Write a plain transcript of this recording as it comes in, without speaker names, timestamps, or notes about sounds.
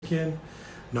music in. I'm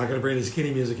not going to bring any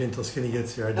Skinny music in until Skinny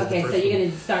gets here. Okay, so you're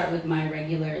going to start with my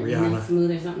regular Rihanna.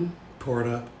 Smooth or something? Pour It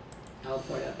Up. Oh,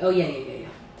 Pour It Up. Oh, yeah. Oh,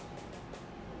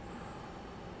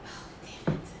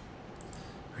 damn it.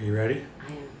 Are you ready?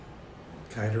 I am.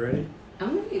 Kind of ready?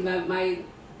 I'm ready. My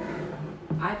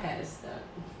iPad is stuck.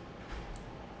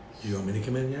 You want me to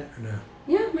come in yet or no?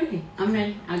 Yeah, I'm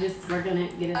ready. I'll just work on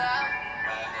it, get it.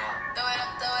 Throw it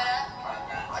up.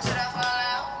 Watch it all fall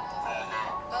out.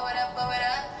 Blow it up.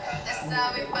 That's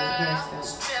how we ball.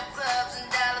 Strip clubs and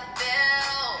dollar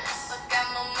bills. Look, got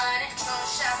more money. Throwing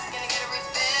shots, gonna get a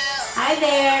refill. Hi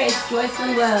there, it's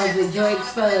Joycelyn Wells with Joy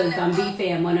Exposed on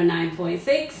BFAM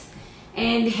 109.6.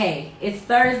 And hey, it's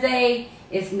Thursday.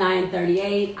 It's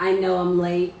 9:38. I know I'm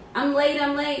late. I'm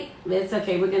late. But it's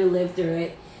okay. We're going to live through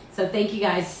it. So thank you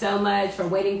guys so much for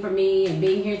waiting for me and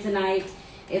being here tonight.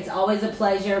 It's always a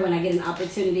pleasure when I get an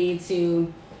opportunity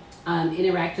to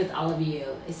interact with all of you.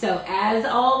 So as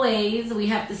always, we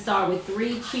have to start with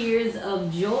 3 cheers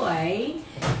of joy.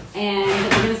 And we're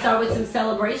going to start with some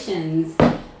celebrations.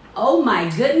 Oh my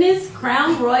goodness,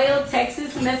 Crown Royal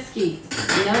Texas Mesquite.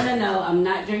 No, I'm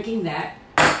not drinking that.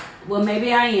 Well,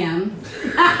 maybe I am.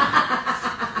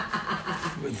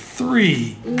 With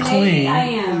 3 Maybe clean I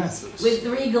am. glasses. With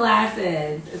 3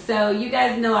 glasses. So you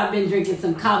guys know I've been drinking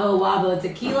some Cabo Wabo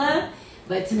tequila,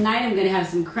 but tonight I'm going to have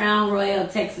some Crown Royal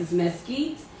Texas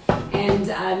Mesquite.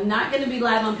 And I'm not going to be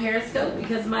live on Periscope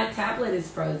because my tablet is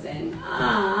frozen.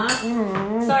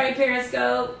 Sorry,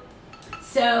 Periscope.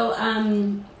 So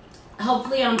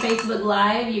hopefully on Facebook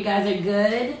Live you guys are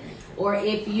good. Or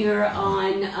if you're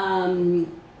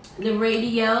on the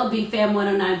radio, BFAM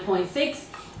 109.6,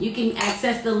 you can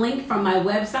access the link from my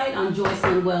website on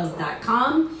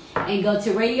joycelynwells.com and go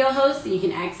to radio host, and you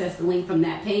can access the link from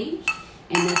that page,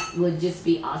 and that would just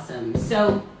be awesome.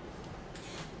 So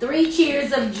 3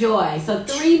 cheers of joy. So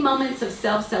 3 moments of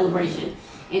self-celebration.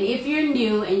 And if you're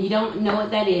new and you don't know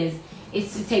what that is,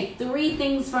 it's to take 3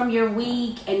 things from your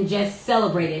week and just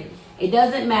celebrate it. It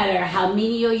doesn't matter how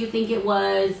menial you think it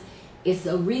was. It's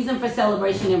a reason for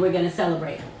celebration, and we're going to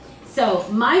celebrate. So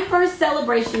my first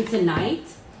celebration tonight,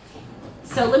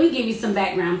 so let me give you some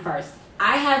background first.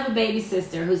 I have a baby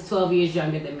sister who's 12 years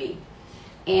younger than me.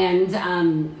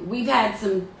 And we've had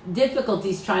some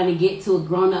difficulties trying to get to a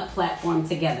grown-up platform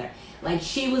together. Like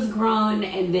she was grown,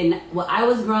 and then, I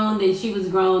was grown, then she was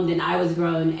grown, then I was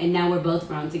grown, and now we're both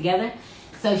grown together.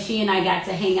 So she and I got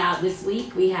to hang out this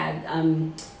week. We had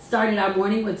started our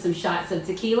morning with some shots of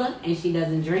tequila, and she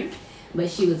doesn't drink, but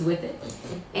she was with it.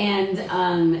 And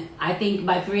I think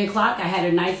by 3 o'clock, I had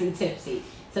her nice and tipsy.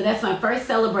 So that's my first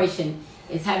celebration,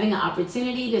 is having an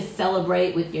opportunity to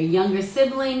celebrate with your younger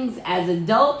siblings as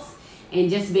adults and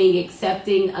just being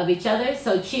accepting of each other.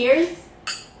 So cheers.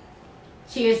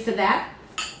 Cheers to that.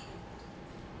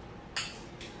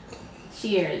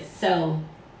 Cheers. So,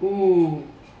 oh,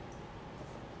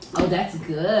 that's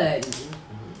good.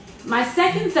 My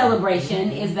second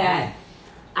celebration is that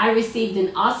I received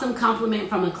an awesome compliment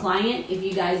from a client. If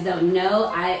you guys don't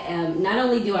know, I not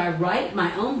only do I write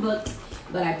my own books,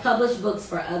 but I publish books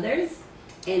for others.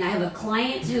 And I have a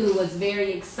client who was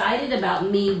very excited about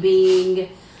me being,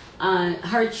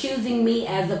 her choosing me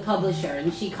as a publisher.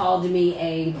 And she called me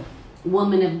a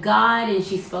woman of God, and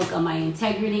she spoke on my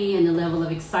integrity and the level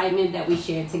of excitement that we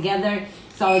shared together.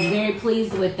 So I was very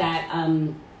pleased with that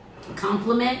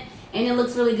compliment. And it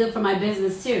looks really good for my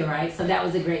business too, right? So that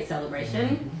was a great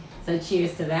celebration. So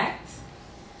cheers to that.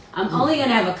 I'm only going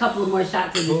to have a couple of more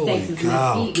shots of this Texas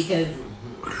Mesquite because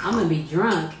I'm going to be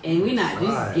drunk, and we're not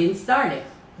just getting started.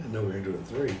 I didn't know we were doing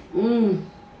 3.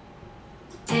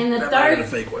 And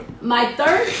the my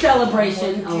third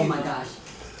celebration, oh my gosh,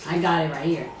 I got it right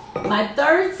here. My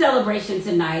third celebration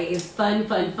tonight is fun,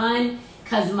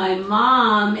 because my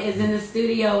mom is in the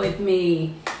studio with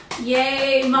me.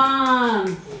 Yay,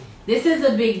 Mom. This is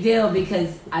a big deal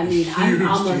because, I mean,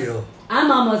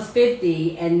 I'm almost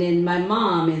 50, and then my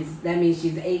mom that means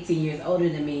she's 18 years older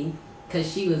than me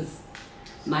because she was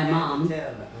my mom.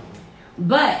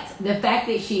 But the fact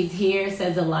that she's here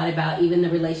says a lot about even the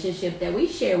relationship that we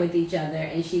share with each other,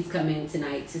 and she's come in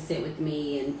tonight to sit with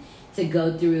me and to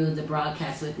go through the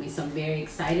broadcast with me. So I'm very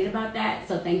excited about that.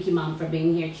 So thank you, Mom, for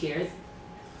being here. Cheers.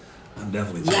 I'm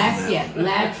definitely cheering.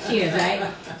 Last cheers,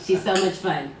 right? She's so much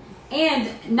fun. And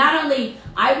not only,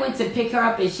 I went to pick her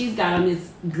up, and she's got on this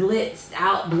glitzed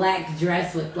out black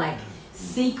dress with like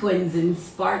sequins and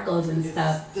sparkles and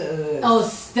stuff.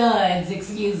 Studs,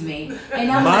 excuse me. And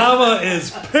I'm Mama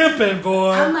is pimping,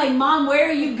 boy. I'm like, Mom, where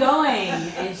are you going?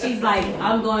 And she's like,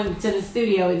 I'm going to the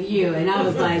studio with you. And I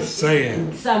was like, so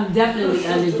I'm definitely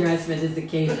underdressed for this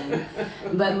occasion.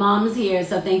 But Mom's here,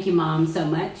 so thank you, Mom, so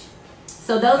much.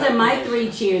 So those are my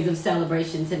 3 cheers of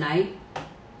celebration tonight.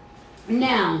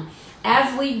 Now,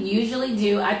 as we usually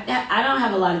do, I don't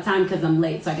have a lot of time because I'm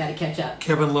late, so I got to catch up.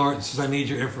 Kevin Lawrence says, I need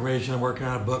your information. I'm working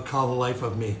on a book called The Life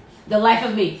of Me. The Life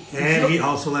of Me. And he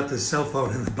also left his cell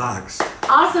phone in the box.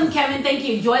 Awesome, Kevin. Thank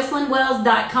you.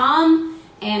 JoycelynWells.com.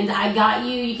 And I got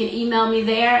you. You can email me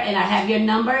there, and I have your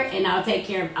number, and I'll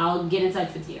get in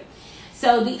touch with you.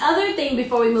 So the other thing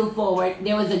before we move forward,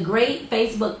 there was a great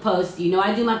Facebook post. You know,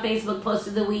 I do my Facebook post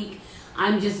of the week.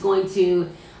 I'm just going to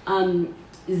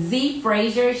Z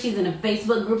Frazier. She's in a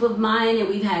Facebook group of mine, and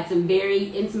we've had some very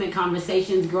intimate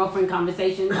conversations, girlfriend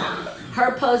conversations.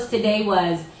 Her post today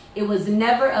was, it was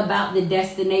never about the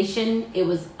destination. It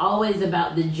was always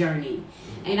about the journey.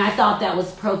 And I thought that was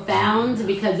profound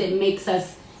because it makes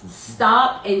us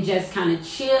stop and just kind of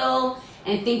chill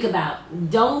and think about,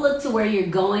 don't look to where you're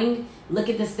going. Look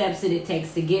at the steps that it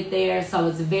takes to get there. So I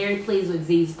was very pleased with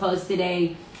Z's post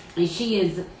today. And she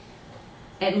is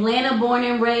Atlanta born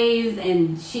and raised,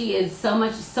 and she is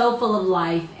so full of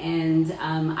life. And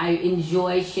I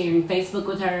enjoy sharing Facebook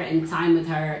with her and time with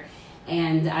her.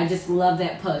 And I just love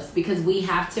that post because we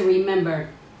have to remember,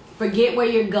 forget where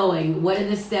you're going. What are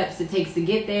the steps it takes to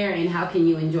get there, and how can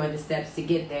you enjoy the steps to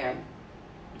get there?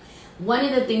 One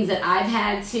of the things that I've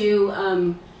had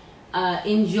to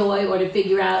enjoy or to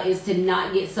figure out is to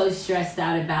not get so stressed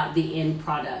out about the end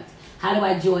product. How do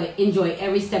I enjoy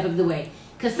every step of the way?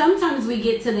 Because sometimes we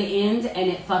get to the end and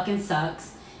it fucking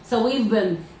sucks. So we've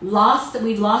lost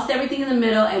everything in the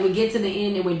middle, and we get to the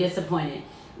end and we're disappointed.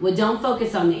 Well, don't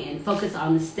focus on the end. Focus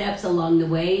on the steps along the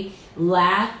way.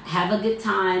 Laugh, have a good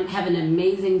time, have an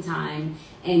amazing time,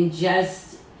 and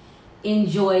just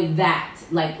enjoy that,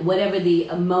 like whatever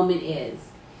the moment is.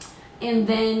 And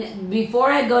then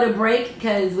before I go to break,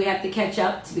 because we have to catch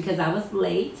up because I was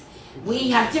late, we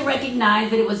have to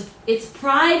recognize that it's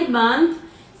Pride Month.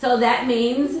 So that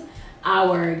means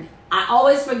I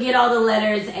always forget all the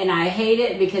letters, and I hate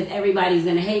it because everybody's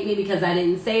going to hate me because I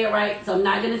didn't say it right. So I'm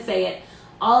not going to say it.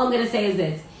 All I'm going to say is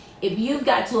this. If you've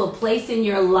got to a place in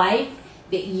your life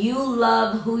that you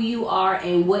love who you are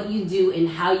and what you do and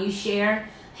how you share,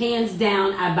 hands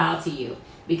down, I bow to you.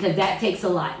 Because that takes a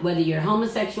lot. Whether you're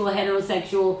homosexual,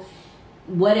 heterosexual,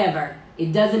 whatever.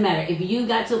 It doesn't matter. If you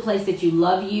got to a place that you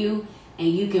love you and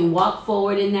you can walk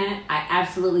forward in that, I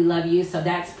absolutely love you. So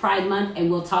that's Pride Month,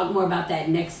 and we'll talk more about that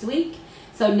next week.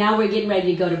 So now we're getting ready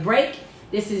to go to break.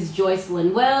 This is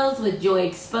Joycelyn Wells with Joy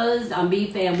Exposed on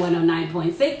BFAM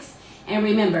 109.6. And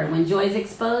remember, when joy is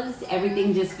exposed,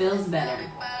 everything just feels better.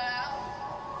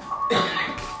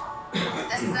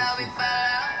 That's how we fall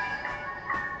out.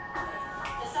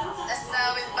 That's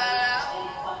how we fall out.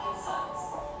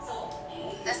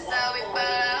 That's how we fall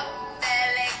out. That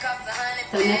leg costs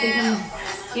 $100. So nothing comes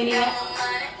skinny yet?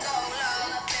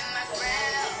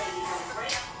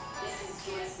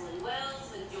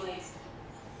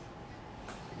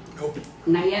 Nope.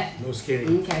 Not yet? No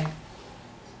skinny. Okay.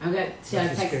 Okay. Should I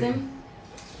text him?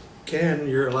 Ken,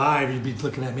 you're live. You'd be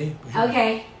looking at me.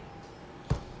 Okay.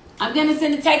 I'm going to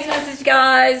send a text message,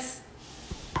 guys.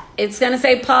 It's going to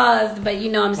say paused, but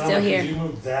you know I'm still Mama, here. Could you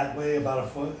move that way about a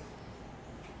foot?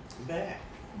 Back.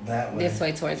 That way. This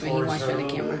way towards me. He wants you on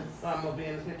the camera. So I'm gonna be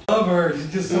in the picture. Love her.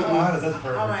 She's just so honest. That's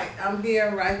perfect. All right, I'm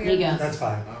here, right here. Here you go. That's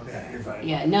fine. Yeah, you're fine.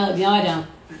 Yeah, no, I don't.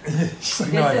 She's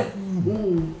like, no, I This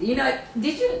don't. is, you know,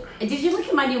 did you look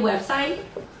at my new website?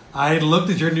 I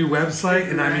looked at your new website,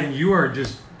 and I mean, you are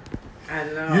just, I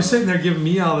know. you're sitting there giving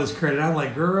me all this credit. I'm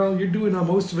like, girl, you're doing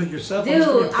most of it yourself. Dude,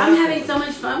 I'm having so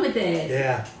much fun with it.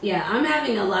 Yeah. Yeah, I'm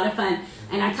having a lot of fun.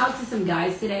 And I talked to some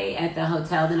guys today at the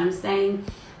hotel that I'm staying,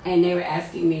 and they were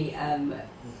asking me,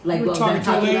 like, You were what talking we're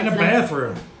to a lady in the tonight.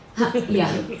 bathroom.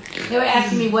 Yeah. They were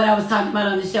asking me what I was talking about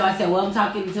on the show. I said, well,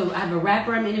 I have a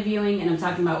rapper I'm interviewing, and I'm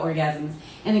talking about orgasms.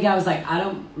 And the guy was like,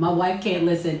 my wife can't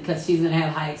listen because she's going to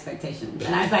have high expectations.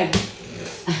 And I was like,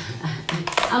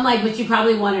 I'm like, but you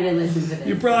probably want her to listen to this.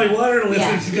 You probably want her to listen.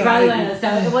 Yeah, She's you got probably like- want to. So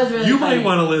it was really You funny. might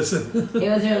want to listen. It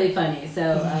was really funny.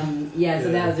 So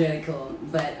so that was really cool.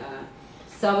 But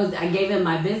so I gave him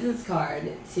my business card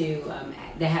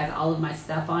that has all of my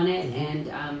stuff on it, and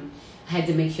I had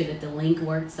to make sure that the link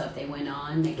worked. So if they went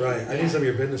on, they could, Right. I need some of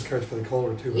your business cards for the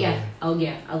caller too. by the Yeah. way. Oh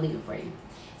yeah. I'll leave it for you.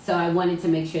 So I wanted to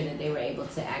make sure that they were able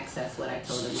to access what I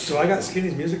told them. So I got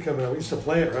Skinny's music coming out. We used to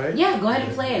play it, right? Yeah, go ahead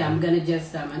and play it. I'm gonna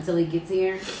just until he gets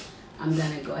here, I'm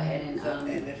gonna go ahead and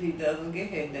And if he doesn't get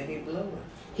here, then he blew it.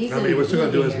 he's I mean, we're still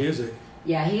he'll gonna do get his here. music.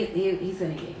 Yeah, he's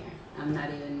gonna get here. I'm not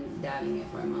even doubting it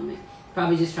for a moment.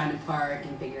 Probably just trying to park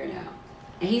and figure it out.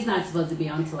 And he's not supposed to be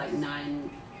on till like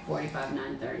 9:45,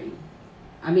 9:30.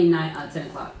 I mean 10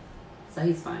 o'clock. So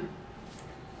he's fine.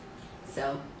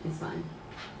 So it's fine.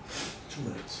 So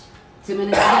minutes. 2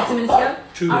 minutes. I got 2 minutes to go.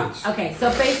 2 minutes. Okay,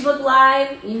 so Facebook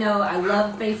Live. You know, I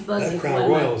love Facebook. That It's Crown one of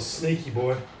my- Royal is sneaky,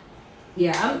 boy.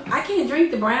 Yeah, I can't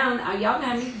drink the brown. Y'all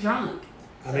got me drunk.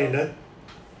 I mean, that.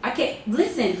 I can't.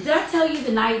 Listen, did I tell you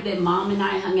the night that Mom and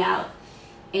I hung out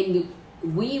and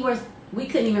we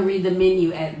couldn't even read the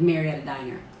menu at Marietta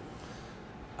Diner?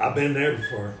 I've been there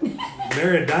before.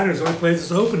 Marriott Diner is the only place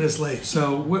that's open this late.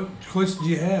 So what choice did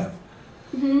you have?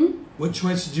 What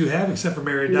choice did you have except for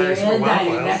Marriott Diner? Marietta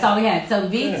Diner. That's all we had. So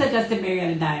V Yeah. took us to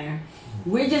Marietta Diner.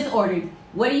 We just ordered.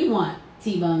 What do you want?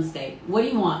 T-bone steak. What do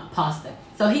you want? Pasta.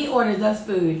 So he orders us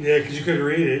food. Yeah, because you couldn't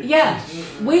read it. Yeah,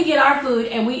 we get our food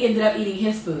and we ended up eating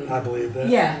his food. I believe that.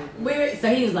 Yeah,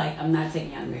 so he was like, "I'm not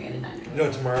taking you out to Marietta Diner." You know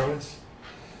what tomorrow is?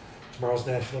 Tomorrow's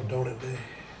National Donut Day.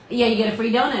 Yeah, you get a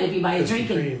free donut if you buy a Krispy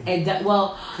drink. Kreme.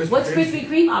 What's Kreme. Krispy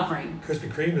Kreme offering? Krispy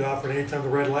Kreme is offering anytime the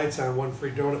red light's on, one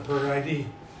free donut per ID.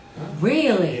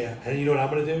 Really? Yeah, and you know what I'm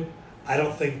going to do? I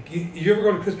don't think... You ever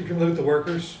go to Krispy Kreme and look at the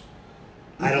workers?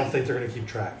 I don't think they're going to keep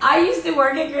track. I used to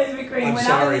work at Krispy Kreme I'm when I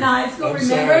sorry. was in high school. I'm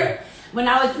Remember? sorry. When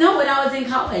I was in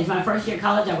college, my first year of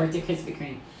college, I worked at Krispy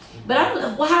Kreme. But I don't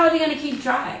know. Well, how are they going to keep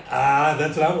track?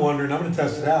 That's what I'm wondering. I'm going to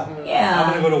test it out. Yeah.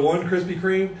 I'm going to go to one Krispy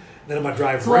Kreme, then I'm going to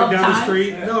drive 12 right down the times?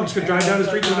 street. No, I'm just going to drive down the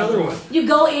street to another one. You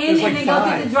go in There's and like then go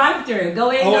through 5. the drive-thru. Go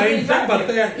in and Oh, go I through didn't the think about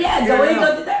drive-thru. that. Yeah, Yeah, go in and no.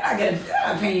 go through that.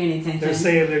 I'm not paying you any attention. They're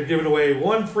saying they're giving away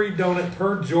one free donut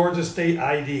per Georgia State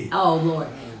ID. Oh, Lord.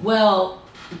 Well,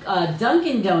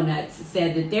 Dunkin' Donuts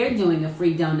said that they're doing a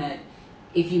free donut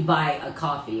if you buy a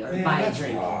coffee or Man, buy a that's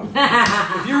drink. wrong.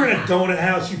 If you're in a donut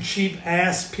house, you cheap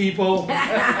ass people.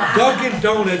 Dunkin'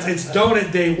 Donuts, it's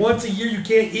donut day. Once a year, you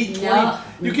can't eat 20. No.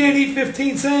 You can't eat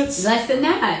 15 cents. Less than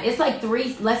that. It's like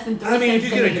less than 3 I mean, if cents you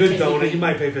to get a make good Krispy donut, Kreme. you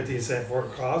might pay 15 cents for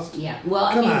it cost. Yeah. Well,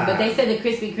 I Come mean, on. but they said the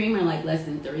Krispy Kreme are like less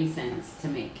than 3 cents to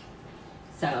make.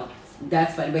 So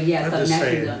that's funny. But yeah, I'm so just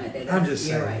National saying. Donut Day. I'm just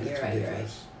saying. You're right. it's You're right. You're right.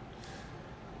 ridiculous.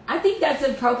 I think that's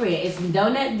appropriate. It's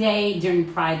Donut Day during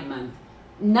Pride Month.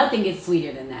 Nothing gets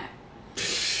sweeter than that.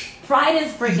 Pride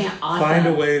is freaking awesome. Find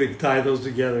a way to tie those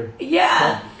together.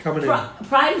 Yeah. Coming in.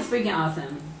 Pride is freaking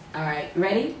awesome. All right,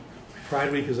 ready?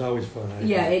 Pride Week is always fun. I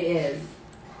Yeah, think. it is.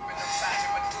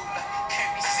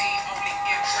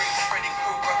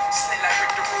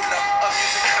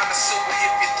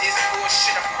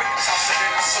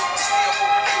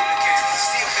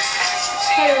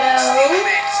 Hello.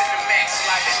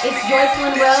 It's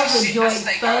Joycelyn Wells with Joy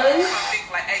Exposed.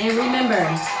 And remember,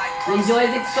 when Joy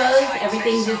is exposed,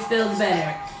 everything just feels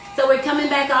better. So we're coming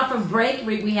back off of break.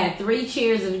 We had 3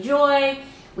 cheers of joy.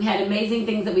 We had amazing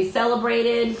things that we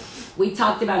celebrated. We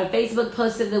talked about a Facebook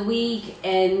post of the week,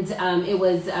 and it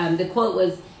was the quote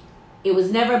was, "It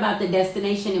was never about the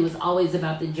destination. It was always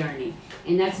about the journey."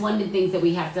 And that's one of the things that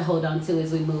we have to hold on to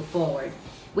as we move forward.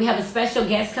 We have a special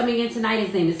guest coming in tonight.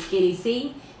 His name is Skinny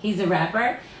C. He's a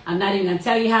rapper. I'm not even going to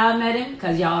tell you how I met him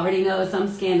because y'all already know it's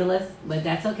something scandalous, but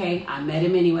that's okay. I met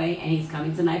him anyway, and he's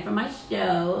coming tonight for my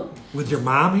show. With your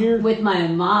mom here? With my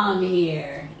mom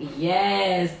here.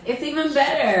 Yes, it's even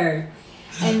better.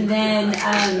 And then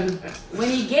when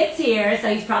he gets here,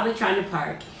 so he's probably trying to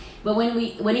park. But when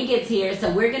he gets here,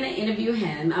 so we're going to interview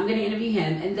him. I'm going to interview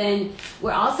him. And then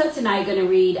we're also tonight going to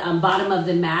read Bottom of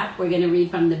the Map. We're going to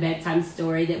read from the bedtime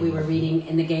story that we were reading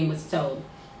and The Game Was Told.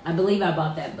 I believe I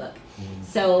bought that book.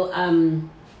 So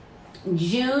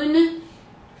June,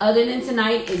 other than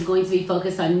tonight, is going to be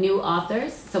focused on new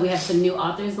authors. So we have some new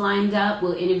authors lined up.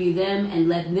 We'll interview them and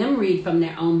let them read from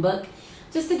their own book,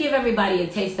 just to give everybody a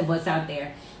taste of what's out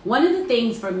there. One of the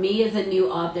things for me as a new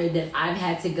author that I've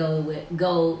had to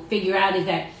go figure out is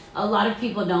that a lot of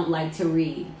people don't like to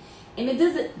read. And it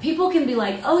doesn't, people can be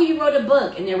like, "Oh, you wrote a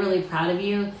book," and they're really proud of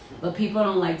you, but people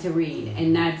don't like to read.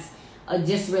 And that's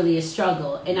just really a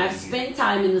struggle. And I've spent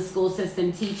time in the school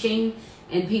system teaching,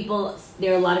 and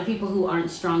there are a lot of people who aren't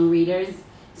strong readers.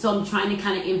 So I'm trying to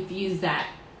kind of infuse that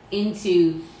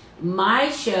into my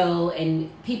show and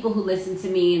people who listen to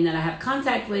me and that I have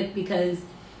contact with, because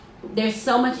there's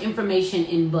so much information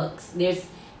in books.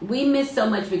 We miss so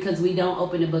much because we don't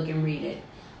open a book and read it.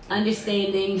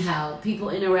 Understanding how people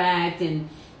interact and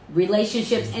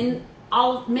relationships and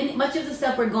much of the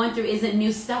stuff we're going through isn't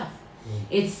new stuff.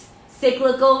 It's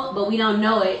cyclical, but we don't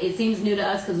know it. It seems new to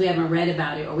us because we haven't read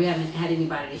about it or we haven't had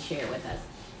anybody to share it with us.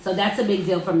 So that's a big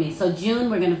deal for me. So June,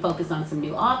 we're going to focus on some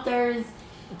new authors.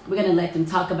 We're going to let them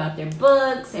talk about their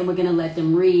books, and we're going to let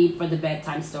them read for the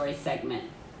bedtime story segment.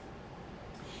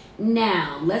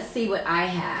 Now, let's see what I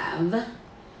have.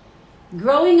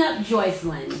 Growing Up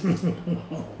Joycelyn.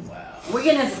 Wow. We're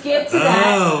going to skip to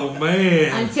that. Oh,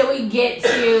 man. Until we get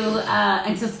to,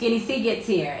 until Skinny C gets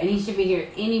here, and he should be here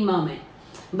any moment.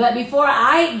 But before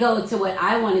I go to what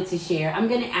I wanted to share, I'm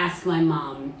going to ask my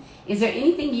mom, is there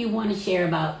anything you want to share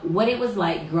about what it was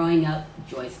like growing up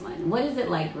Joycelyn? What is it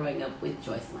like growing up with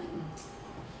Joycelyn?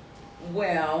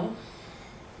 Well,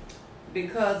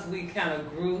 because we kind of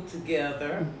grew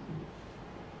together,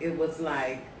 it was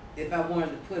like, if I wanted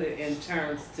to put it in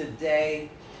terms today,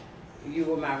 you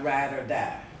were my ride or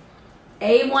die.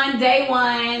 A1, day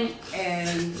one.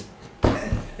 And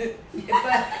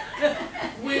but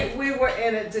we were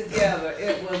in it together.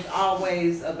 It was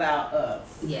always about us.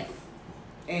 Yes.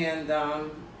 And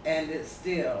it's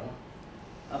still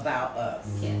about us.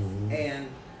 Yes. And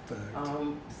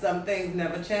some things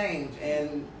never change,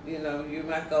 and you're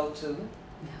my go-to,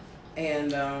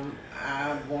 and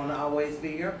I want to always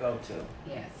be your go-to.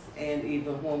 Yes. And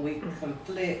even when we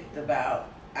conflict about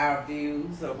our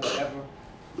views or whatever,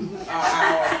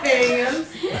 our opinions,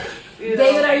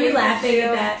 David, are you laughing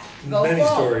at that? Many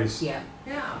stories. Yeah.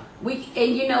 Yeah.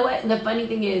 And you know what? The funny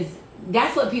thing is,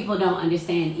 that's what people don't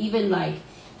understand. Even like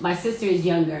my sister is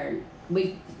younger.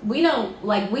 We don't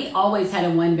like. We always had a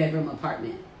 1-bedroom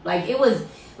apartment. Like it was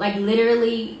like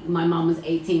literally. My mom was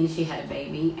 18. She had a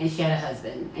baby and she had a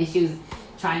husband and she was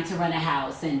trying to run a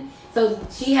house, and so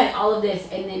she had all of this.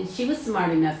 And then she was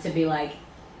smart enough to be like,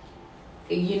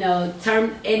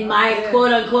 term in my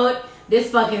quote unquote, this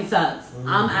fucking sucks.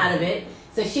 I'm out of it.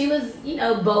 So she was,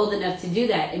 bold enough to do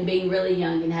that, and being really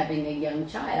young and having a young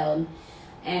child.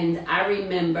 And I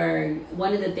remember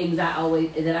one of the things that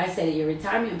I said at your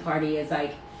retirement party is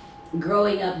like,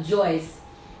 growing up Joyce,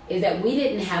 is that we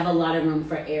didn't have a lot of room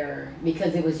for error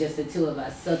because it was just the two of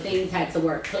us. So things had to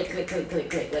work, click, click, click, click,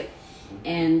 click, click.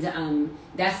 And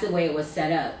that's the way it was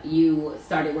set up. You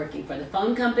started working for the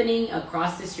phone company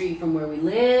across the street from where we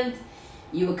lived.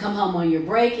 You would come home on your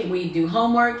break and we'd do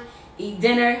homework, eat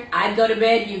dinner. I'd go to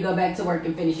bed, you go back to work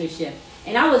and finish your shift.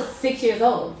 And I was 6 years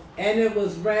old. And if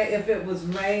it was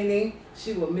raining,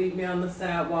 she would meet me on the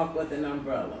sidewalk with an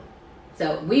umbrella.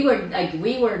 So we were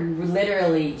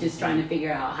literally just trying to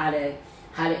figure out how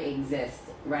to exist,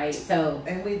 right? So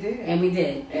and we did. And we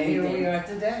did. And here we are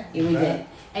today. And we did.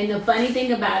 And the funny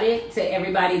thing about it, to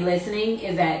everybody listening,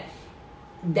 is that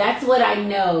that's what I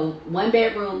know.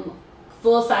 1-bedroom,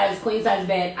 full size, queen size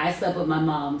bed. I slept with my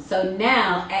mom. So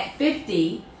now at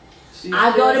 50,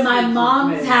 I go to my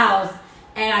mom's house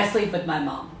and I sleep with my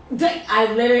mom.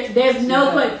 There's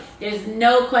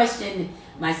no question.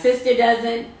 My sister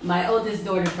doesn't. My oldest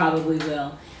daughter probably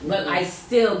will. But I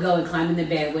still go and climb in the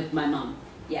bed with my mom.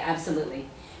 Yeah, absolutely.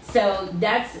 So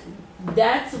that's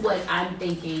what I'm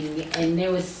thinking. And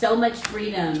there was so much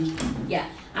freedom. Yeah,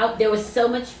 there was so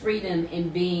much freedom in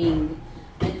being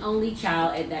an only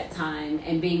child at that time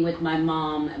and being with my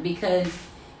mom, because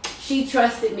she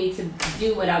trusted me to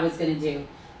do what I was going to do.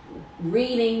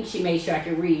 Reading, she made sure I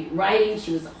could read. Writing,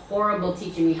 she was horrible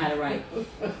teaching me how to write.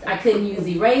 I couldn't use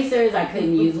erasers, I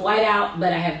couldn't use whiteout,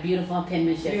 but I have beautiful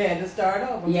penmanship. You had to start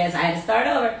over. Yes, I had to start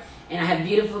over. And I have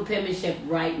beautiful penmanship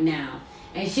right now.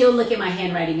 And she'll look at my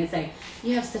handwriting and say,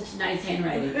 "You have such nice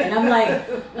handwriting." And I'm like,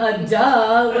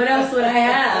 duh, what else would I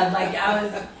have? Like, I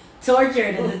was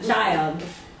tortured as a child.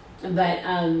 But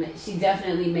she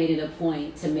definitely made it a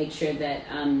point to make sure that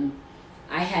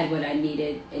I had what I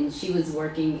needed. And she was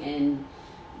working in,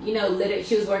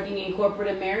 she was working in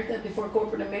corporate America before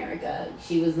corporate America.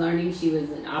 She was learning. She was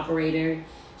an operator.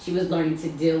 She was learning to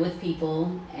deal with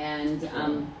people and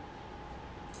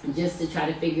just to try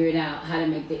to figure it out, how to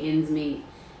make the ends meet.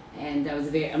 And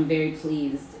I'm very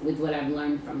pleased with what I've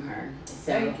learned from her.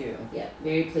 So, thank you. Yeah,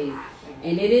 very pleased.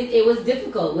 And it was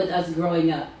difficult with us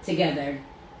growing up together.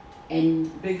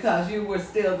 And because you were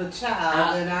still the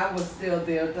child and I was still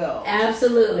the adult.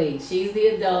 Absolutely. She's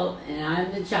the adult and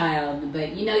I'm the child. But,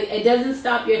 it doesn't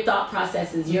stop your thought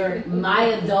processes, my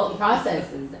adult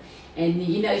processes. And,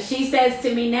 she says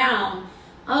to me now,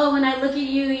 "Oh, when I look at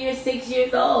you, you're 6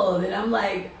 years old." And I'm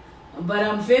like, "But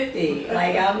I'm 50.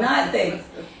 Like, I'm not 6.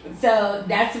 So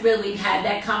that's really had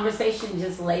that conversation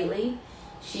just lately.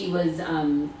 She was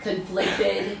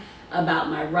conflicted about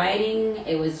my writing.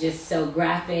 It was just so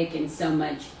graphic and so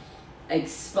much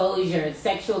exposure,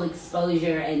 sexual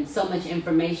exposure, and so much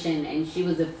information. And she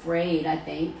was afraid, I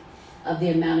think, of the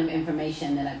amount of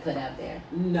information that I put out there.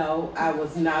 No, I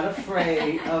was not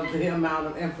afraid of the amount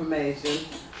of information.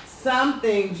 Some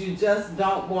things you just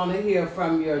don't want to hear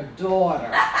from your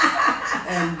daughter.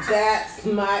 And that's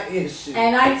my issue.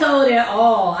 And I told her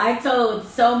all. I told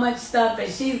so much stuff,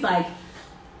 and she's like,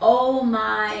 "Oh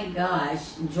my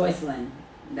gosh, Joycelyn,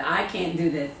 I can't do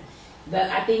this."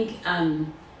 But I think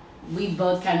we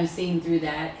both kind of seen through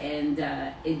that, and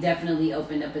it definitely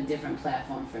opened up a different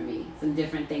platform for me, some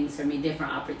different things for me,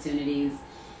 different opportunities.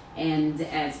 And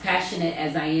as passionate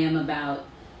as I am about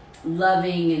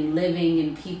loving and living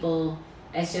and people,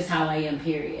 that's just how I am,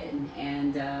 period.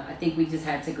 And I think we just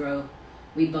had to grow.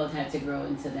 We both had to grow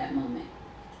into that moment.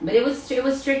 But it was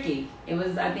tricky.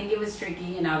 I think it was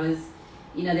tricky, and I was,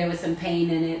 there was some pain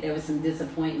in it. There was some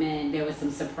disappointment. There was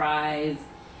some surprise.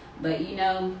 But,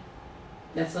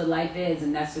 that's what life is,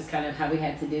 and that's just kind of how we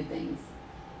had to do things.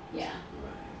 Yeah.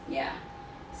 Yeah.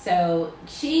 So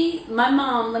my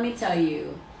mom, let me tell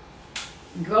you,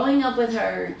 growing up with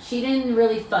her, she didn't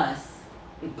really fuss.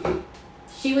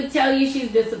 She would tell you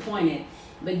she's disappointed,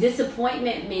 but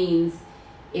disappointment means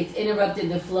it's interrupted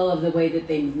the flow of the way that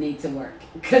things need to work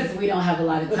because we don't have a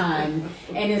lot of time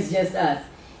and it's just us.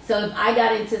 So if I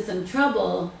got into some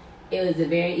trouble, it was a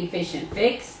very efficient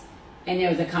fix and there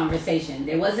was a conversation.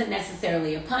 There wasn't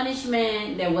necessarily a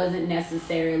punishment. There wasn't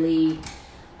necessarily,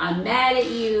 I'm mad at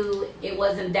you. It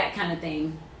wasn't that kind of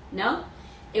thing. No,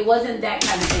 it wasn't that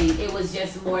kind of thing. It was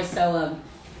just more so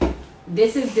of,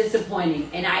 this is disappointing.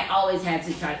 And I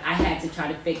had to try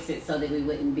to fix it so that we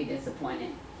wouldn't be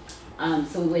disappointed.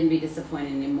 So we wouldn't be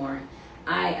disappointed anymore.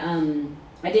 I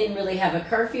didn't really have a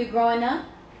curfew growing up.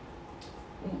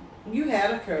 You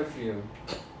had a curfew,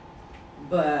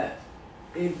 but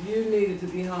if you needed to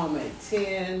be home at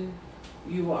 10,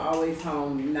 you were always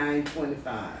home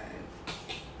 9:25.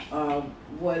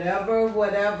 Whatever,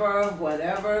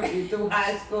 you through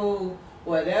high school,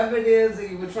 whatever it is that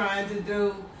you were trying to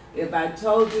do, if I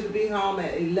told you to be home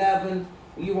at 11,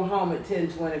 you were home at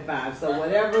 10:25. So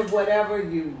whatever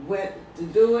you went to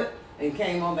do it and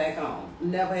came on back home.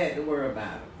 Never had to worry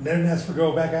about it. Never asked for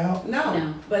go back out?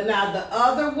 No. But now the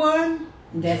other one,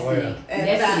 Destiny.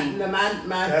 Destiny.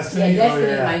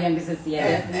 Destiny, my younger sister.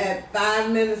 Yeah. At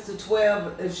 5 minutes to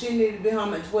 12, if she needed to be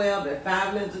home at 12, at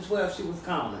 5 minutes to 12, she was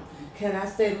calling. Can I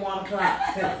stay at 1 o'clock?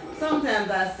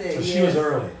 Sometimes I said So yes. she was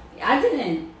early. I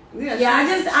didn't. Yeah,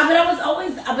 But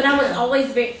I was always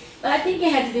very. But I think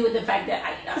it had to do with the fact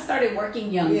that I started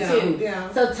working young too. Yeah.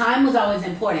 So time was always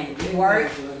important. You work,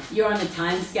 Exactly. you're on the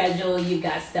time schedule, you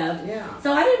got stuff. Yeah.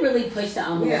 So I didn't really push the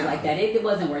envelope Yeah. like that. It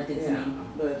wasn't worth it to me.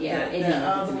 But Yeah, it the didn't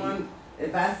work other to me. one,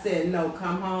 if I said no,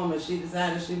 come home, and she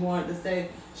decided she wanted to stay,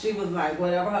 she was like,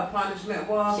 whatever her punishment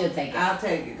was, She'll take it. I'll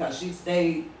take it, because she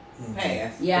stayed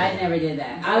past. Yeah, I never did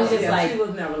that. I was just she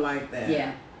was never like that.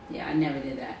 yeah, I never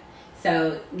did that.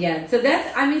 So that's,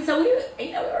 so we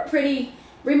were pretty.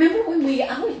 Remember when I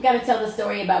always got to tell the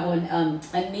story about when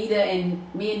Anita and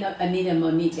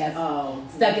Monique got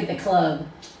stuck at the club.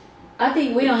 I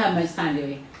think we don't have much time, do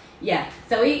we? Yeah.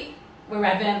 So we're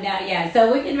wrapping up now. Yeah.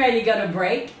 So we're getting ready to go to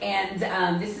break, and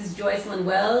this is Joycelyn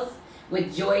Wells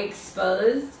with Joy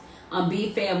Exposed on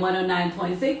BFAM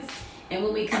 109.6. And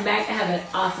when we come back, I have an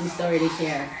awesome story to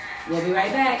share. We'll be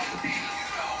right back.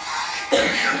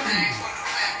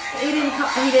 He didn't.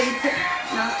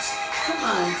 No. Come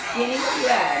on, Skinny, where you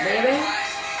at, baby?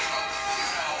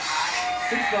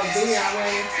 He's supposed to be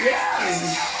already.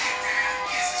 Yeah.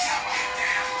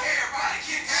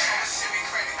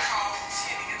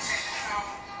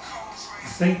 I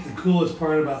think the coolest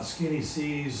part about Skinny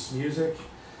C's music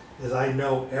is I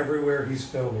know everywhere he's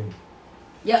filming.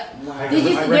 Yep. Wow. Did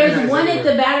you? I There's recognize one at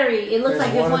everywhere. the Battery. It looks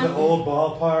like there's one one. at the old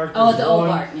ballpark. Oh, There's the old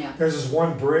one- park, yeah. There's this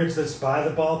one bridge that's by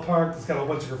the ballpark that's got a whole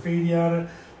bunch of graffiti on it.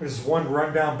 There's this one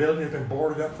rundown building that's been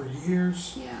boarded up for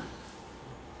years. Yeah.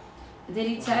 Did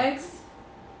he text?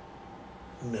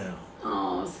 No.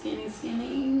 Oh,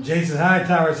 Skinny. Jason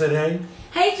Hightower said, hey.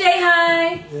 Hey, Jay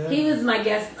High. Yeah. He was my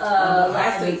guest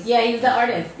last week. Yeah, he was the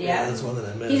artist. Yeah. That's one that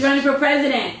I missed. He's running for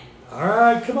president. All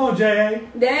right, come on, Jay.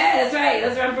 Yeah, that's right.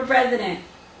 Let's run for president.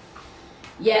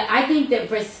 Yeah, I think that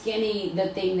for Skinny, the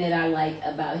thing that I like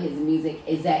about his music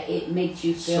is that it makes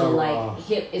you feel So like raw.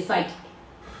 hip. It's like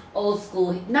old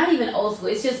school. Not even old school.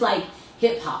 It's just like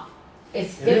hip hop.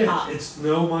 It's It hip is. hop. It's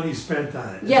no money spent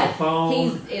on it. It's Yeah, a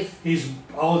phone. it's He's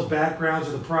all his backgrounds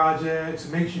are the projects.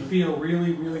 It makes you feel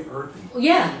really, really earthy.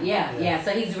 yeah.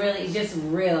 So he's really just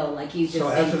real. Like he's just.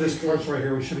 So after saying this he's commercial right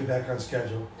here, we should be back on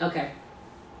schedule. Okay.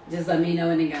 Just let me know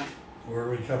when to go. Where are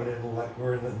we coming in? Like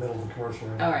we're in the middle of the commercial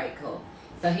right now. All right, cool.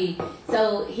 So he.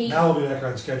 Now we'll be back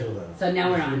on schedule though. So now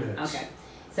we're In a few on. minutes. Okay.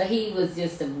 So he was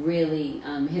just a really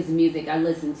his music I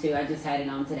listened to. I just had it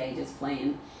on today, just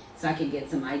playing, so I could get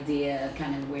some idea of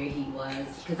kind of where he was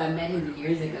because I met him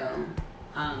years ago.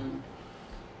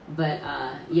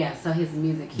 So his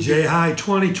music. J High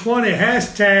 2020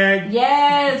 hashtag.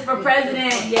 Yes, for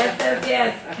president.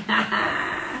 Yes.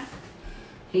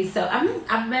 He's so.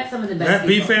 I've met some of the best. Let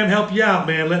people. BFAM help you out,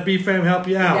 man. Let BFAM help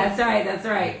you out. That's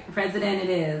right. President it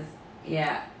is.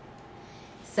 Yeah.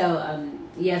 So,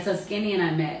 so Skinny and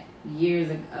I met years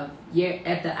ago,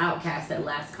 at the Outkast at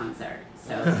last concert.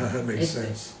 So That makes it's-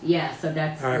 sense. Yeah, so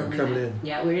that's All right, what I'm we coming meant. in.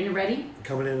 Yeah, we're in ready?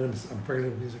 Coming in, and I'm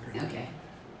bringing in music right now. Okay.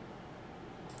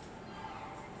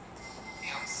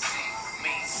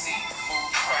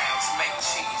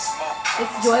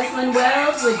 It's Joycelyn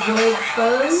Wells with Joy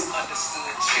Exposed.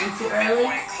 I'm too early.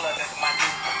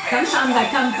 Sometimes I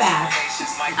come fast.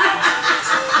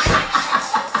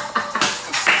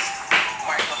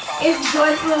 It's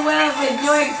Joycelyn Wells with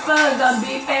Joy Exposed on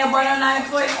BFAM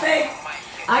 109.6.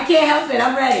 I can't help it.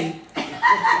 I'm ready.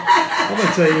 I'm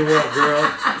gonna tell you what,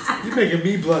 girl. You're making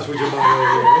me blush with your mom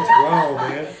over here. What's wrong,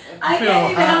 man? I feel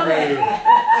can't even help hot it. right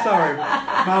here. Sorry,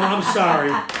 Mom. I'm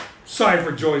sorry. Sorry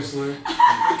for Joycelyn.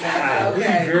 God,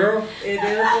 Okay. girl. It is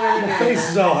what Your it face is.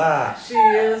 is all hot. She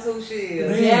is who she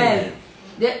is. Man.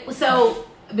 Yes. So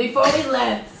before we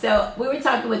left, so we were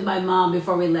talking with my mom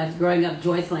before we left, growing up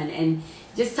Joycelyn, and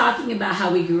just talking about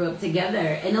how we grew up together.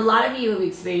 And a lot of you have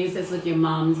experienced this with your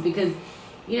moms because,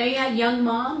 you know, you had young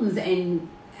moms and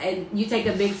you take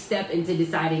a big step into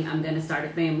deciding I'm going to start a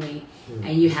family,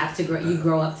 and you have to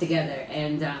grow up together.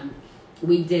 And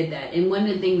we did that. And one of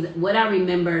the things, what I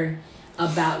remember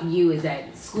about you is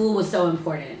that school was so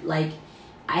important. Like,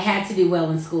 I had to do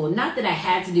well in school. Not that I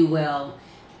had to do well,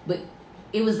 but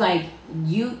it was like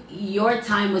your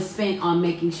time was spent on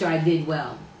making sure I did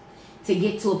well to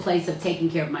get to a place of taking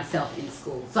care of myself in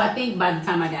school. So I think by the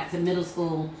time I got to middle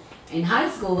school and high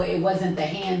school, it wasn't the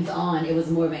hands-on. It was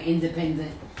more of an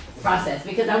independent process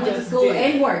because I went to school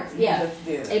and worked. Yeah,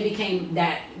 it became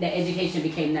that the education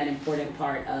became that important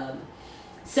part of.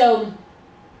 So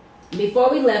before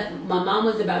we left, my mom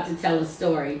was about to tell a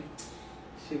story.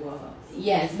 She was.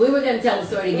 Yes, we were going to tell a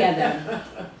story together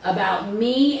about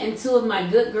me and two of my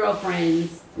good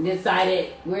girlfriends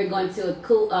decided we're going to a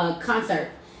cool concert.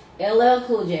 LL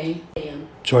Cool J.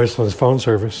 Joycelyn's phone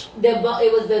service. It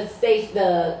was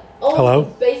the old Hello?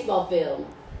 baseball field.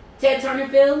 Ted Turner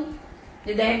Field.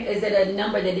 Is it a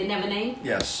number that didn't have a name?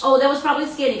 Yes. Oh, that was probably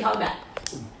Skinny. Call back.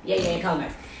 Yeah, call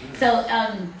back.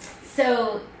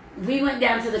 So we went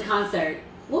down to the concert.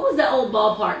 What was the old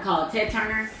ballpark called? Ted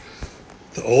Turner?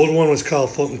 The old one was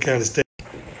called Fulton County State.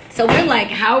 So we're like,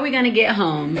 how are we going to get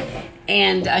home?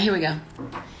 And here we go.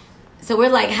 So we're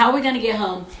like, how are we going to get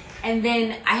home? And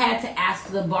then I had to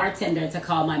ask the bartender to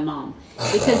call my mom.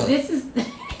 Because this is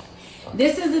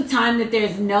the time that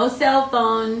there's no cell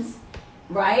phones,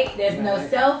 right? There's no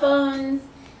cell phones.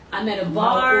 I'm at a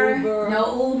bar,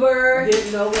 no Uber.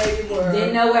 Didn't know where you were.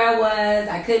 Didn't know where I was.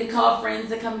 I couldn't call friends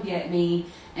to come get me.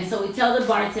 And so we tell the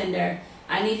bartender,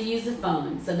 I need to use the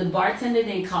phone. So the bartender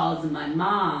then calls my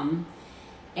mom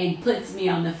and puts me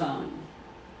on the phone.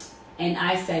 And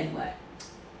I said what?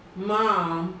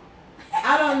 Mom,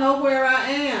 I don't know where I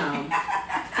am.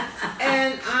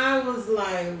 And I was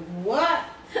like, what?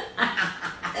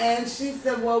 And she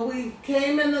said, well, we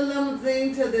came in the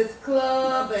limousine to this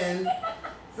club and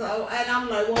I'm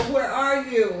like, well, where are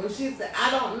you? And she said,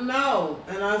 I don't know.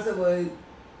 And I said, well,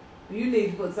 you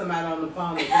need to put somebody on the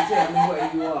phone and tell me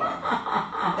where you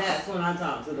are. That's when I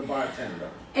talked to the bartender.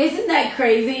 Isn't that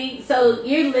crazy? So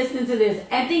you're listening to this.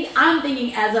 I'm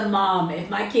thinking as a mom, if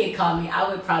my kid called me, I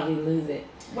would probably lose it.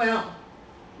 Well,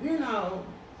 you know,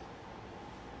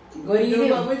 What do you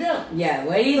do? what we do. Yeah,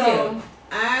 what do you do?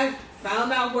 I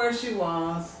found out where she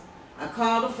was. I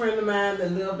called a friend of mine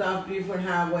that lived off Buford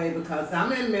Highway because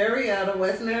I'm in Marietta,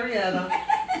 West Marietta.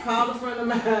 Called a friend of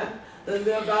mine that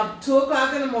lived off 2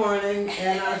 o'clock in the morning,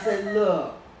 and I said,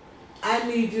 look, I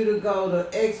need you to go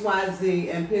to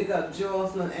XYZ and pick up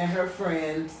Joycelyn and her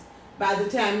friends. By the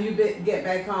time you get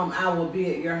back home, I will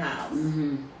be at your house.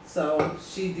 Mm-hmm. So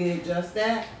she did just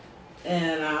that.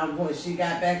 And when she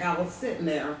got back, I was sitting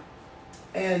there.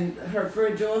 And her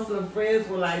friend Joycelyn friends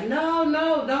were like, no,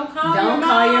 don't call your mom. Don't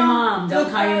call your mom.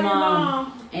 Don't call your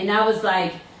mom. And I was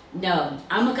like, no,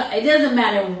 it doesn't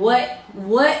matter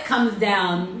what comes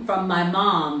down from my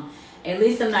mom. At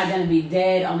least I'm not going to be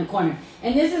dead on the corner.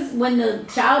 And this is when the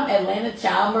Atlanta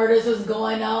child murders was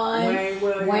going on.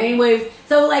 Wayne Williams.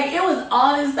 So like it was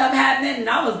all this stuff happening, and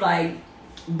I was like,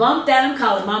 bump that. I'm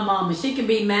calling my mom, and she can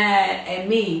be mad at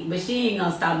me, but she ain't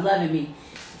gonna stop loving me.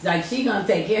 It's like she gonna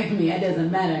take care of me. It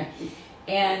doesn't matter.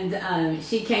 And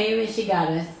she came and she got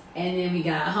us, and then we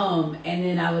got home, and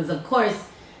then I was of course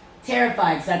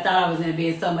terrified because I thought I was gonna be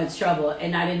in so much trouble,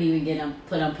 and I didn't even get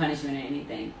put on punishment or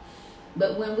anything.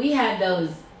 But when we had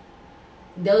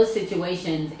those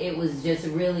situations, it was just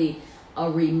really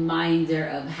a reminder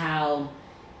of how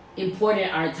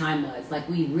important our time was. Like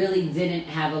we really didn't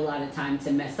have a lot of time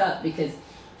to mess up because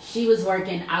she was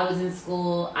working, I was in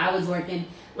school, I was working.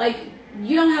 Like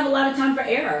you don't have a lot of time for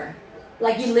error.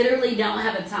 Like you literally don't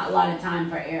have a lot of time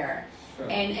for error. Sure.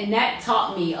 And that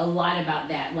taught me a lot about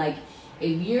that. Like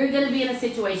if you're gonna be in a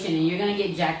situation and you're gonna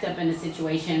get jacked up in a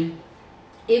situation,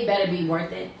 it better be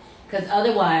worth it. Because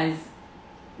otherwise,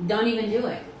 don't even do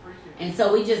it. And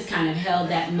so we just kind of held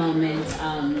that moment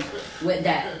with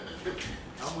that.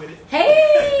 I'm with it.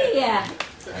 Hey, yeah.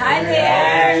 Hi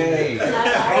there. Hey.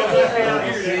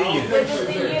 Hi, Good to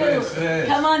see you. Good to see you.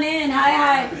 Come on in.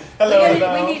 Hi. Hello, We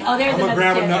hello. need, oh, there's I'm gonna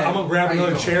another grab chair.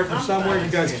 another chair from somewhere.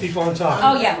 You guys keep on talking.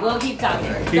 Oh yeah, we'll keep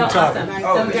talking. Keep talking. Awesome.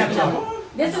 Oh, So grab another.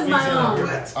 This is my own.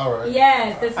 All right.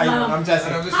 Yes, this is How you my doing? I'm own. Jesse.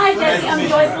 Hi Jesse, I'm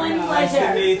Joycelyn. Nice to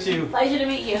Pleasure. meet you. Pleasure to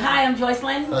meet you. Hi, I'm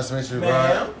Joycelyn. Nice to meet you,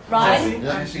 Ma'am. Ryan. Rod.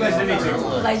 Yeah. Pleasure to meet you.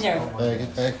 Pleasure. Thank you.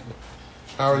 Thank you.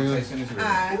 How are you?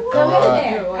 Hi. Come All in right.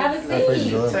 there. Have a How are you seat.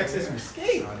 doing? Texas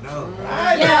Mesquite. I know.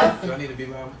 Right. Yeah. Do I need to be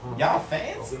loud? Y'all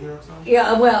fancy.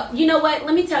 Yeah, well, you know what?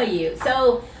 Let me tell you.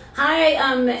 So,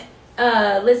 hi,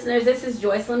 listeners. This is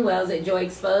Joycelyn Wells at Joy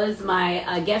Exposed.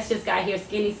 My guest just got here,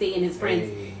 Skinny C and his friends,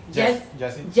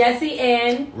 Jesse. Jesse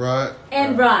and Right.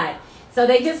 Bride. So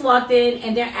they just walked in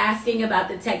and they're asking about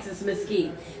the Texas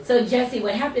Mesquite. So Jesse,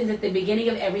 what happens at the beginning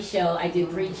of every show? I do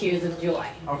 3 cheers of joy.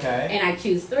 Okay. And I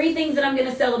choose 3 things that I'm going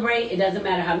to celebrate. It doesn't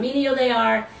matter how menial they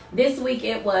are. This week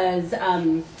it was,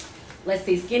 let's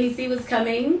see, Skinny C was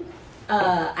coming.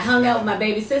 I hung out with my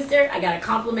baby sister. I got a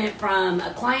compliment from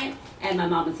a client, and my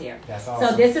mom was here. That's So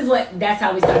awesome. that's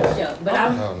how we start the show. But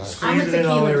Oh, nice. I'm a Squeeze it in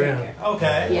all the tequila way around. drinker.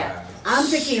 Okay. Yeah, I'm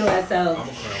tequila, so I'm gonna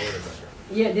order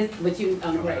that. yeah. This, but you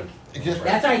on a break. Yeah.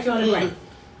 That's all right. You on a break.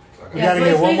 We Yeah, gotta so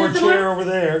get let's one leave more this somewhere? chair over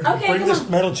there. Okay, Bring come this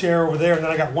on. metal chair over there, and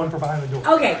then I got one for behind the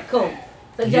door. Okay, cool.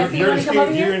 So Jesse, you want to come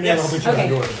over You're here? in there, I'll put you Okay. on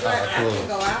the door. But I can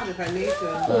go out if I need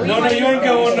to. No, you ain't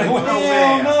going nowhere.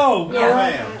 ma'am. Hell no. Yeah. No,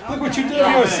 ma'am. Look what you did to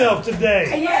yourself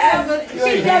today. Yeah, but she ain't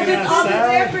does hanging this all the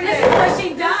outside. time. This is what she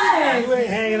You does. ain't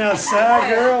hanging outside,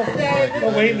 girl.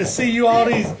 I'm waiting to see you all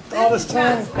this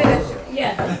time.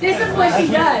 Yeah, this is what she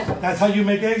does. That's how you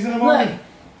make eggs in the Look, morning?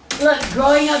 look,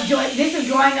 growing up Joyce. This is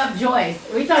growing up Joyce.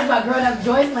 We talked about growing up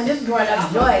Joyce, man. This is growing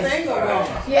up Joyce. Single woman.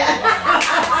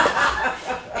 Yeah.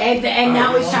 and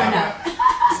now we turn up.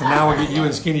 So now we'll get you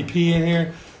and Skinny P in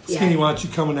here. Yeah. Skinny, why don't you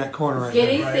come in that corner right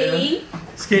Skinny now? C,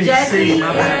 Skinny Jesse, C.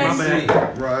 My bad, my and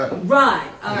bad. Right. Rod.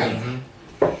 All right.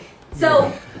 So,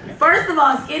 first of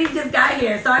all, Skinny just got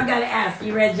here, so I've got to ask.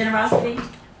 You read Generosity?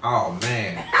 Oh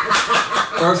man.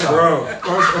 First of all,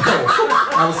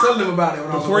 I was telling them about it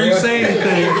when Before I was you away. say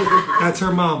anything, that's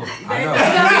her mama. I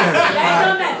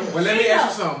know. Well, let me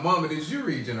ask you something, Mama. Did you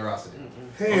read Generosity?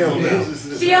 Hell no.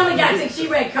 She only got to, she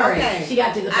read Courage. Okay. She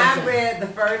got to the first I one. read the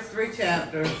first 3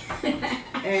 chapters,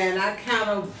 and I kind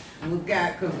of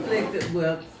got conflicted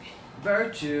with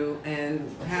virtue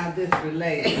and how this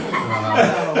relates.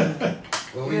 So,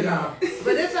 Well, we you know,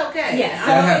 but it's okay. Yeah.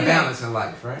 gotta have So, balance in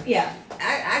life, right? Yeah.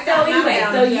 I So got my anyway,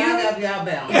 balance, so y'all you- have y'all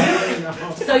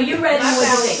balance. So you read My it with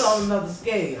balance the on another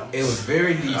scale. It was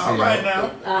very detailed. All right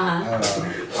now.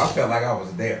 Uh-huh. I felt like I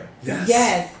was there. Yes.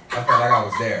 Yes. I felt like I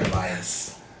was there. Like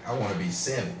I want to be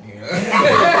 7. You know?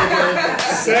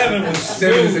 7 was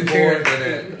 7 is a smooth, boy. character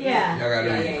that Yeah. y'all gotta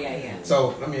Yeah, read. yeah.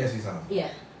 So let me ask you something. Yeah.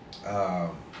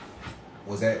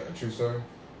 Was that a true story?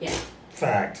 Yeah.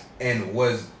 Fact. And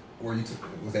was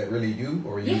that really you,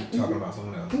 or were you Yeah. talking about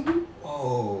someone else?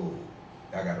 Whoa,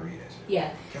 I gotta read that shit. Yeah.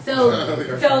 So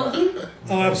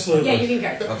Oh, absolutely. yeah, you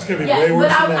can curse. It's gonna be Yeah, way but worse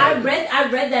than I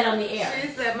that. read that on the air. She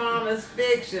said, Mom, it's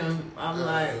fiction. I'm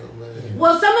like,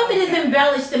 Well, some of it is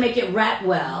embellished to make it rap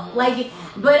well, like,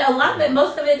 but a lot of it,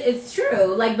 most of it is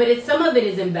true. Like, but some of it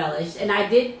is embellished, and I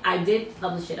did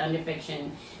publish it under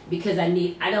fiction because I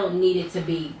don't need it to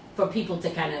be for people to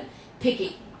kind of pick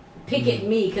at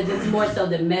me, because it's more so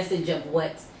the message of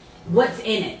what's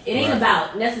in it. It ain't Right.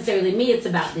 about necessarily me. It's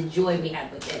about the joy we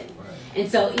have within. Right. And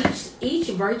so each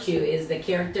virtue is the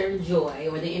character joy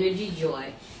or the energy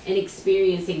joy and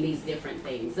experiencing these different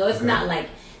things. So it's Okay. not like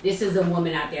this is a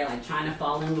woman out there like trying to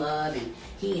fall in love and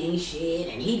he ain't shit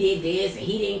and he did this and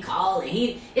he didn't call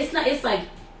and it's like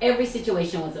every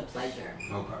situation was a pleasure.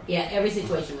 Okay. Yeah, every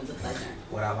situation was a pleasure.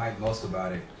 What I liked most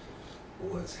about it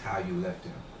was how you left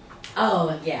him.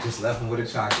 Oh yeah. Just left him with a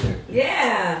chocolate.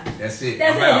 Yeah. That's it.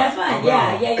 That's I'm it, out. that's fine. I'm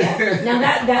Yeah, gone. yeah. Now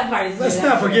that part is good. Let's That's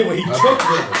not good. forget what he took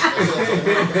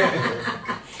with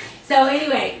him. So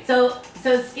anyway, so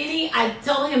Skinny, I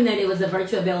told him that it was a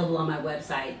virtue available on my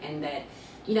website and that,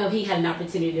 he had an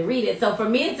opportunity to read it. So for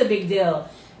me, it's a big deal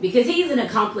because he's an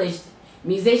accomplished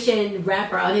musician,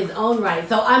 rapper on his own right.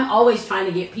 So I'm always trying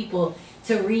to get people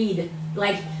to read,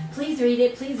 like, please read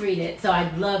it. So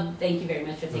thank you very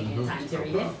much for taking the time to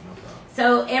read it.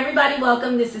 So everybody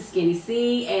welcome, this is Skinny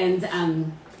C, and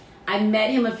I met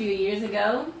him a few years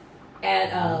ago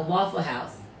at Waffle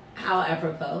House, how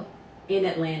apropos, in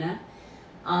Atlanta.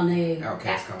 on the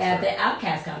Outkast concert. at the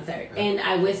Outkast concert, and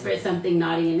I whispered something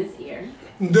naughty in his ear.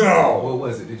 No. What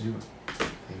was it? Did you?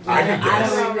 I could I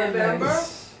guess. don't remember.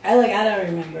 I don't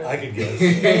remember. I could guess.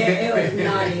 It was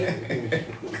naughty.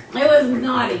 It was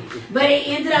naughty. But it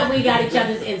ended up we got each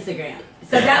other's Instagram.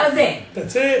 So that was it.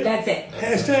 That's it. That's it.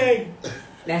 Hashtag.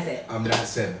 That's it. I'm not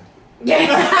 7. Yeah.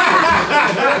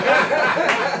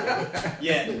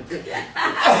 Yeah.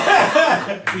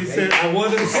 He said, I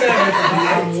wasn't 7.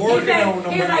 I'm working on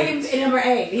He number was like 8. in number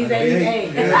 8. He said he's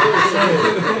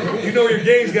 8. You know where your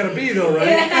game's got to be, though,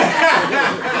 right?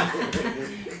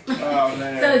 Oh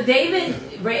man. So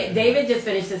David just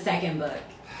finished the second book.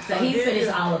 So he's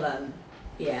finished all of them.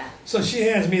 Yeah. So she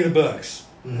hands me the books,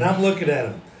 and I'm looking at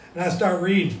them, and I start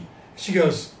reading. She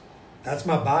goes, "That's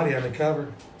my body on the cover."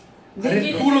 Who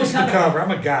looks at the cover?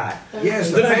 I'm a guy. Yes.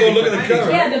 So then I go look at the cover.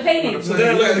 Yeah, the painting. So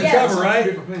then I look at the Yes. cover, right?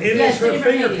 It Yes, is her different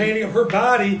finger painting. painting of her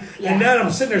body, Yeah. and now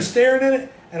I'm sitting there staring at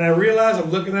it, and I realize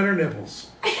I'm looking at her nipples.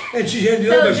 And she hands me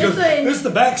the So other book. She goes, this one- "This is the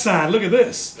back side. Look at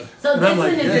this." So And this I'm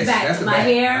like, one is yes, the back. that's the My back.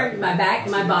 hair, my back,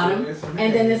 my bottom,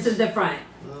 and then this is the front.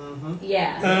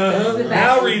 Yeah. So this is the back,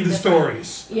 Now this read is the front.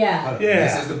 stories. Yeah. Yeah.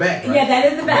 This is the back. Right? Yeah, that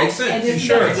is the back. Makes sense. And this is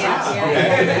Sure. the front.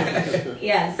 Yeah.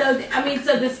 Yeah. So I mean,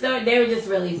 so the story they were just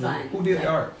really fun. Who did the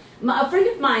art? A friend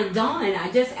of mine, Dawn,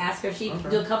 I just asked her if she could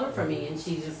do a cover for me, and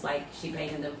she just like she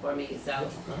painted them for me. So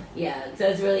yeah, so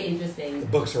it's really The interesting.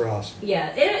 books are awesome. Yeah,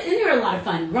 and they were a lot of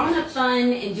fun, grown up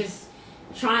fun, and just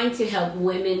trying to help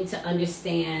women to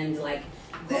understand like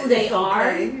who they are.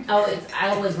 okay. Oh, I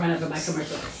always run up in my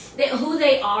commercial. Who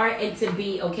they are, and to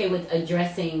be okay with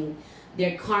addressing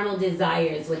their carnal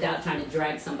desires without trying to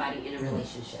drag somebody in a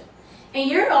relationship. And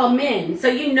you're all men, so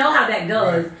you know how that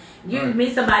goes. Right. You Right.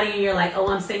 meet somebody and you're like, oh,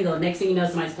 I'm single. Next thing you know,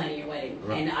 somebody's planning your wedding.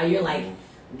 Right. And you're like,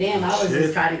 damn, I was Shit.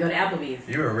 just trying to go to Applebee's.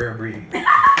 You're a rare breed.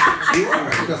 You are,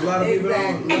 because a lot of people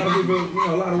don't. A lot of people, you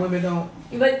know, a lot of women don't.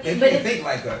 But They but can't it's think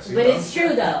like us. You but know? it's true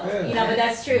though. Yeah. You know, but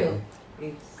that's true.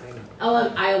 He's Oh,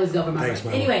 I always go for my Thanks,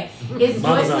 friends. Mama. Anyway, it's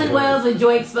Mama's Joycelyn not Wells with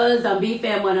Joy Exposed on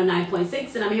BFAM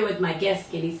 109.6, and I'm here with my guest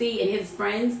Skinny C and his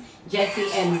friends Jesse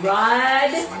and Rod,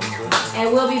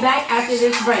 and we'll be back after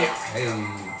this break. Hey. I'm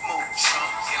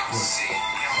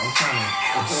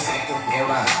trying to go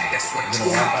live. Get a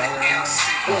Wi-Fi right now?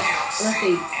 Yeah, let's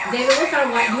see, David. What's our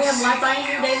Wi? Do you have Wi-Fi in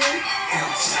here, David?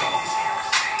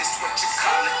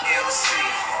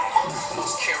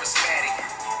 Most charismatic,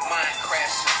 mind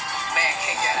crashing, man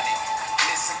chaotic,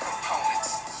 missing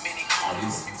components, many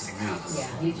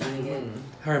Yeah, you trying to get.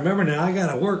 I remember now. I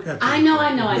gotta work after. I know.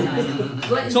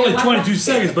 What, It's only the 22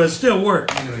 seconds, but it still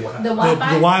works. The The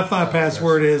Wi-Fi. Wi-Fi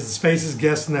password is spaces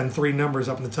guest and then 3 numbers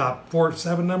up in the top.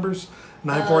 7 numbers.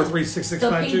 9436652.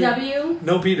 So PW.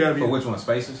 No For PW. which one?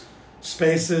 Spaces?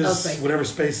 Spaces, Oh, spaces. whatever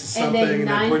spaces And something, then and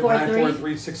then put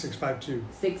 943? 9436652.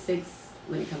 66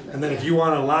 when it comes up. And then if you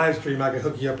want a live stream, I can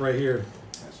hook you up right here.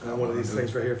 One of these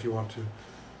things right here if you want to.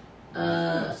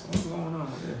 What's going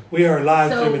on there? We are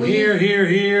live So streaming we-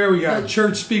 here. We got So- a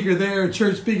church speaker there, a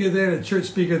church speaker there, a church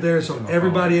speaker there. So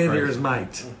everybody in here is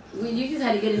mic'd. You just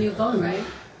had to get a new phone, right?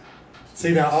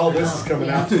 See now, all this is coming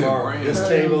out tomorrow. Yeah. This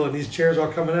table and these chairs all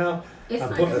coming out. It's I'm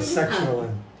not putting a coming sectional out.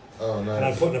 in, Oh, and I'm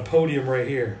nice. putting a podium right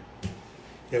here.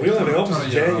 Yeah, we only been open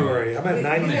since January. I'm at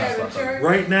 90.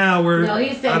 Right now we're No,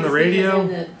 he's saying on the to speak radio. in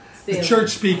The ceiling. church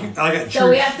speaking. I got So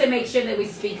we church. have to make sure that we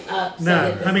speak up. So No,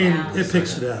 that the I mean sound- it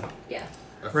picks it up. Yeah.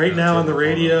 Right now on the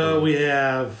radio we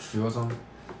have Yours on?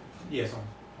 Yes. Alright,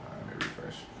 let me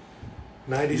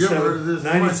refresh. You ever heard of this?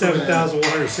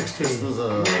 97,116. This was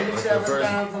like the first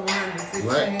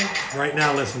 97,116. Right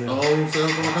now listening. home cell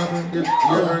phone company. You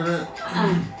ever heard of that?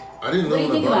 I didn't know What do you what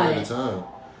think about about it at it? the time.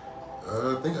 I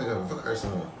think I got a virus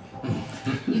on it.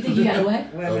 You think you got a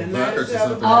what? Wait a minute, A virus or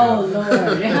something. Oh Lord. I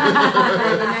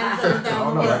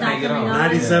don't know. It's I not can't get coming on. on.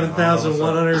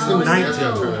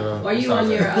 97,119. Are you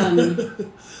on your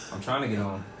I'm trying to get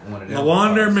on one of them.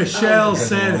 Lawanda Michelle Oh.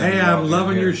 said, "Hey, I'm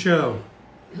loving your show."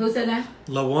 Who said that?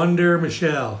 Lawanda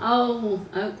Michelle. Oh,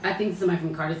 I think somebody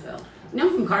from Cartersville. No,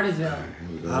 I'm from Cartersville. I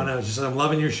don't know. She said, "I'm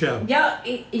loving your show." Y'all,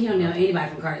 you don't know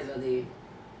anybody from Cartersville, do you?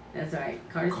 That's right.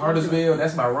 Cartersville,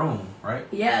 that's by Rome, right?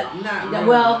 Yeah. Not Yeah, Rome.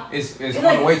 well, It's look,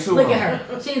 on the way to look Rome. at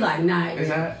her. She's like, nah. Is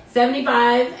that?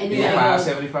 75, and you Yeah, gotta go.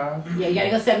 575. Yeah, you gotta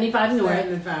go 75 north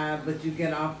 75, but you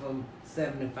get off of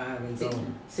 75 and to, go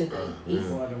to the east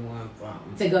more than one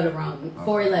something. to go to Rome.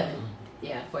 411.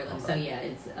 Yeah, 411. So yeah,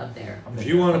 it's up there. If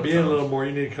you want to be in a little more,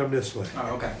 you need to come this way.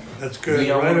 Oh, okay. That's Do good.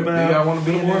 y'all Right want, about. do y'all want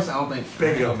to be in more? this? I don't think.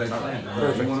 Bingo. I don't think planned.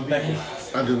 Perfect. You want to be in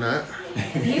this? I do not.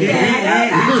 He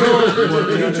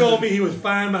said, He told me he was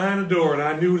fine behind the door, and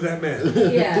I knew what that meant.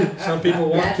 yeah. Some people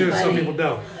want That's to, some funny. people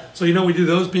don't. So you know we do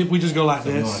those people. We just go like So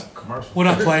we this. doing commercial. What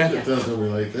up, Plant? It doesn't be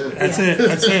like that. That's it.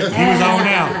 That's it. He was on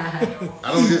now.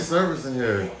 I don't get service in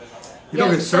here. You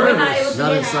don't get so we're not service. able to Not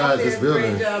get inside this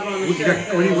building. Great job on the What, you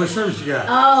got, what service you got?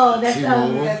 Oh, that's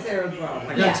T-Mobile. That's Sarah's problem. I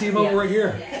got yeah, T-Mobile yeah. right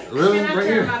here. Really? Right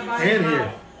here. And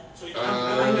here.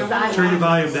 On the side. Turn your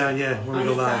volume down, yeah, when we On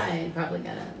go the live. side. Probably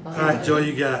got a. All right, Joy,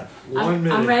 you got 1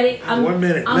 minute. I'm ready. 1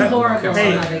 minute. I'm horrible on my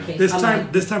Hey, vacation. this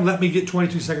I'm time, let me get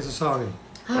 22 seconds of songing.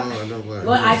 Oh, no way.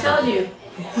 Well, I told you.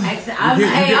 I'm, You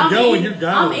get going, you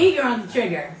got I'm it. eager on the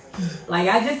trigger. Like,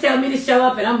 I just tell me to show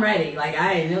up and I'm ready. Like,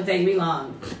 it'll take me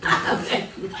long.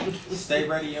 Stay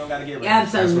ready. You don't gotta get ready.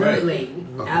 Absolutely.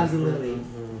 Absolutely.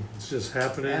 It's just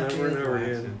happening over and over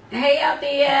again. Hey,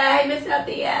 Althea. Hey, Miss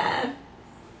Althea.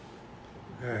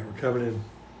 All right, we're coming in.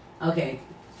 Okay.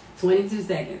 22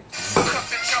 seconds.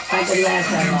 Like the last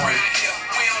time.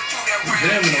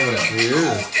 Jamming over there. He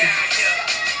is.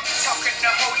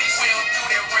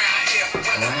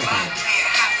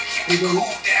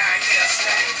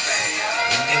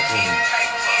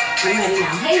 I'm ready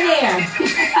now. Hey there.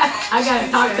 I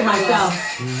gotta talk to myself.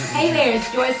 Hey there, it's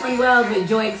Joycelyn Wells with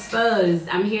Joy Exposed.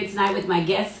 I'm here tonight with my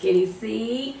guest, Skinny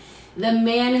C, the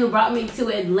man who brought me to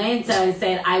Atlanta and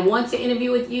said, I want to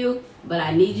interview with you, but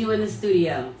I need you in the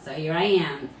studio. So here I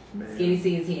am. Skinny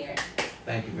C is here.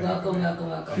 Thank you very Welcome, much.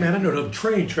 welcome. Man, I know them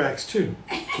train tracks too.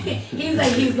 He's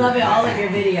like, he's loving all of your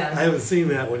videos. I haven't seen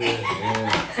that one yet.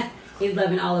 Yeah. He's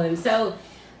loving all of them. So,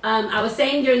 I was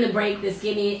saying during the break, the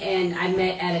Skinny and I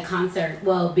met at a concert.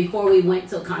 Well, before we went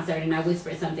to a concert, and I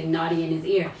whispered something naughty in his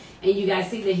ear. And you guys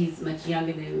see that he's much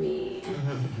younger than me.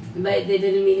 But that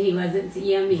didn't mean he wasn't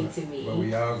yummy to me. But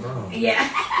we all grown. Yeah.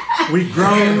 We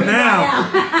grown now.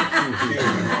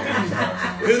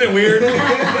 Isn't it weird? We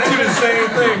do the same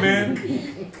thing,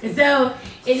 man. So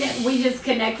we just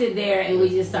connected there and we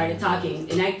just started talking.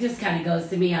 And that just kind of goes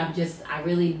to me. I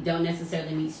really don't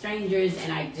necessarily meet strangers,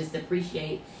 and I just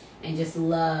appreciate and just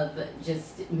love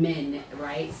just men,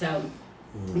 right? So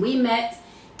we met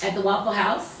at the Waffle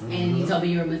House, and you told me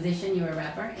you were a musician, you were a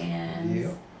rapper, and Yeah.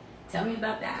 tell me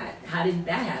about that. How did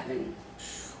that happen?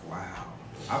 Wow.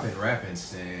 I've been rapping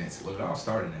since, well, it all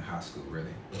started in high school,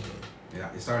 really. Yeah,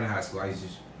 it started in high school. I used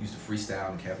to freestyle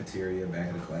in the cafeteria, back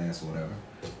in the class, or whatever.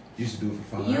 Used to do it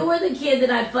for fun. You were the kid that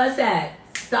I fuss at.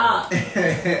 Stop.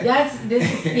 Yes.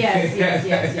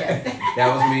 That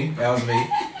was me.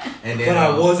 And then, But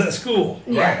I was at school.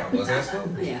 Right, I was at school.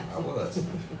 Yeah. I was.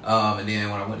 And then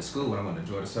when I went to school, when I went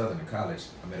to Georgia Southern in college,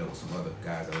 I met up with some other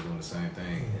guys that were doing the same thing,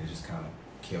 and it just kind of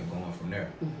kept going from there.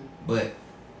 But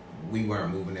we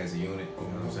weren't moving as a unit, you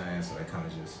know what I'm saying? So that kind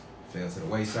of just fell to the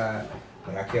wayside.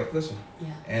 But I kept pushing. Yeah.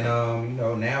 And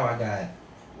now I got,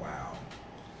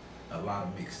 a lot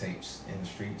of mixtapes in the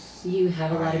streets. You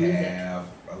have a lot of music. I have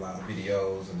a lot of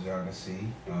videos, as y'all can see.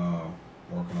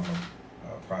 Working on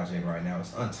a project right now.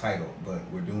 It's untitled, but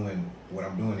what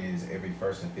I'm doing is every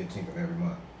 1st and 15th of every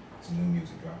month, some new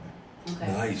music dropping.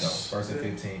 Okay. Nice. So 1st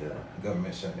and 15th,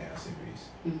 government shutdown series.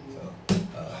 Mhm. So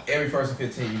every 1st and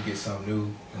 15th, you get some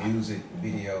new music,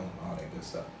 video, all that good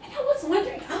stuff. And I was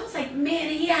wondering, I was like, man,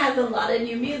 he has a lot of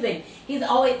new music. He's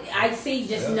always, I see,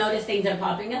 just notice things are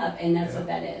popping up, and that's what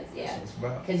that is. Yeah. That's what it's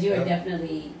about. Because you are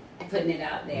definitely putting it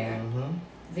out there. Mm-hmm.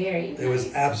 Very There was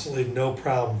nice. absolutely no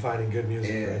problem finding good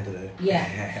music for him today. Yeah.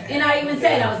 And I even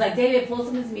said, I was like, David, pull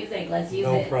some of his music. Let's use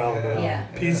No it. problem at all. Yeah.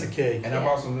 Piece of cake. And I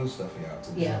bought some new stuff for y'all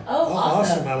too. Yeah. So. Oh,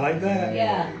 awesome. I like that.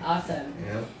 Yeah, awesome.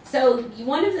 Yeah. So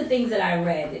one of the things that I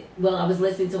read, well, I was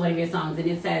listening to one of your songs,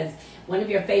 and it says, one of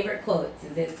your favorite quotes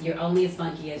is that you're only as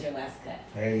funky as your last cut.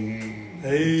 Hey.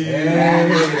 Hey. Hey.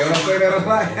 Don't say that a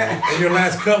lot. And your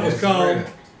last cut was That's called real.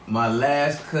 My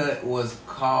last cut was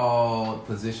called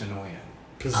Position to Win.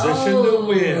 Position to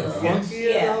Win. Funky Yeah.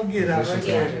 as I'll get out right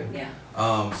Yeah, there.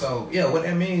 yeah, So yeah, what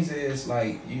that means is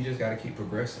like you just gotta keep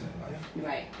progressing in life.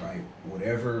 right, Right?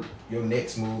 Whatever your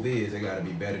next move is, it gotta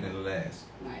be better than the last.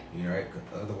 right. You know, right?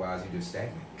 'Cause otherwise you just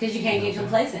stagnate. Because you can't get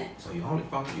complacent. So you only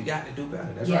funky, you got to do better.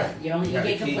 That's Yeah, right. you gotta get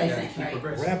keep- complacent, gotta keep right.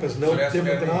 progressing. Rap is So no that's what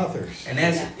different that than means. authors. And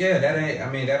that's Yeah. that ain't. I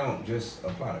mean, that don't just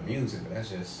apply to music, but that's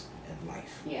just in life.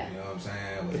 Yeah. You know what I'm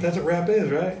saying? But that's what rap is,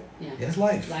 right? Yeah. It's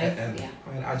life. Life, And, yeah.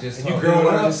 man, I just And you told grow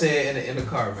what I up. just said in the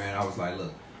car, man. I was like,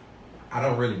 look, I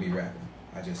don't really be rapping.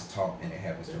 I just talk and it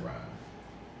happens to rhyme.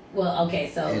 Well, okay,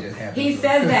 so It just happens he to-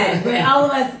 says that, but all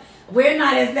of us, we're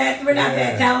not that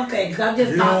Yeah. talented. So I'm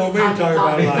just You know talking. what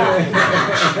I mean?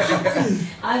 Talking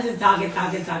I'm just talking.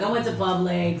 I went to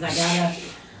Publix.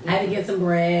 I had to get some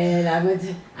bread.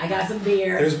 I got some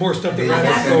beer. There's more stuff that Yeah, I rap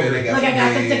got is some, over. they got look, I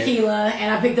got some bread. tequila,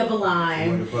 and I picked up a You lime.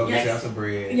 went to Publix, Yeah. got some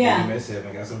bread. Yeah. You met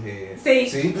 7, got some head.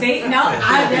 See, no,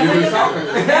 You was talking.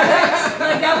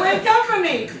 that wouldn't come from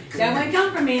me. That wouldn't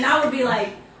come from me, and I would be like,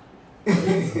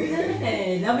 that's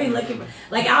good. I'll be looking for,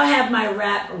 like, I'll have my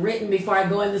rap written before I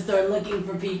go in the store looking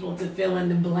for people to fill in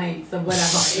the blanks of what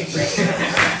I've already written.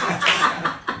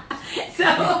 So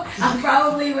I'm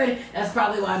probably that's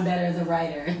probably why I'm better as a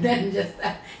writer than just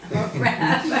a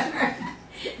rapper.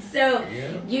 So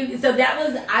so that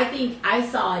was, I think I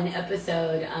saw an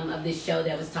episode of this show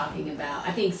that was talking about,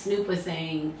 I think Snoop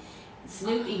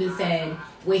even said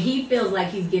when he feels like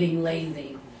he's getting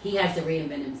lazy, he has to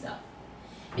reinvent himself.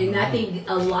 And I think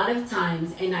a lot of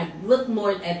times, and I look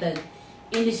more at the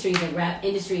industry, the rap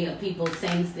industry, of people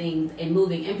saying things and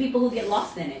moving, and people who get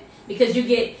lost in it. Because you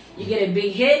get a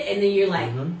big hit, and then you're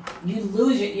like, you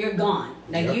lose it, you're gone.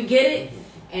 Like, you get it,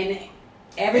 and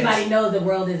everybody knows the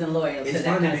world isn't loyal to It's that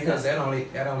funny kind of because stuff.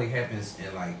 that only happens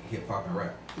in like hip hop and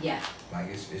rap. Yeah. Like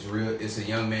it's real. It's a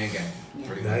young man game. Yeah.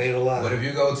 Pretty That much. ain't a lie. But if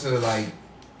you go to like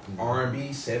R&B,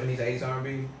 70s, 80s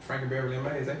R&B, Frankie Beverly and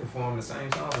Mays, they perform the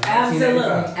same songs. in Absolutely.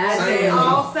 1985. They Same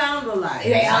all song. sound alike.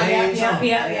 Yeah, yeah, Same yeah, song.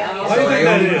 yeah. Why do you So think they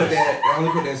that only is? they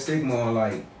only put that stigma on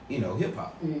like, hip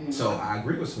hop. Mhm. So I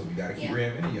agree with Snoop. You gotta keep Yeah.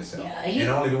 reinventing yourself. Yeah, and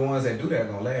only the ones that do that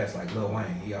gonna last. Like Lil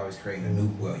Wayne, he always creating a new.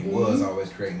 Well, he was always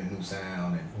creating a new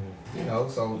sound,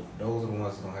 and so those are the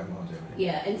ones that don't have longevity.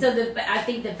 Yeah, and so I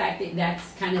think the fact that that's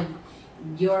kind of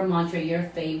your mantra, your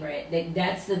favorite,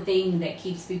 that's the thing that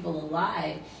keeps people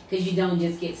alive, because you don't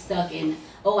just get stuck in,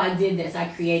 oh, I did this, I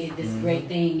created this great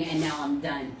thing, and now I'm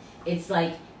done. It's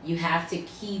like you have to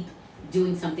keep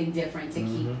doing something different to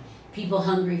keep people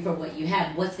hungry for what you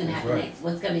have. What's going to happen next?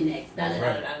 What's coming next? Da, da,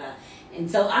 da, da, da, da. And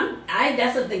so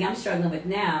that's the thing I'm struggling with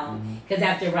now, because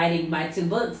after writing my 2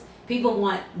 books, people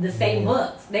want the same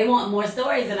books. They want more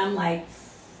stories, and I'm like,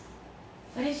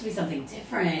 but it should be something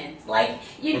different. Like,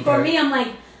 for me, I'm like,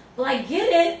 well, I get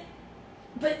it,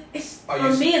 but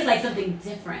me, it's like something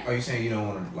different. Are you saying you don't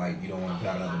want to put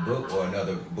out another book or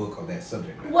another book of that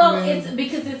subject matter? Well, it's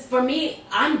because it's, for me,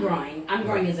 I'm growing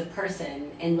as a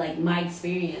person, and like my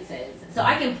experiences. So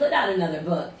I can put out another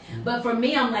book. But for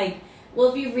me, I'm like, well,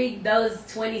 if you read those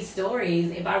 20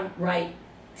 stories, if I write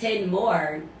 10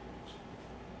 more,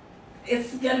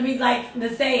 it's gonna be like the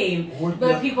same.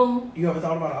 But people, You ever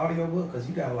thought about an audio book? Because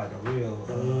you got like a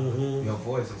real, your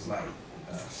voice is like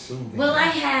soothing. well, I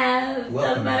have thought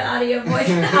Welcome, about man. audio book. I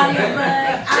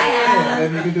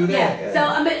have. Maybe you can do that. Yeah.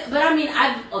 So, but I mean,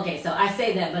 so I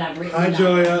say that, but I've written. Hi, a novel.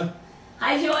 Joya.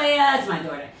 Hi, Joya. It's my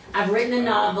daughter. I've written a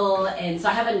novel, and so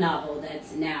I have a novel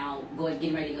that's now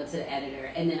getting ready to go to the editor,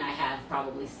 and then I have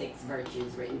probably 6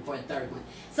 virtues written for a 3rd one.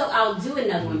 So I'll do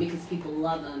another one because people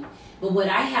love them. But what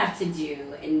I have to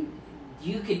do, and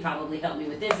you could probably help me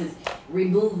with this, is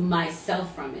remove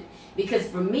myself from it. Because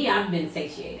for me, I've been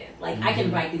satiated. Like, I can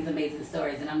write these amazing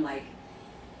stories, and I'm like,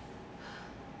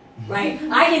 right?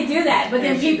 I can do that, but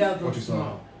then people... What you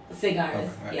smoke? Cigars,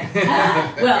 Okay.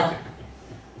 yeah. Well,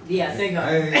 yeah,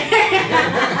 cigars.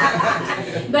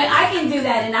 But I can do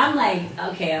that, and I'm like,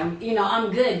 okay, I'm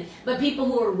good. But people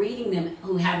who are reading them,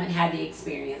 who haven't had the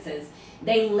experiences,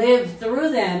 they live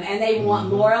through them, and they want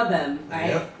more of them,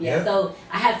 right? Yep. So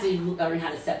I have to learn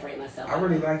how to separate myself. I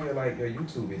really like your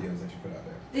YouTube videos that you put out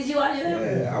there. Did you watch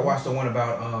them? Yeah, I watched the one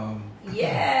about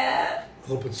Yeah.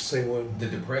 Hope it's the same one. the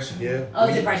depression. Yeah.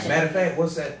 Oh, depression. Matter of fact,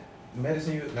 what's that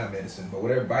medicine not medicine, but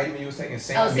whatever vitamin you was taking?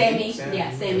 Sammy.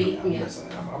 Yeah, Sammy. I'm, Yeah.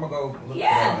 I'm gonna go look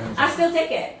Yeah, for that. I still take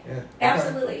it. Yeah. Okay.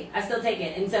 Absolutely. I still take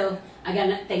it. And so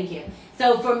thank you.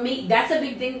 So for me, that's a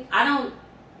big thing.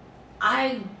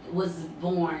 I was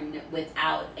born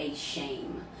without a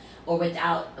shame or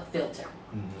without a filter.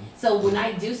 So when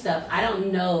I do stuff, I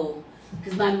don't know,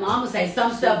 because my mom would say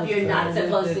some stuff you're not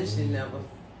supposed to. She never.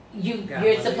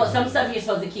 Some stuff you're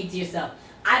supposed to keep to yourself.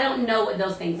 I don't know what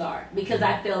those things are, because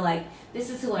I feel like this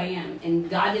is who I am, and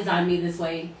God designed me this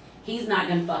way. He's not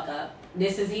gonna fuck up.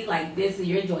 This is your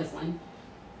Joycelyn.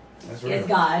 That's real. It's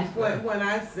God. When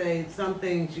I say some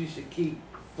things you should keep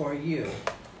for you,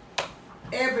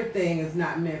 everything is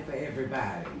not meant for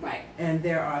everybody. Right. And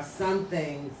there are some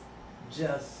things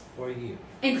just for you.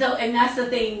 And that's the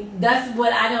thing. That's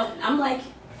what I'm like,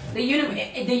 the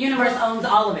universe owns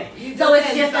all of it. So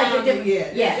it's just like a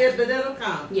different. Yeah. But it'll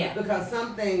come. Yeah. Because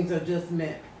some things are just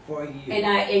meant for you.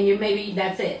 And you maybe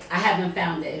that's it. I haven't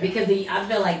found it because I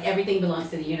feel like everything belongs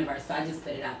to the universe. So I just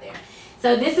put it out there.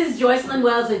 So this is Joycelyn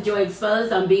Wells with Joy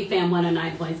Exposed on BFAM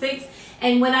 109.6.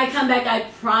 And when I come back, I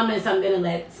promise I'm gonna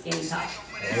let Skinny talk.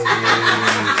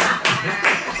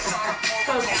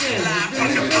 So Skinny, do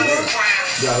you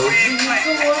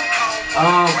tour?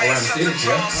 Around the city,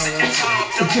 yeah.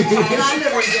 I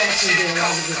live in Jacksonville. I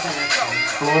was just asking.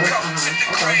 Florida?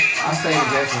 Okay. I stayed in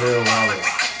Jacksonville when I was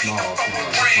Small.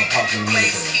 My pops in the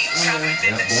military.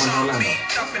 Yeah, born in Orlando.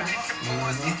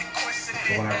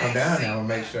 So when I come down there, I'm gonna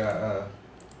make sure I work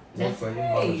That's for you, great.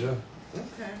 Mama Joe.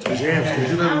 Okay. Jam, Did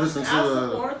you dude. ever listen I'll to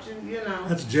support you, you know.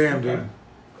 That's a jam, dude.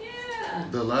 Yeah.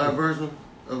 the live version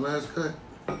of Last Cut?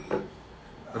 Or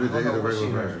I did they don't hear know the what she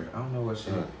regular heard. version? I don't know what she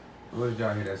heard. Where did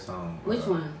y'all hear that song? Which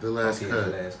one? The Last Okay, Cut.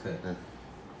 The Last Cut.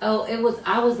 Oh, it was.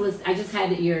 I was listening. I just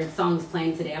had your songs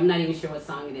playing today. I'm not even sure what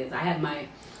song it is. I have my I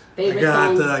favorite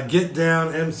got song. Get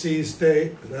Down, MC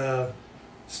Stay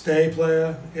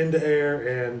Player, In the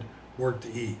Air, and Work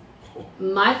to Eat.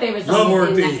 My favorite song Love is Work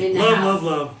in to the, Eat. in the Love, house.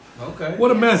 love. Okay. What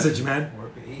a message, man.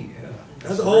 Work to eat, yeah.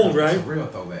 That's old, right? That's a real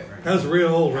throwback, right? That was real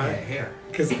old, I had right? hair.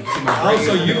 Because my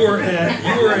also brain.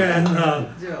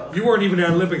 you weren't even at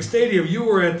Olympic Stadium. You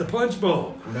were at the Punch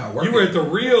Bowl. No, Work You were to at the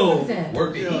What real is that?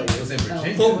 Work to eat. It was in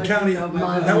Virginia. Fulton County. That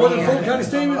wasn't Fulton County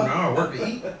Stadium. No, Work to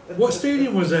eat. What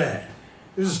stadium was that?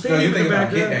 There's a No, stadium you in think the about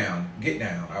back Get there. Down. Get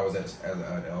Down. I was at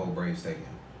the old Brave Stadium.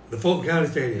 The Fulton County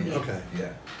Stadium. Yeah. Okay. Yeah.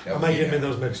 That I was might Get get Down.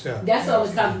 those mixed up. That's what I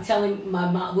was telling my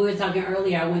mom. We were talking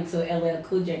earlier. I went to a LL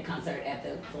Cool J concert at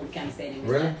the Fulton County Stadium.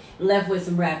 Really? Left with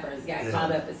some rappers. Got Yeah. caught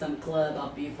up at some club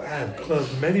off I Buford. have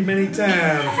clubbed many times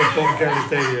at Fulton County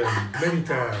Stadium. Many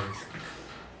times.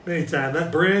 Many times.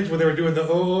 That bridge when they were doing the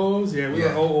OOs, yeah, we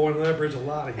Yeah. were OOing that bridge a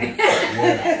lot again.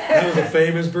 Yeah. That was a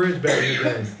famous bridge back in the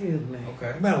day. Excuse me.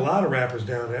 Okay. I met a lot of rappers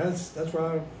down there. That's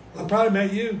why I probably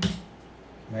met you.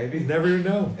 You Maybe. never even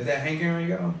know. Is that Hank Aaron you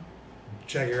got on?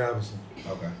 Jackie Robinson.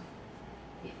 Okay.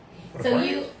 What a So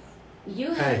party.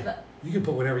 you Hey, have you can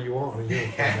put whatever you want on you.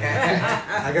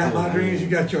 I got my dreams, you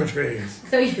got your dreams.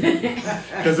 so you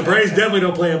Because the Braves definitely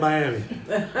don't play in Miami.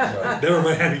 Right. They were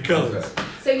Miami colors. Okay.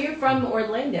 so you're from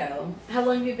Orlando. How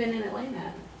long have you been in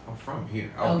Atlanta? I'm from here.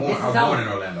 I Oh, was this born, is I was born home.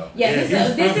 in Orlando. Yeah, Yeah, this he's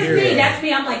is from me. here. That's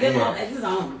me. I'm like this. Yeah. This is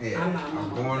home. Yeah. I'm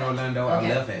born in Orlando. Okay. I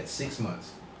left at 6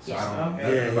 months. So Yes. I don't know Okay.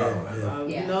 nothing Yeah, about yeah, Orlando.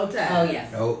 Yeah. No time. Oh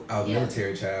yes. No, I was a Yeah.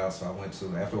 military child, so I went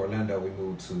to, after Orlando, we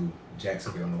moved to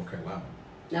Jacksonville, North Carolina.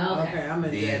 No, okay. Okay, I'm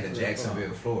in Then to Jacksonville,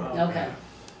 Florida. Okay.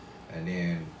 And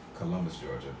then Columbus,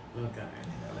 Georgia. Okay. And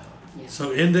then Atlanta.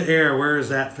 So In the Air, where is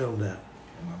that filmed at?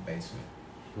 In my basement.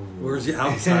 Where's the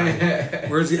outside?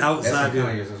 Where's the That's outside in view?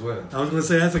 Conyers as well. I was gonna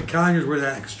say that's in Conyers where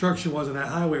that construction was in that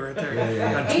highway right there.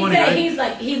 Yeah. On He 20, said right? he's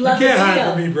like he You loves can't the hide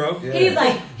video. from me, bro. Yeah.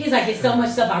 He's like, there's so much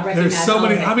stuff I recognize. There's so all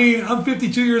many. of it. I mean, I'm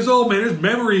 52 years old, man. There's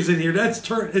memories in here. That's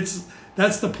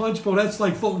the Punch Bowl. That's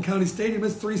like Fulton County Stadium.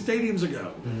 That's 3 stadiums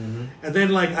ago. Mm-hmm. And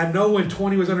then like I know when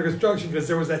 20 was under construction because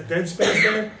there was that dead space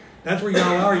there. That's where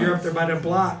y'all are. You're up there by them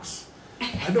blocks.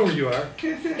 I know where you are.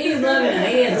 He's loving it.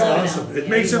 He is That's loving awesome. it. It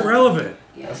makes it relevant.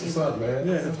 Yeah, That's he's what's up, man.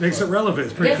 Yeah, it makes it relevant.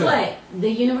 It's pretty Guess cool. what? The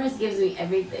universe gives me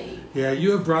everything. Yeah,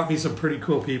 you have brought me some pretty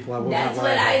cool people. I will That's not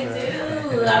what lie I about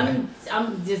that. do.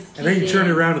 I'm just. And then you kidding. turn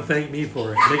it around and thank me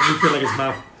for it. Make me feel like it's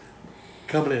my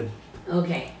coming in.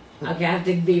 Okay. Okay, I have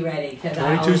to be ready because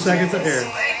 22 seconds of air.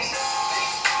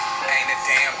 Ain't a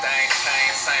damn thing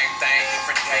changed, same thing,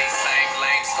 different day, same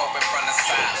lane, scoping from the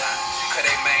sideline. Could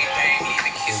they maintain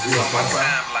leaving kisses on my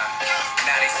timeline?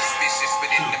 Now they suspicious, but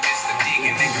in the midst of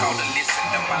digging, they called to listen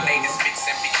to my latest mix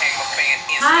and became a fan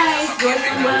instantly. Hi, it's Joy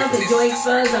from Wells at Joy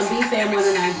Exposed on BFAM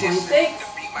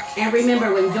 109.6. And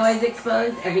remember, when Joy is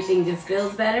exposed, everything just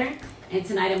feels better. And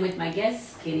tonight I'm with my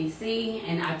guest, Skinny C,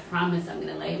 and I promise I'm going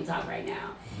to let him talk right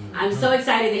now. I'm so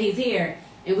excited that he's here,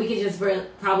 and we could just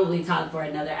probably talk for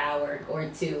another hour or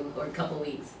two or a couple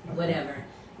weeks, whatever.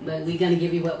 But we're going to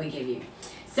give you what we give you.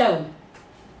 So,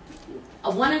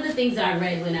 one of the things that I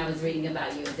read when I was reading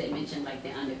about you is it mentioned like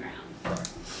the underground. Right.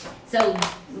 So,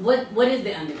 what is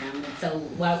the underground? So,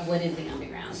 what is the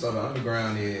underground? So the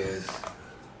underground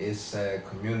it's a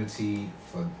community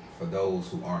for those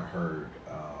who aren't heard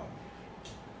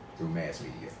through mass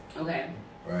media, Okay.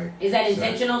 right? Is that So-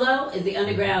 intentional though? Is the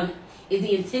underground? Is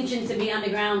the intention to be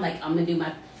underground? Like I'm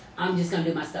just gonna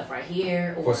do my stuff right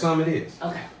here. Or For some it is.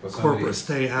 Okay. For some Corporate it is.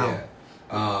 stay out.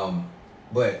 Yeah.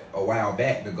 But a while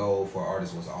back, the goal for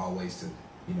artists was always to,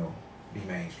 be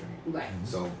mainstream. Right.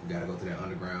 So we gotta go through that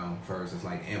underground first. It's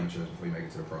like amateurs before you make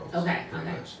it to the pros. Okay, pretty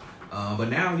okay. much. But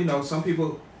now, some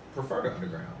people prefer the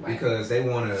underground Right. because they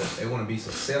wanna be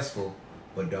successful,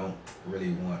 but don't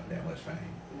really want that much fame,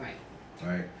 Right.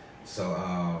 right? So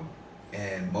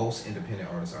and most independent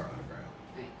artists are underground.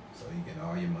 Right. So you get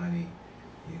all your money,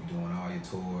 you're doing all your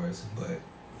tours, but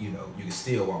you can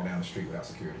still walk down the street without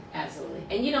security. Absolutely.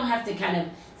 And you don't have to kind of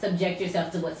subject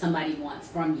yourself to what somebody wants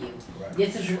from you. Right.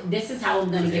 This is how I'm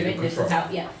gonna give it. This is how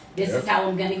This Yep. is how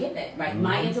I'm gonna give it. Right.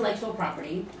 My Mhm. intellectual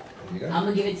property. There you go. I'm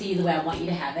gonna give it to you the way I want you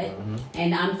to have it, Mhm.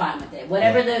 and I'm fine with it.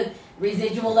 Whatever the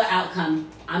residual or outcome,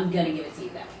 I'm gonna give it to you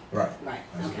that way. Right. Right.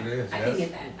 That's Okay. what it is. I can Yes.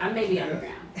 get that. I may be Yeah.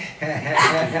 underground. Look,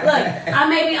 I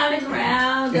may be on the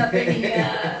ground up in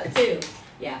here too.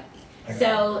 Yeah.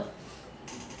 So,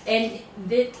 and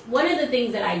one of the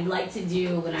things that I like to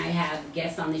do when I have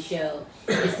guests on the show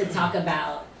is to talk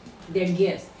about their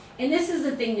gifts. And this is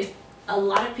the thing that a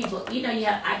lot of people, you know,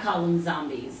 I call them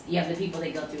zombies. You have the people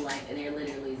that go through life and they're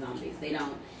literally zombies. They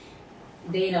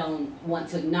don't want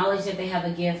to acknowledge that they have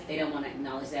a gift. They don't want to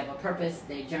acknowledge they have a purpose,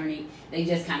 their journey. They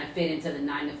just kind of fit into the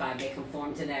 9 to 5. They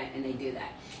conform to that and they do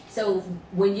that. So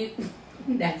when you,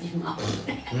 that's your mom.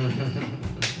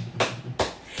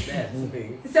 That's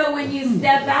me. So when you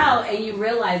step out and you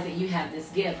realize that you have this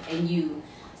gift and you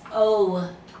owe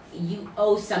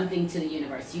something to the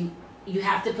universe. You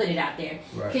have to put it out there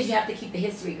because you have to keep the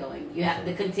history going. You have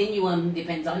the continuum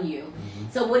depends on you. Mm-hmm.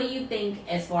 So what do you think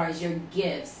as far as your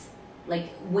gifts?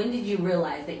 Like, when did you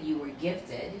realize that you were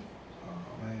gifted?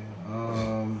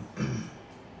 Oh man,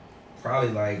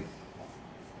 probably like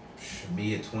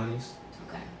mid-20s.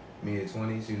 Okay.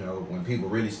 Mid-20s, you know, when people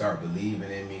really start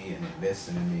believing in me and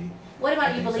investing in me. What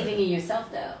about you believing in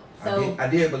yourself though? So I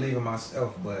did believe in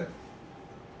myself, but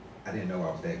I didn't know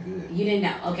I was that good. You didn't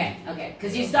know, okay.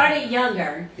 Because you started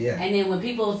younger, and then when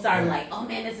people started like, oh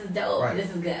man, this is dope, this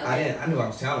is good. Okay. I knew I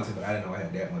was talented, but I didn't know I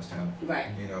had that much talent. Right.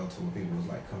 You know, to where people was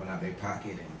like coming out their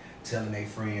pocket and telling their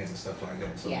friends and stuff like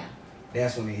that. So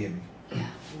that's when it hit me. Yeah.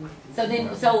 So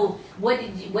then, so what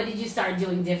did you start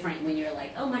doing different when you were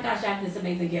like, oh my gosh, I have this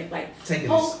amazing gift, like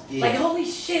like holy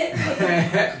shit.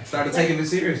 Started taking it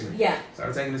seriously. Yeah.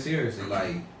 Started taking it seriously,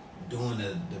 like doing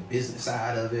the business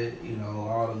side of it, you know,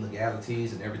 all the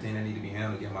legalities and everything that need to be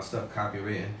handled, get my stuff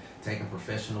copywritten, taking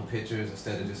professional pictures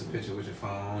instead of just a picture with your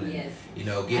phone, and you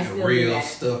know, getting real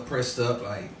stuff pressed up,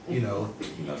 like you know,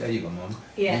 there you go, mom.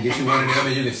 Yeah. You get you one of them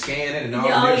and you can scan it and all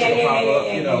the next will pop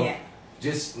up, you know.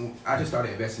 I just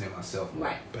started investing in myself.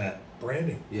 Right.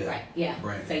 Branding. Yeah. Right. Yeah.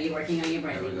 Branding. So you're working on your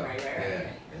branding. Right. Yeah.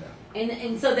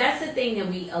 And so that's the thing that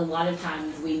a lot of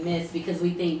times we miss because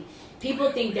we think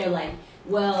people think they're like,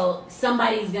 well,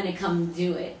 somebody's gonna come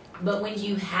do it. But when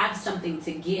you have something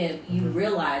to give, you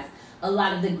realize a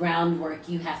lot of the groundwork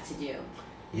you have to do.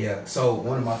 Yeah. So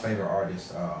one of my favorite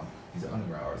artists, he's an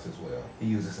underground artist as well. He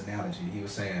used this analogy. He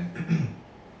was saying,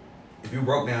 if you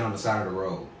broke down on the side of the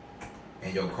road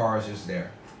and your car is just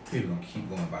there, people gonna keep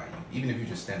going by you, even if you're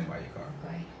just standing by your car.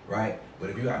 Right. But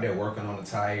if you're out there working on the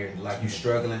tire, like you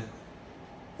struggling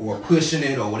or pushing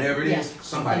it or whatever it is,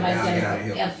 somebody's down to get out of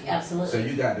here. Absolutely. So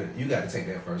you got to take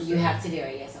that first. You have to do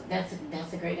it. Yes.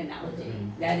 That's a great analogy.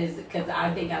 Mm-hmm. That is because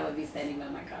I think I would be standing by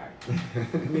my car.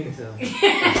 Me too.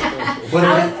 But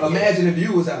imagine if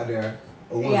you was out there.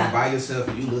 Or when you're by yourself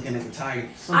and you looking at the tire,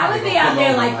 I would be out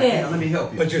there like this. Hey, let me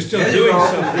help you. But you're still doing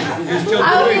something. You're still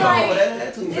doing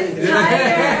something. It's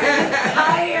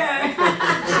tire.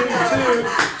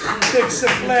 Fix a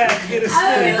flat, get a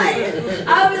stick.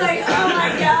 I'll be like, oh my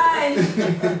gosh,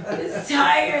 this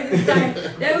tire.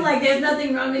 They were like, there's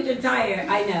nothing wrong with your tire.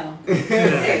 I know. It's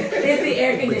the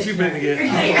air conditioner. What you been to get?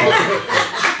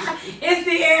 It's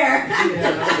the air.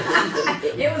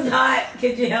 It was hot.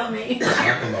 Could you help me?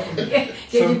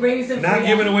 Could you bring me some? Not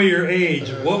giving away your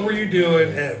age. What were you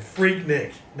doing at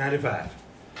Freaknik 95?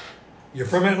 You're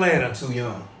from Atlanta. Too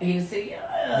young. He was too young.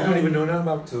 You don't even know nothing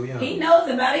about Too young. He knows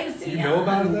about it. He was too young. You know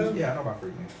about it though? Yeah, I know about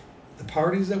Freaknik. The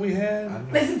parties that we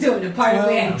had. Listen to it. The parties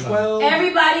we had. 12.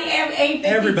 Everybody ain't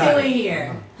 52 in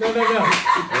here. No. Too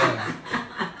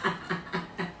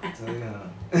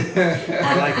young.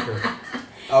 I like her.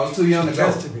 I was too young to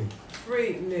go.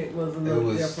 Freaknik was a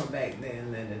little different back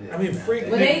then than it is. I mean,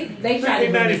 Freaknik. They tried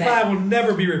to bring it 95 back. will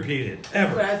never be repeated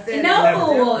ever.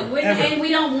 No, and we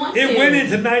don't want to. It went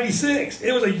into 96.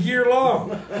 It was a year long.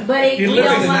 But we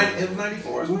don't want. It was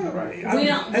 94 as well, right?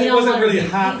 It wasn't really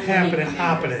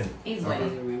happening. He's what he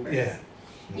remembers. Yeah.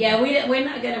 Yeah, we're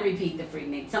not gonna repeat the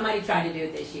Freaknik. Somebody tried to do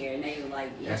it this year, and they were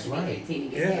like, "You have to be 18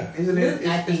 to get there." Isn't it?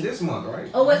 It's this month,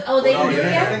 right? They can do it.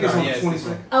 I think it's on the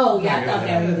 22nd. Oh yeah, I thought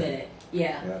they did it.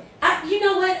 Yeah. You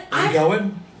know what? Are you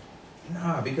going?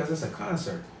 Nah, because it's a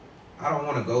concert. I don't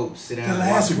want to go sit down. The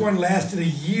last one lasted a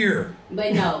year.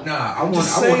 But no. Nah, I want a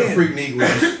Freaknik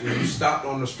when you stopped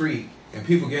on the street and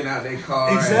people getting out their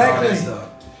car exactly. and all that stuff.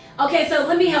 Okay, so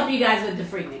let me help you guys with the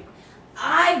Freaknik.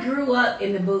 I grew up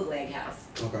in the bootleg house.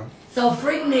 Okay. So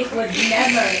Freaknik was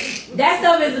never, that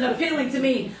stuff isn't appealing to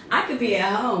me. I could be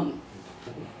at home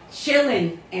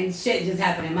chilling and shit just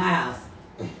happened in my house.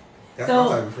 That's my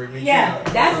type of Freaknik. Yeah,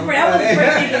 that was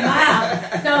Freaknik in my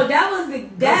house. So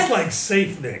that's like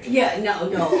Safe Nick. Yeah,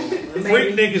 no.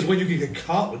 Freaknik is when you can get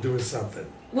caught with doing something.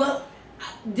 Well,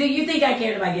 Do you think I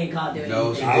cared about getting caught doing No,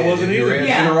 anything? she I did. wasn't You either. ran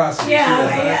Yeah. generosity. Yeah, She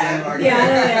was yeah, like, yeah,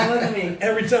 that wasn't me.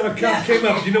 Every time a cop came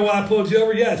up, you know why I pulled you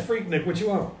over? Yeah, it's Freaknik. What you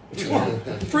want? What you want?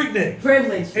 Freaknik.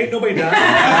 Privilege. Ain't nobody dying.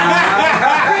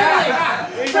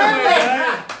 Ain't nobody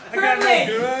dying. I got no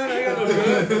gun. I got no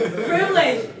gun.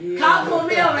 Privilege. Cop pulled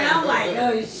me over and I'm like,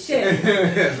 oh shit.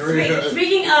 That's real.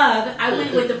 Speaking of, I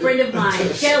went with a friend of mine,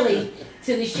 Kelly,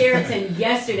 to the Sheraton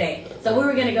yesterday. So we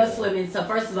were gonna go swimming. So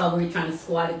first of all, we were trying to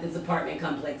squat at this apartment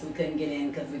complex. We couldn't get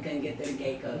in because we couldn't get through the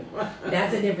gate code.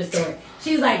 That's a different story.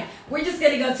 She was like, we're just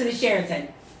gonna go to the Sheraton.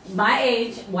 My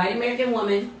age, white American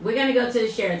woman, we're gonna go to the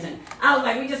Sheraton. I was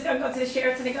like, we just gonna go to the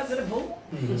Sheraton and go to the pool?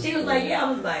 She was like, yeah.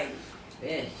 I was like,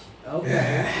 bitch.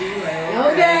 Okay.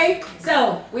 Okay.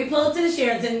 So we pulled to the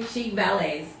Sheraton. She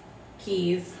valets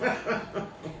keys.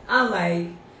 I'm like,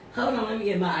 hold on, let me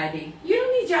get my ID. You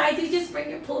don't need your ID, just bring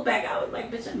your pull back. I was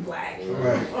like, bitch, I'm black.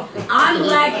 Right. I'm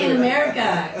black in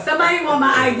America. Somebody want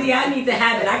my ID, I need to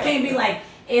have it. I can't be like,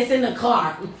 it's in the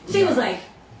car. She was like,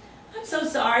 I'm so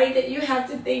sorry that you have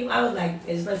to think. I was like,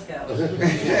 bitch, let's go.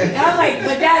 And I was like,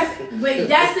 but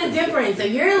that's the difference. So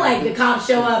you're like, the cops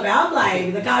show up. I'm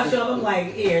like, the cops show up. I'm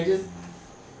like, here, just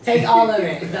take all of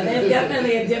it. So there's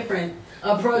definitely a different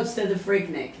approach to the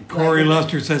Freaknik. Corey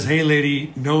Luster says, "Hey,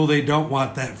 lady, no, they don't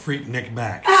want that Freaknik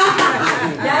back."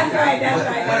 That's right. That's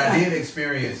right. But I That's did right.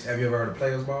 experience. Have you ever heard of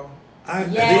Players Ball?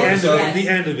 Yes, yes. The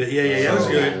end of it. Yeah. It was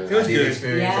good. It was I did good.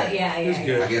 experience Yeah, that. yeah, It was yeah.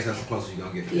 good. I guess that's the closest you're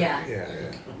gonna get to Yeah. that.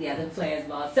 Yeah. Yeah, the Players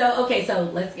Ball. So okay, so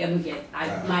let's get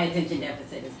my attention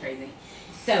deficit is crazy.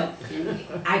 So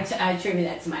I attribute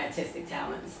that to my artistic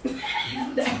talents.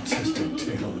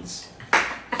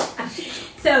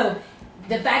 So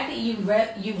the fact that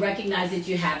you recognize that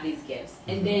you have these gifts,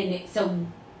 and then so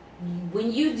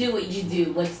when you do what you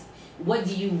do, what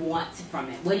do you want from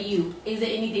it? Is it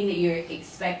anything that you're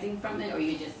expecting from it, or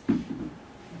you're just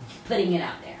putting it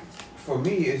out there? For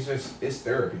me, it's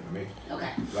therapy for me.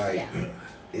 Okay. Like Yeah.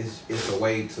 it's a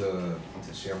way to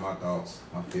share my thoughts,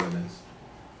 my feelings.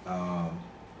 And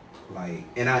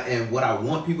what I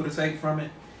want people to take from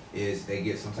it is they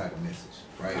get some type of message,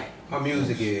 right? Right. My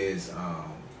music is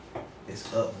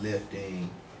it's uplifting,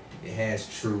 it has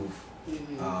truth.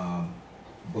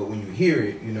 But when you hear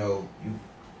it, you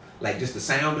like just the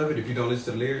sound of it, if you don't listen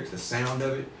to the lyrics, the sound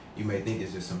of it, you may think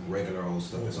it's just some regular old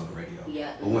stuff that's on the radio.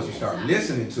 Yeah. But once you start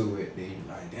listening to it, then you're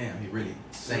like, damn, he really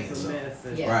saying It's a something.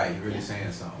 message. Yeah. Right, you're really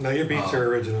saying something. No, your beats are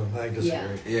original. I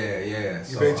disagree. Yeah.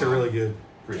 Your beats are really good.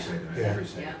 Appreciate it, man. Yeah.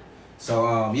 Appreciate Yeah. it. So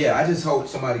I just hope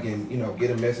somebody can,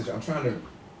 get a message. I'm trying to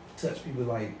touch people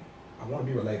like I want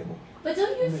to be relatable. But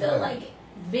don't you feel like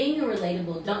being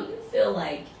relatable? Don't you feel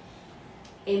like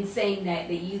in saying that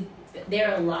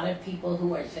there are a lot of people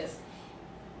who are just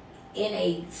in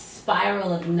a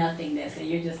spiral of nothingness, and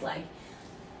you're just like,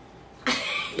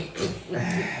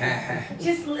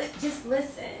 just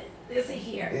listen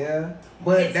here. Yeah,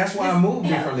 but that's why I move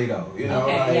differently though.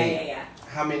 Okay. Yeah.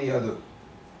 How many other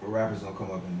rappers gonna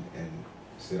come up and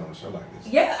sit on a show like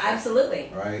this? Yeah, absolutely.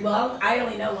 Right. Well, I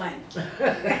only know one.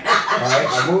 Right?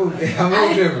 I move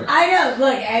different. I know.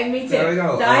 Look, and me too. There we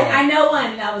go. So I know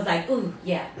one, and I was like, ooh,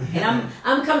 yeah. And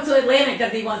I'm come to Atlanta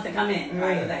because he wants to come in.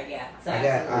 Right? He's like, yeah. So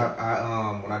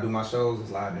I when I do my shows,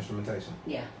 it's live instrumentation.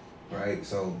 yeah. Right.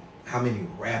 So how many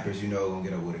rappers gonna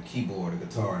get up with a keyboard, a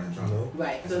guitar, and a drum? No.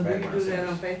 Right. It's So a do you background do that sound.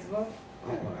 on Facebook?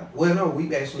 Well, no,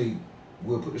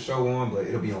 we'll put the show on, but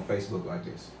it'll be on Facebook like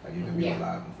this. Like you can be Yeah.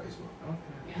 live on Facebook. Okay.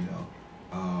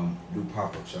 Do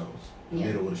pop-up shows, Yeah.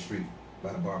 middle of the street,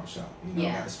 by the barbershop.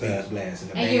 Yeah. Got the speakers blast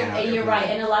and the And band out there you're right.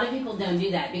 playing. And a lot of people don't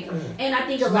do that because, Yeah. and I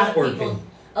think It's a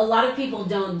lot of people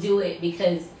don't do it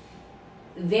because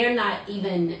they're not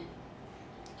even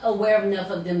aware enough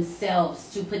of themselves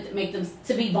to make them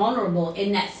to be vulnerable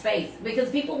in that space, because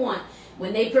people want,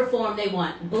 when they perform, they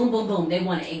want boom boom boom, they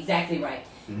want it exactly right.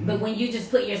 But when you just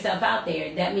put yourself out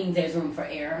there, that means there's room for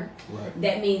error. Right.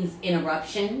 That means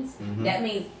interruptions. Mhm. That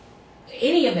means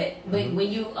any of it. But when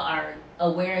you are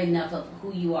aware enough of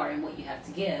who you are and what you have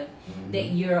to give, that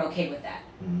you're okay with that,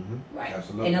 Mm-hmm. right?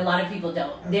 Absolutely. And a lot of people don't.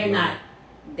 Absolutely. They're not.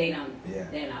 They don't. Yeah.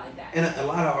 They're not like that. And a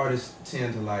lot of artists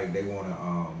tend to they want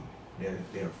to,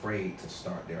 they're afraid to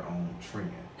start their own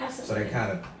trend. So Absolutely. they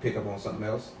kind of pick up on something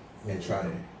else and try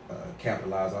to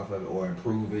capitalize off of it or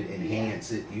improve it,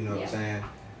 enhance it. You know what I'm saying?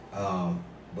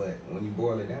 But when you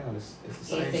boil it down, it's the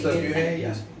same It's stuff the you same. had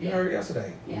you Yeah. heard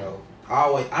yesterday. Yeah.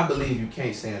 I believe you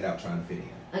can't stand out trying to fit in.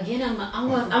 Again,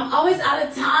 I'm always out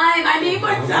of time. I need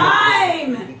more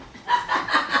time.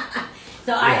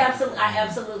 So I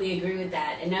absolutely agree with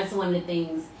that, and that's one of the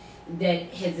things that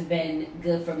has been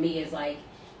good for me is like,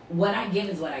 what I give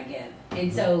is what I give,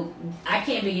 and so I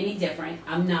can't be any different.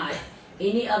 I'm not.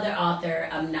 any other author.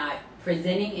 I'm not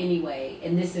presenting anyway,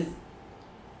 and this is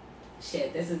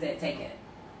it. Take it.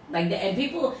 Like,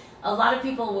 and a lot of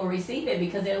people will receive it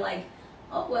because they're like,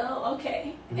 oh well,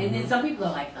 okay. And then some people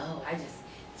are like, oh,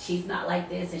 she's not like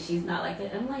this and she's not like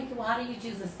that. I'm like, well, how do you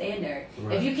choose a standard?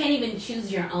 Right. If you can't even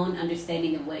choose your own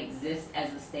understanding of what exists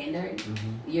as a standard,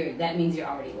 that means you're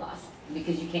already lost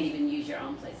because you can't even use your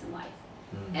own place in life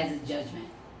as a judgment.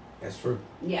 That's true.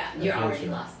 Yeah, That's you're very already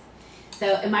true. lost. So,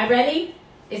 am I ready?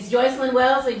 It's Joycelyn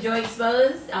Wells with Joy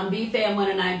Exposed on BFAM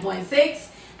 109.6,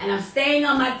 and I'm staying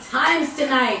on my times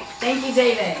tonight. Thank you,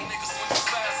 David.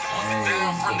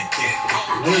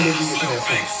 When did you get to that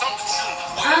point?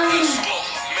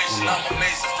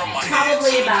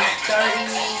 Probably about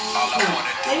 30,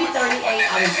 maybe 38.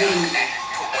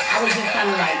 I was just kind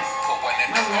of like,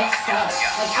 my life sucks.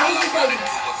 Like, I was just like,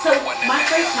 so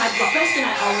the question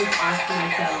I always ask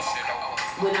myself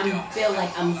when I feel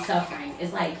like I'm suffering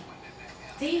is like,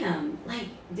 damn, like,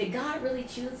 did God really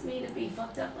choose me to be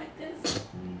fucked up like this?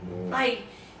 Like,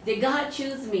 did God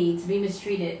choose me to be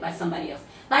mistreated by somebody else?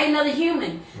 By another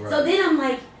human? Right. So then I'm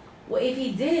like, well, if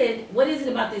he did, what is it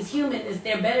about this human that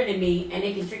they're better than me and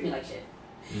they can treat me like shit?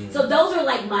 So those are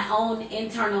like my own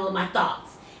internal, my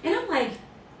thoughts. And I'm like,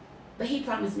 but he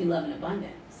promised me love and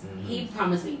abundance. He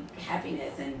promised me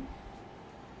happiness and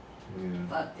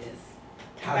fuck this.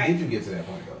 How did you get to that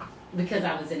point though? Because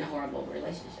I was in a horrible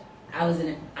relationship. I was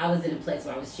in a place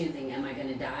where I was choosing, am I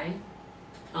gonna die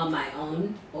on my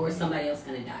own or is somebody else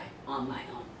gonna die on my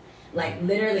own? Like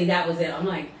literally that was it. I'm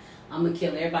like, I'm gonna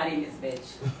kill everybody in this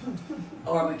bitch,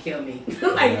 or I'm gonna kill me.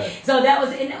 So that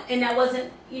was, and that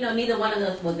wasn't, neither one of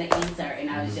those was the answer. And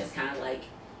I was just kind of like,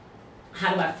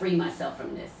 how do I free myself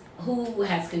from this? Who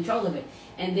has control of it?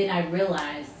 And then I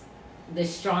realized, the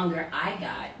stronger I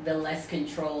got, the less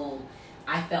control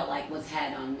I felt like was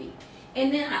had on me.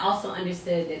 And then I also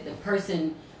understood that the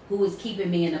person who was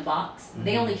keeping me in a box,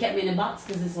 they only kept me in a box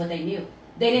because it's what they knew.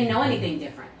 They didn't know anything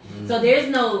different. So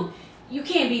you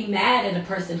can't be mad at a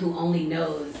person who only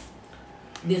knows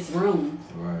this room.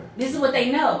 Right. This is what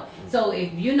they know. So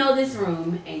if you know this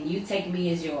room and you take me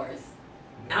as yours,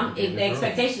 if the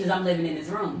expectation is I'm living in this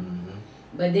room.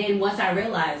 But then once I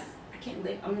realized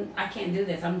I can't do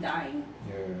this. I'm dying.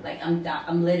 Yeah. Like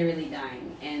I'm literally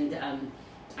dying, and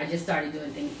I just started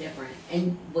doing things different.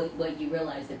 And what you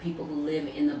realize, the people who live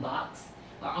in the box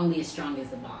are only as strong as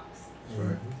the box.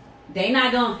 Right. They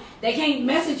can't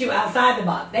message you outside the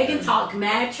box. They can talk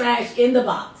mad trash in the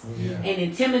box and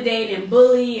intimidate and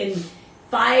bully and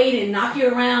fight and knock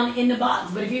you around in the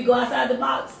box. But if you go outside the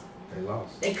box, They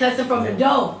lost. they cuss them from the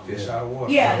door. Fish out of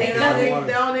water. Yeah, They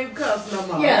don't even cuss no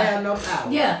more. Yeah. They have no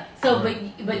power. Yeah. So,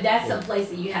 but that's a place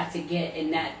that you have to get,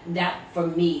 and that for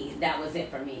me, that was it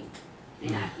for me.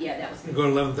 And that was. You go to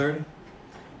 11:30.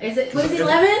 Was it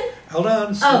 11? Hold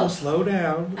on, slow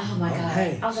down. Oh my God!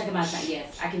 Hey. I was like about that.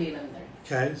 Yes, I can do 11:30.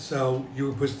 Okay, so you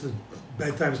would push the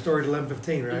bedtime story to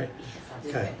 11:15, right? Yes, I'll do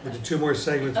Okay, that. with the 2 more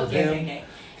segments with him. Okay.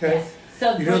 Okay. Yes.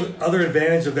 So You know the other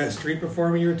advantage of that street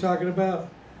performer you were talking about?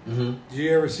 Did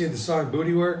you ever see the song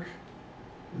Booty Work?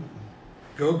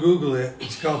 Go Google it.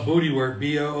 It's called Booty Work,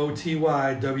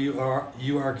 BOOTYWURK.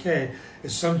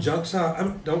 It's some junk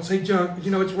song. Don't say junk,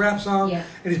 but it's a rap song. Yeah.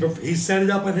 And he set it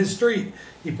up on his street.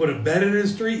 He put a bed in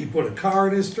his street. He put a car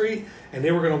in his street. And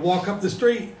they were going to walk up the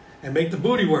street and make the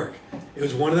booty work. It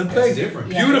was one of them That's things. different.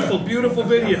 Beautiful, beautiful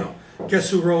video. Guess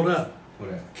who rolled up?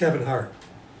 What that? Kevin Hart.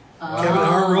 Kevin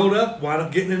Hart rolled up, wound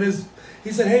up getting in his...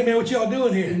 He said, hey man, what y'all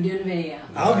doing you're here? doing a video.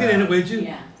 I'll get in it with you.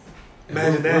 Yeah.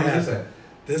 Imagine Where that was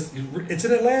this happened. It's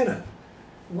in Atlanta.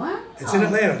 What? It's in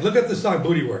Atlanta. Look up the song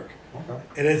Booty Work. Okay.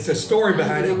 And it's a story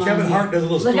behind it. Kevin Hart does a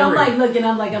little story. Look, I'm like looking.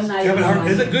 I'm like, I'm not. Kevin even Hart on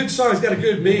is a it. good song. It's got a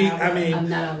good beat. I'm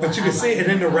not on But you one. can see, and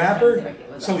then the rapper.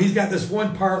 So he's got this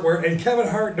one part where, and Kevin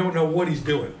Hart don't know what he's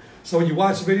doing. So when you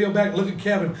watch the video back, look at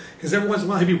Kevin, because every once in a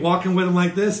while he'll be walking with him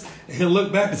like this, and he'll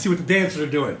look back and see what the dancers are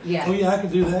doing. Yeah. Oh yeah, I can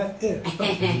do that. Yeah.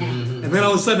 And then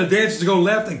all of a sudden the dancers go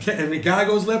left, and the guy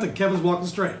goes left, and Kevin's walking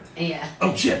straight. Yeah.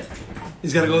 Oh shit,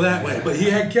 he's got to go that way. But he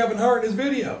had Kevin Hart in his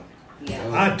video. Yeah.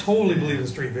 I totally believe in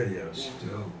street videos.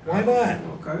 Why not?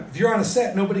 Okay. If you're on a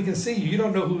set, nobody can see you. You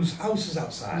don't know whose house is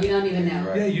outside. You don't even know.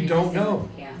 Right. Yeah, you don't know.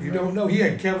 Yeah. You don't know. He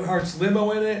had Kevin Hart's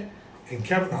limo in it, and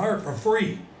Kevin Hart for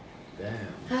free. Damn.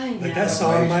 I know. Like that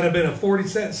song might have been a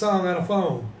 40-cent song on a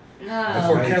phone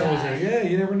before my Kevin was God. there. Yeah,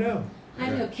 you never know. I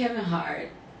know Kevin Hart.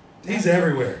 He's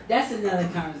everywhere. That's another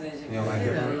conversation. You don't like They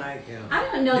him? don't like him. I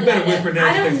don't know You that. better whisper down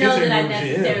I don't his know neck, that I because he moves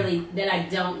you in. necessarily that I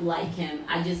don't like him.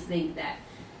 I just think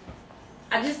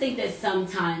that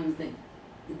sometimes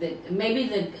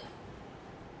maybe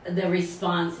the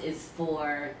response is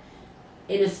for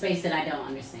in a space that I don't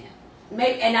understand.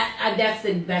 maybe, and I that's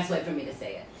the best way for me to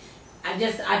say it. I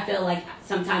feel like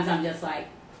sometimes I'm just like,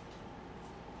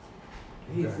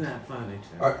 He's not funny.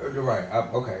 You're right.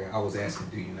 Okay, I was asking,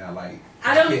 do you not like?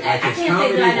 I don't. Like I his can't say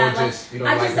comedy, that I or not like. just you don't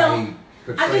I like just how don't. he I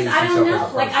portrays don't himself know.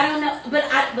 as a Like I person? don't know. But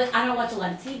I don't watch a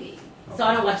lot of TV. So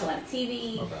I don't watch a lot of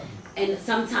TV. Okay. And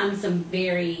sometimes some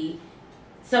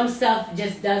stuff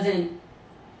just doesn't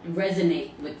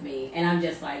resonate with me, and I'm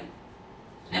just like,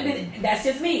 I mean, that's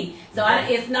just me. So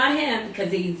it's not him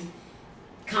because he's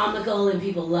comical and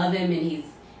people love him and he's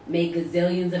made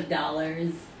gazillions of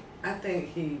dollars. I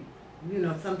think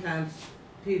sometimes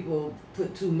people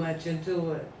put too much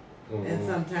into it, and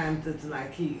sometimes it's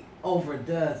like he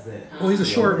overdoes it. Well, he's a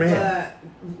short man. But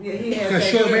yeah, he has Got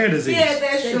that short man disease. He has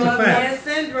that It's a short fact. man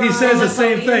syndrome. He says the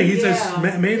same thing. He says,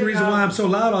 Yeah. main You reason know. why I'm so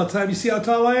loud all the time, you see how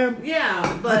tall I am?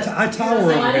 Yeah, but I tower you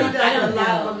know, over he him. does I don't a lot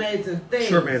know. of amazing things.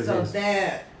 Short man so disease.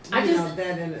 that I you just- know,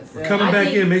 that in itself. Coming I back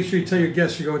think- in, make sure you tell your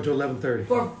guests you're going to 11:30.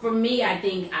 For me, I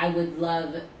think I would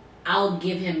love. I'll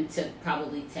give him to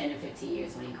probably 10 or 15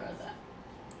 years when he grows up.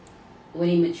 When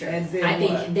he matures, And then I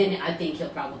think what? then I think he'll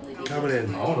probably be Coming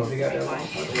in. I don't know if he got that long.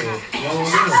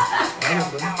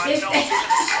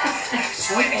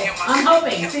 I'm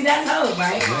hoping. See, that's hope,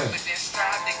 right? Yeah. Oh,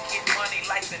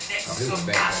 he was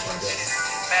back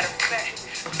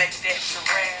Make that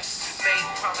giraffes, made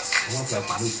promises to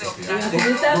myself. You want some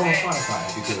new stuff? Go on Spotify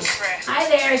if you could. Hi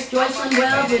there, it's Joycelyn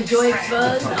Wells with Joy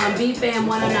Exposed on BFAM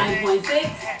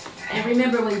 109.6. And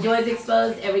remember, when Joy's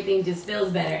exposed, everything just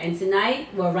feels better. And tonight,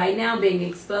 well, right now, being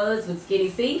exposed with Skinny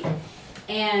C.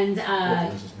 And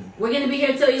we're going to be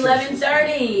here till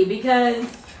 11:30 because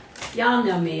y'all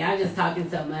know me. I'm just talking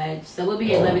so much. So we'll be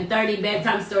here 11:30,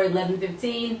 bedtime story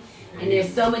 11:15. And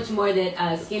there's so much more that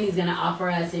Skinny's going to offer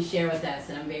us and share with us.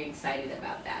 And I'm very excited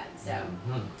about that. So,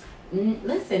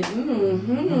 listen, okay,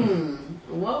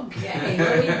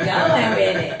 where we going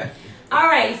with it? All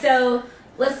right, so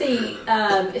let's see.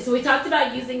 So we talked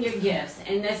about using your gifts.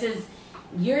 And this is,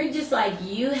 you're just like,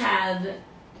 you have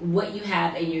what you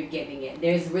have and you're giving it.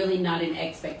 There's really not an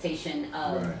expectation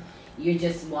of Right. you're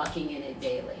just walking in it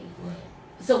daily. Right.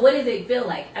 So what does it feel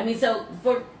like? I mean,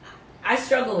 I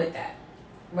struggle with that,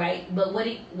 right? But what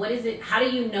is it? How do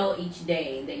you know each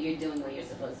day that you're doing what you're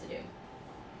supposed to do?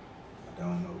 I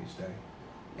don't know each day,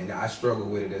 and I struggle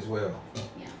with it as well.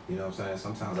 Yeah. You know what I'm saying?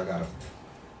 Sometimes I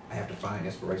have to find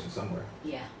inspiration somewhere.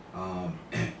 Yeah. And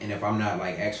if I'm not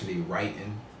like actually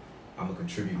writing, I'm gonna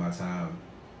contribute my time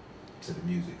to the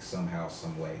music somehow,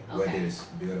 some way. Whether Okay. it's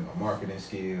building my marketing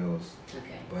skills,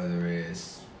 Okay. whether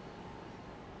it's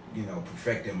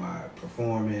perfecting my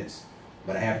performance,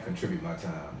 but I have to contribute my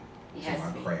time It to has my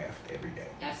to be. craft every day.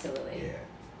 Absolutely.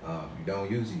 Yeah. You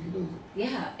don't use it, you lose it.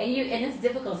 Yeah, and it's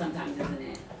difficult sometimes, isn't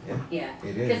it? Yeah. Yeah.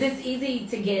 It Because is. it's easy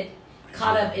to get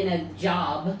caught up in a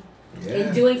job Yeah.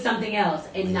 and doing something else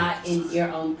and not in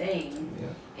your own thing.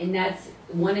 Yeah. And that's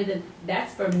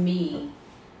for me,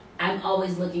 I'm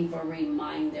always looking for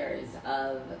reminders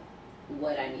of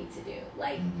what I need to do.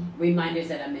 Like Mhm. reminders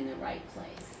that I'm in the right place.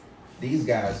 These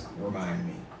guys remind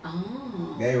me.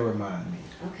 Oh. They remind me.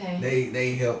 Okay.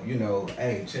 They help,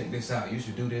 hey, check this out. You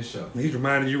should do this show. He's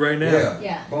reminding you right now. Yeah.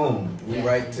 Yeah. Boom. We Yeah.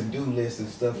 write to-do lists and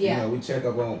stuff. Yeah. We check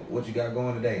up on what you got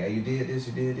going today. Hey, you did this,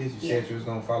 you did this. You Yeah. said you was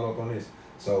going to follow up on this.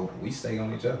 So we stay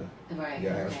on each other. Right. You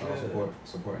got to have Okay. strong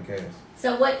supporting cast.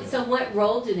 So what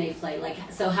role do they play? Like,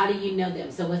 so how do you know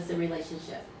them? So what's the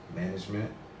relationship?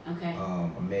 Management. Okay. I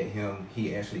met him.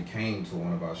 He actually came to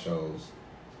one of our shows.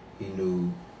 He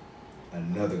knew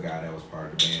another guy that was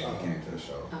part of the band that came to the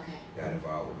show. Okay. Got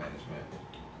involved with management.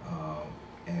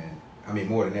 And I mean,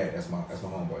 more than that, that's my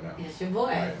homeboy now. That's your boy.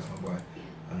 Right, that's my boy.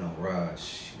 I know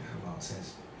Raj. How long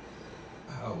since?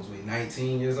 I was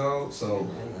 19 years old, so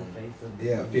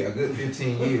yeah, a good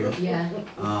 15 years. Yeah.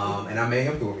 And I met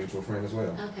him through a mutual friend as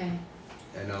well. Okay.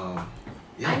 And I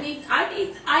need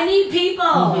people.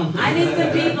 I need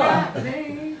some people.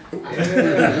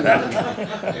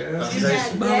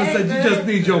 yeah. Mama said you just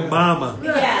need your mama.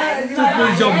 Yeah. You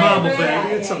just need your mama, Yeah.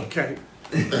 baby. It's okay.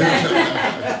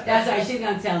 That's right. She's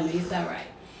gonna tell me. It's all right.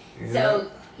 Yeah.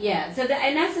 So yeah. So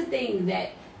and that's the thing that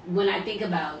when I think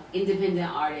about independent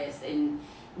artists and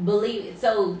believe.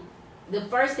 So the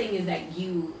first thing is that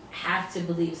you have to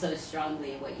believe so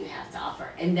strongly in what you have to offer,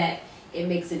 and that it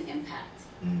makes an impact.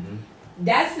 Mm-hmm.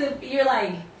 You're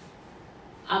like,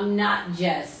 I'm not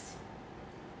just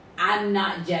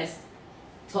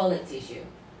toilet tissue.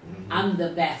 Mm-hmm. I'm the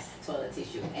best toilet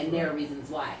tissue, and there are reasons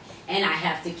why. And I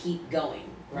have to keep going,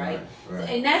 right? Right.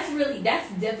 So, and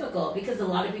that's difficult because a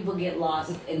lot of people get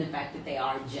lost in the fact that they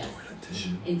are just.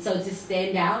 And so to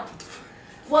stand out,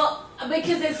 well,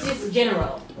 Because it's just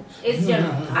general. It's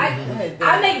general.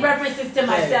 I make references to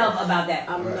myself about that.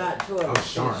 I'm not sure. I'm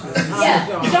Sean. Yeah,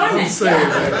 Charmin.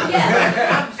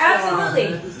 Yeah,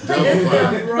 absolutely. But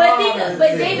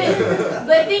think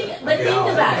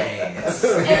about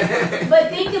it. But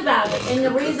think about it. And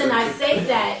the reason I say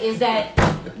that is that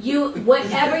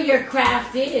whatever your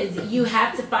craft is, you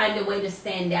have to find a way to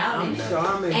stand out in it.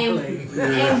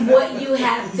 And what you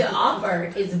have to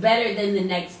offer is better than the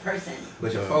next person.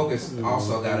 But your focus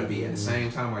also got to be at the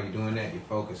same time while you're doing that. Your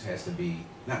focus has to be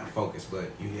not focus,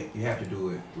 but you have to do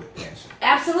it with passion.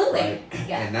 Absolutely. Right?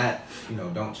 Yeah. And not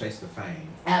don't chase the fame.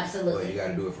 Absolutely. But you got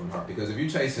to do it from heart, because if you're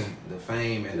chasing the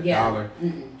fame and the dollar,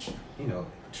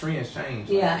 trends change.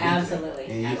 Yeah, absolutely.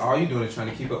 And all you're doing is trying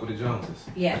to keep up with the Joneses.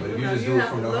 Yeah. But if you just do it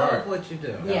from the heart, what you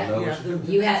do.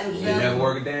 You never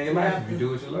work a day in your life if you do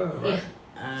what you love. Right?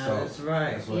 Yeah. So that's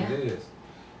right. That's what it is.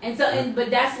 And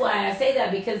but that's why I say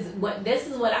that, because this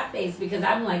is what I face, because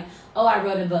I'm like, oh, I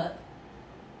wrote a book.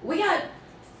 We got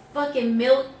fucking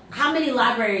how many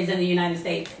libraries in the United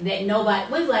States that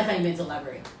nobody? When's the last time you been to a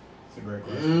library? It's a great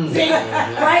question. See,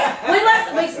 right?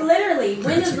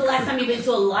 When is the last time you've been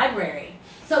to a library?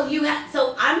 So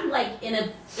so I'm like in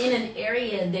an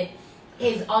area that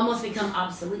has almost become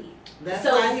obsolete. That's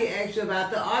why he asked you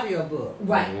about the audiobook.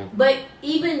 Right. Mm-hmm. But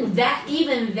even that,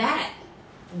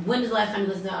 when is the last time you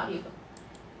listened to an audiobook?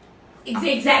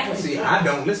 Exactly. See, I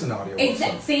don't listen to audio.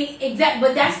 Exactly.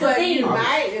 But that's the thing. You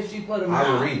might if she put them out. I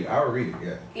will read it.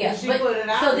 Yeah. Yeah. If she put it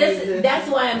out. So that's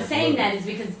why I'm saying that, is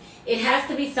because it has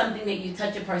to be something that you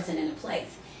touch a person in a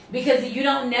place, because you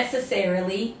don't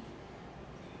necessarily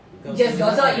just go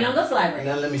to you don't go to the library.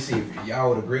 Now let me see if y'all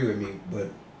would agree with me,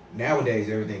 but nowadays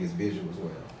everything is visual as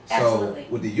well. Absolutely. So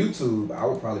with the YouTube, I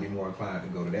would probably be more inclined to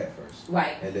go to that first.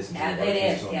 Right. And listen to it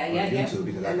is. on YouTube,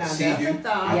 because I can see you,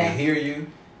 I can hear you,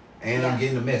 and I'm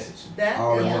getting the message. That's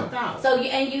all in one. So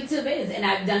and YouTube is, and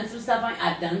I've done some stuff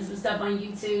on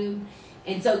YouTube,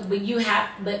 and so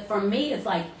but for me it's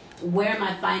like, where am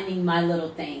I finding my little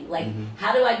thing? Like,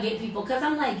 how do I get people? Because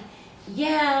I'm like,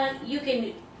 yeah, you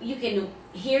can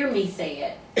hear me say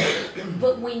it,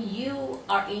 but when you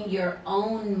are in your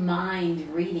own mind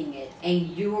reading it,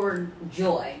 and your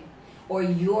joy or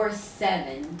your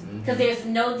 7, because there's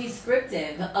no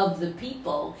descriptive of the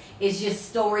people, it's just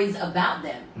stories about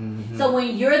them. So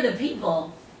when you're the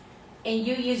people and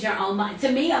you use your own mind,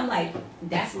 to me I'm like,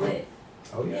 that's lit.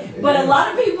 Oh yeah. But a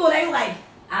lot of people, they like,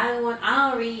 I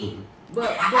don't read.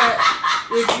 But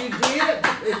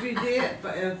if you did,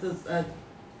 for instance,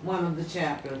 one of the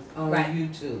chapters on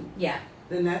YouTube,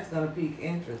 then that's gonna pique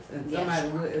interest, and somebody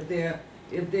will,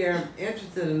 if they're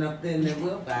interested enough, then they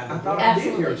will buy it. I thought I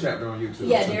did hear a chapter on YouTube.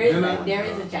 Yeah, there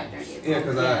is a chapter on YouTube. Yeah,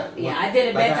 because I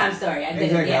did a bedtime story. I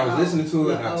did I was listening to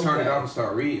it, and I turned it off and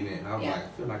started reading it, and I was like, I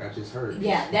feel like I just heard it.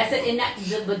 Yeah, that's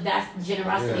it. But that's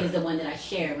generosity is the one that I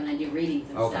share when I do readings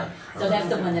and stuff. So that's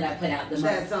the one that I put out the most.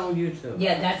 That's on YouTube.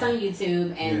 Yeah, that's on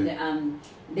YouTube, and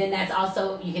then that's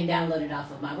also, you can download it off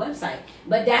of my website.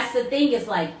 But that's the thing, is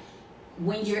like,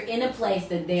 when you're in a place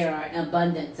that there are an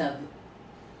abundance of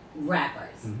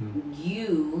rappers,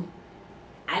 and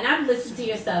I've listened to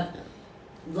your stuff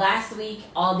last week,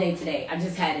 all day today. I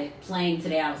just had it playing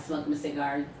today. I was smoking a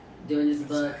cigar, doing this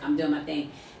book, I'm doing my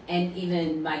thing, and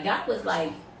even my guy was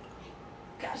like,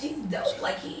 gosh, he's dope.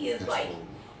 Like, he is like,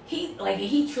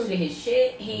 he true to his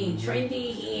shit. He ain't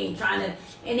trendy. He ain't trying to,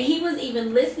 and he was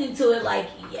even listening to it like,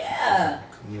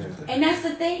 and that's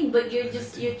the thing. But you're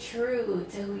true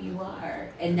to who you are,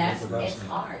 and it's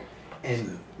hard.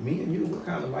 And me and you, we're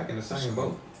kind of like in the same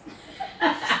boat.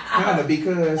 Kind of,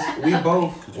 because we're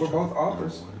both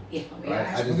authors. Yeah, right?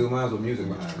 I just do mine with music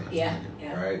behind me. Yeah.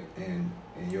 Right? And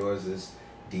yours is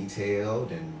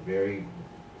detailed and very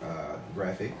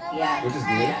graphic. Yeah. Which is good.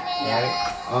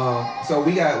 Right? So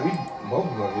we both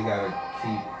of us, we gotta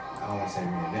keep, I don't want to say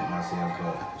reinvent ourselves,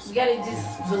 but you gotta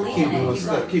just believe in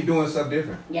it. Keep doing stuff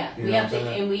different. Yeah, we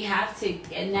have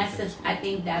to, and that's I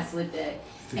think that's what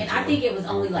and I think it was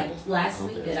only like last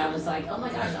week that I was like, oh my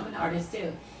gosh, I'm an artist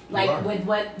too. Like with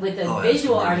the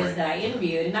visual artist that I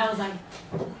interviewed, and I was like,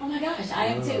 oh my gosh, I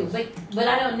am too. But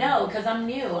I don't know, because I'm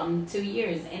new. I'm 2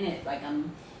 years in it. Like,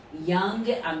 I'm young.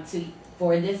 I'm 2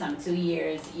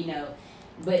 years,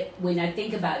 But when I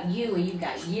think about you, and you've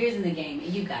got years in the game,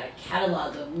 and you've got a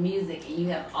catalog of music, and you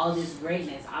have all this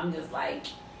greatness, I'm just like,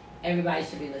 everybody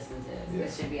should be listening to this. Yeah.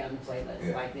 This should be on the playlist.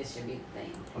 Yeah. Like, this should be the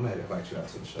thing. I'm going to invite you out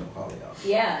to the show, all of y'all.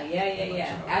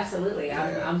 Yeah. Absolutely.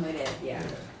 I'm with it. Yeah.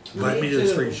 Invite me to the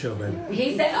street show, baby.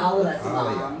 He said all of us,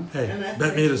 Mom. Hey,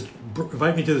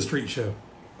 invite me to the street show.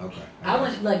 Okay. I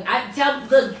want,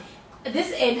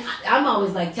 this, and I'm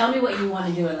always like, tell me what you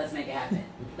want to do and let's make it happen.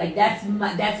 Like that's me.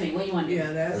 What you want to do?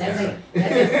 Yeah, that's it.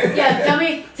 Yeah, tell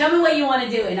me what you want to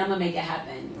do and I'm gonna make it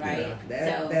happen, right?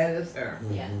 Yeah, that is her.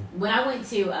 Yeah. When I went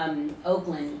to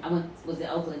Oakland, was in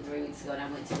Oakland 3 weeks ago, and I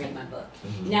went to read my book.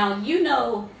 Mm-hmm.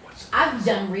 Now I've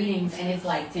done readings, and it's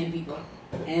like 10 people,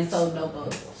 and it's sold no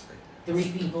books. 3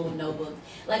 people, no books.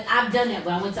 Like I've done that.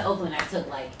 When I went to Oakland, I took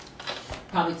like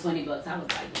probably 20 books. I was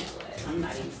like, you know what? I'm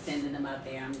not even sending them out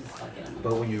there. I'm just fucking them.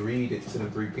 But when you read it to the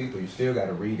 3 people, you still got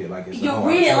to read it like it's You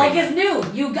read it like it's new.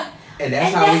 You got. And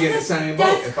that's how we get the same boat.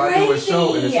 That's If I do a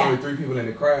show and there's crazy. only 3 people in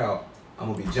the crowd,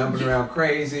 I'm gonna be jumping around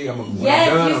crazy. When I'm Yes,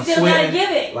 done, you I'm still sweating. gotta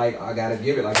give it. Like I gotta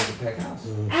give it like it's a packed house.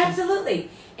 Absolutely.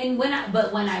 And when I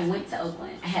went to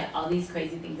Oakland, I had all these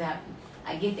crazy things happen.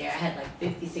 I get there, I had like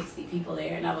 50, 60 people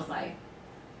there, and I was like,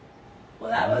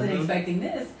 well, I wasn't expecting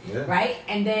this, right?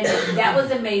 And then that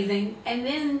was amazing. And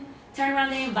then turned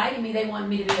around, they invited me. They wanted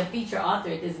me to be a feature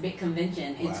author at this big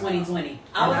convention in 2020.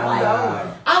 I was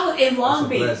I was in Long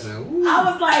Beach. I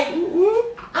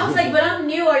was like, but I'm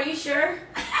new. Are you sure?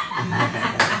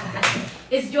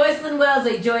 It's Joycelyn Wells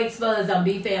at Joy Exposed on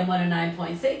BFAM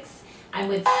 109.6. I'm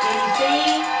with Skinny C,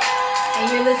 and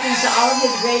you're listening to all of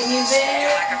his great music.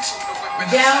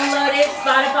 Download it,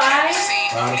 Spotify,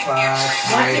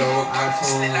 Tidal,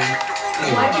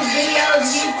 iTunes. watch his videos,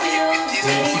 YouTube,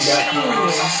 Skinny C.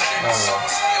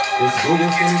 It's Google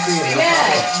Skinny C.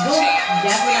 Yeah, Google.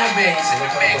 That's what I did.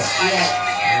 Yeah.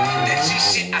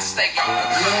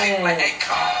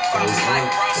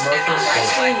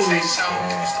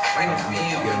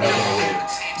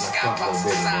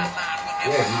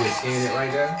 Yeah, you just scan it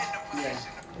right there. Yeah.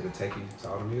 It'll take you to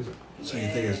all the music. So you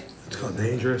think it's called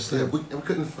Dangerous? Yeah, we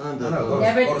couldn't find the.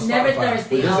 Never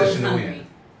thirsty, always hungry.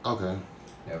 Okay.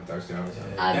 Never thirsty, always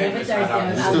hungry. Never thirsty,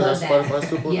 I You still love have Spotify that.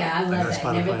 still? Yeah, I love that.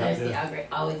 Spotify, Never thirsty, yeah.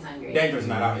 always hungry. Dangerous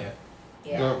not out yet.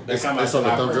 Yeah. No, They it's come on out the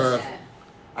July thumb 1st. drive. Yeah.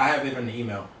 I have it in the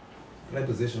email. Play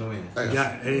Position to Win. You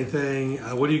got anything?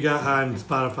 What do you got on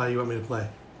Spotify you want me to play?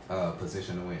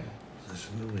 Position to Win.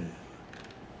 Position to Win.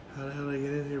 How the hell did I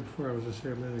get in here before? I was just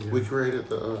here a minute ago. We created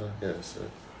the, yes.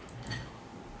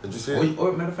 Did you see it?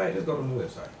 Or matter of fact, just go to the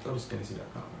website. Go to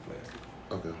skinnyc.com and play it.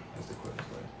 Okay. That's the quickest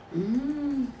way.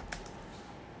 Mm.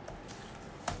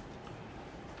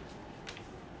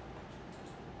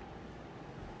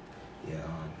 Yeah,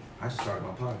 I just started my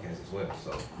podcast as well,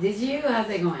 so Did you? How's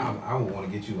it going? I would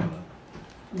want to get you on an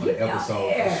Get out episode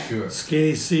there. for sure.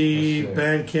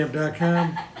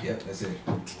 SkinnyCBandcamp.com. Yep, that's it.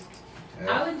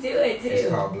 I would do it It's too.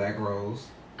 called Black Rose.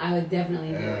 I would definitely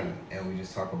do it. And we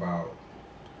just talk about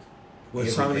What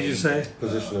song did you say?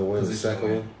 Position to Win, the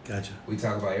second one. Gotcha. We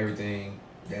talk about everything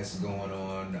that's going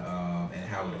on and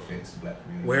how it affects the black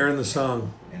community. Where in the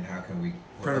song? And how can we...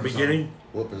 From the beginning?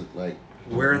 What was like?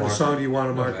 Where in the market? song do you want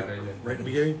to No, market? Right in the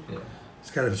beginning? Yeah. It's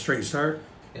got a straight start?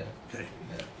 Yeah. Okay.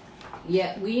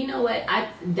 Yeah, well, you know what? I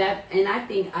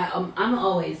think I'm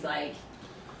always like,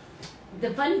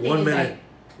 the funny thing 1 is minute.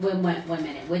 like, one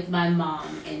minute with my mom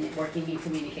and working in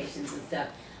communications and stuff.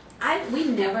 We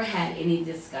never had any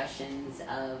discussions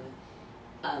of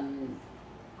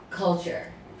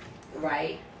culture,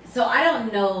 right? So I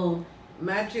don't know.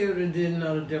 My children didn't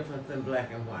know the difference in black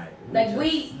and white. Like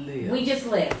lived. we just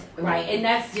lived, right? And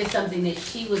that's just something that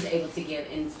she was able to give,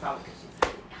 and it's probably because she's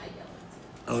high yellow.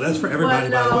 Oh, that's for everybody,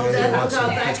 Well, by the no, way. that's Wants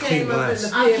because it. I It's came clean up in glass.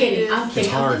 the I'm kidding. I'm It's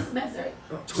kidding. hard. I'm just messing.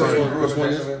 Which one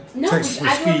is it? No, Texas I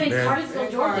grew up mesquite, in man. Cartersville,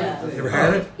 Georgia. You ever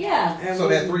had it? Yeah. And So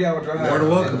that 3-hour drive... More than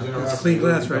welcome. It's clean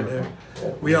glass right there.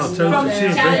 We all told From you. She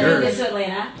didn't drink Chattanooga hers. to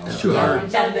Atlanta. It's too Yeah, hard. from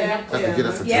Chattanooga. I have to get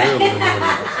it for Yeah. drill.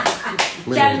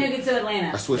 Man. Chattanooga to Atlanta.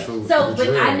 I switched from So, the but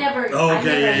drill. I never. Oh, I okay,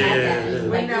 never yeah, had yeah, that. yeah, yeah.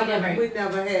 Like, we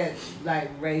never had like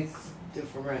race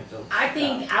differentials. I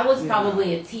think I was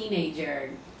probably a teenager,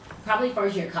 probably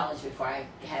first year of college before I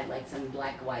had like some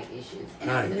black-white issues. And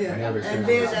I was- Yeah. never And seen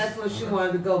then that. that's when she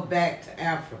wanted to go back to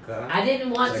Africa. I didn't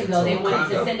want to Like, go. They so wanted to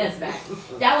condo. send us back.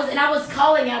 That was, and I was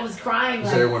calling. I was crying.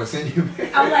 So they Like, want to send you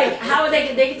back. I'm like, how are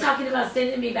they? They talking about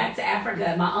sending me back to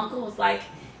Africa. My uncle was like,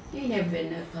 "You ain't never been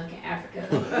to fucking Africa.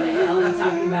 What the hell are you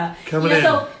talking about?" Coming you know, in.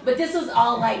 So, but this was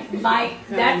all like my.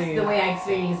 That's the way I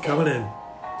experienced it. Coming in.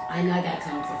 I know I got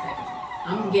 10 seconds.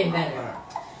 I'm getting better.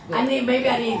 Maybe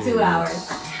I need 2 hours.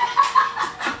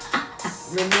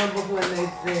 Remember when they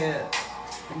said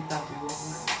you thought you was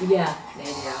white? Yeah, they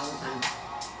did all the time.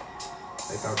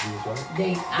 They thought you was white? I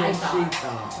She thought.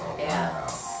 thought. Oh, Yeah. wow.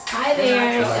 Hi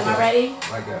there. Am I ready?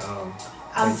 Like a,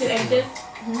 I'm too anxious.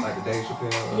 like a Dave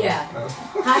Chappelle. Yeah.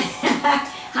 Hi,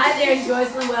 hi there,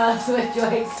 Joycelyn Wells with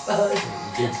Joy Exposed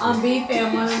on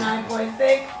BFAM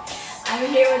 109.6. I'm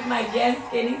here with my guest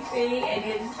Skinny C and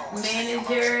his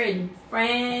manager and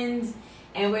friends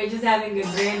and we're just having a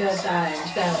grand old time.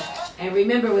 So, and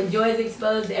remember, when joy is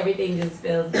exposed, everything just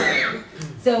feels better.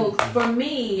 So for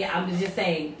me, I was just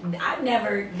saying,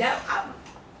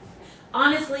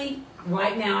 honestly,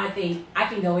 right now, I think I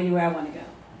can go anywhere I want to go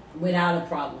without a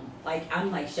problem. Like,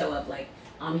 I'm like, show up, like,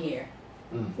 I'm here.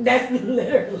 That's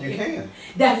literally. You can.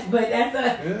 That's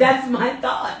my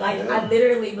thought. Like, I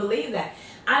literally believe that.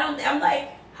 I'm like,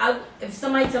 if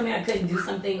somebody told me I couldn't do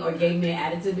something or gave me an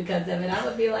attitude because of it, I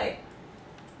would be like,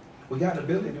 We got the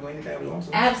ability to do anything we want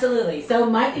to. absolutely. So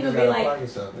my thing You would be gotta like, apply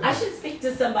yourself, yeah. I should speak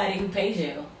to somebody who pays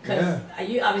you because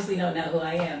you obviously don't know who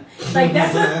I am. Like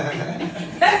that's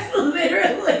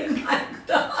literally my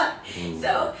thought.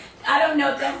 So I don't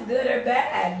know if that's good or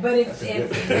bad, but it's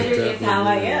literally it's how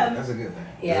I am. That's a good thing.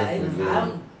 Yeah,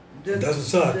 Doesn't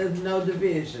suck. There's no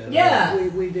division. Yeah.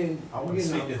 We didn't. I want to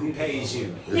speak to who pays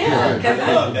you. Yeah, because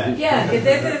Love that.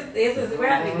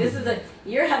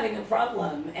 you're having a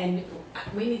problem, and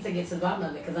we need to get to the bottom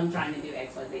of it because I'm trying to do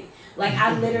X, Y, Z. Like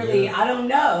I literally, I don't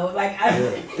know. Like That's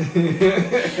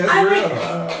real.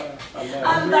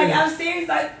 I'm serious.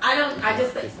 I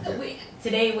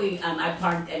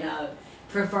parked in a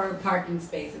preferred parking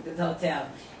space at this hotel,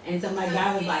 and so my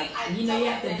guy was like, you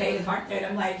have to pay to park there. And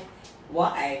I'm like,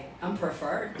 why? I'm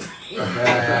preferred. He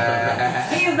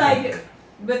was like,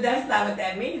 but that's not what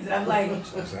that means. And I'm like,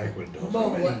 That's exactly what it does. but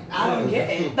what? I don't get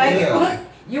it. Like, what?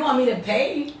 You want me to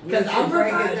pay? Because I'm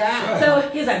break it preferred. down. So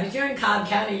he's like, but you're in Cobb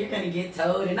County, you're going to get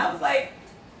towed. And I was like,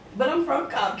 but I'm from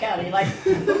Cobb County. Like,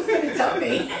 who's going to tow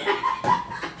me?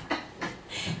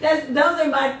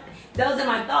 Those are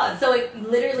my thoughts. So it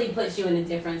literally puts you in a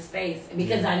different space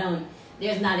because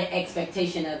there's not an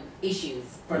expectation of issues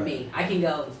for me. I can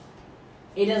go,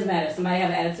 it doesn't matter. Somebody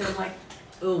have an attitude, I'm like,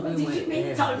 oh, did you mean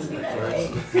to talk to me that way?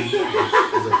 Does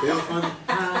it feel funny?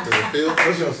 Does it feel?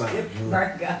 What's your sign?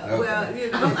 Virgo. Well,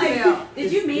 I'm like,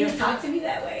 did you mean to talk to me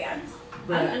that way? I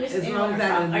don't understand. As long as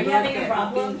I Are you having a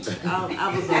problem?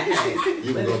 I was okay.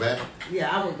 You can go back. Yeah,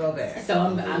 I would go back. So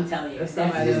I'm telling you, If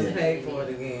that's somebody else just- paid for it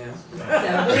again. So,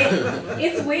 but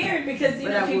it's weird because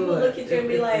But I people would. look at you and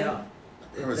be like, I'm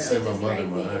gonna "This send is my crazy,"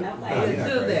 mother and mine. I'm Nah, like, you're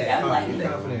do not that. crazy. I'm like, You're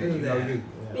confident. do You know that. you.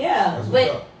 yeah, That's what's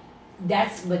but up.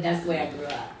 that's the way I grew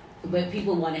up. But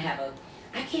people want to have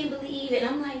I can't believe it.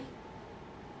 I'm like,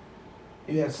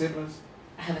 You have siblings?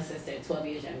 I have a sister, 12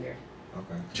 years younger.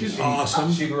 Okay. She's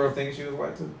awesome. She grew up thinking she was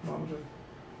white too, Mama Joe?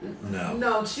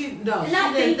 No. She Not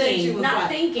didn't think she thinking, was not white.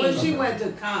 thinking. When she went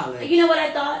to college. You know what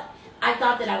I thought? I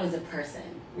thought that I was a person.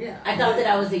 Yeah. I thought that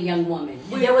I was a young woman.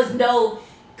 We- There was no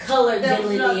color There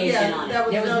was no- delineation yeah, on it. there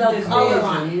was There was no no color division,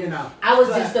 on it. you know. I was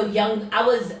But- just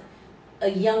a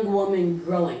young woman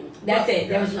growing. That's it.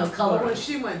 There was no color. But on when it.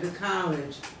 she went to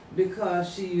college, because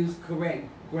she used correct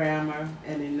grammar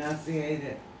and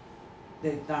enunciated,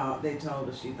 they told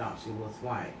her she thought she was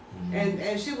white,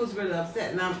 and she was really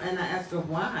upset. And I asked her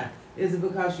why. Is it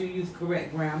because you use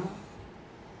correct grammar?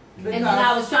 And then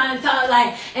I was trying to talk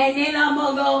like, and then I'm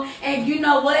gonna go, and you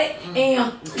know what?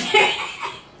 And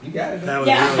You got it. That was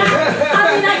yeah, really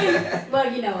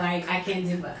I mean, well, I can't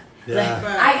do both. Yeah. Like,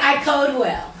 I code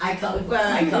well. I code well. But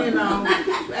I code you know,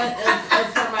 well.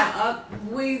 as for my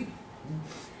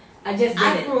I just did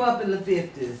I it. grew up in the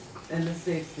 50s and the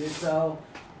 60s, so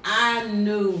I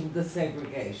knew the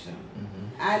segregation.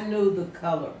 I knew the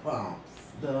color pumps,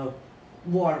 the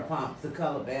water pumps, the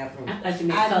color bathrooms. I thought you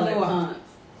meant I color knew- pumps.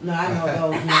 No, I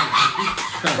know those now.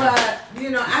 But,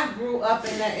 I grew up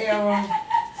in that era,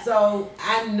 so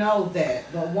I know that.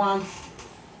 But once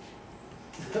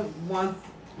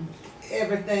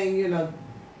everything,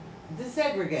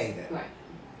 desegregated, Right.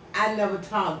 I never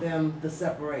taught them the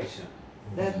separation.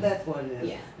 That's what it is.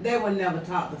 Yeah. They were never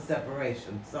taught the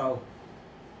separation. So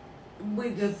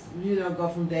we just, go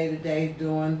from day to day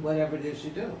doing whatever it is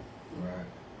you do. Right.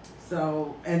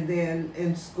 So, and then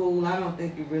in school, I don't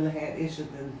think you really had issues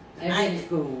in I high didn't.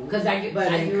 school. Because I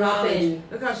in grew up college, in,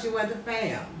 because she went to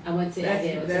FAM. I went to, I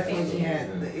did, it was a That's when she family.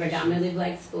 had the issue. Predominantly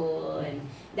black school,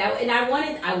 and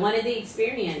I wanted the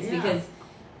experience Yeah. because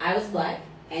I was black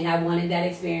and I wanted that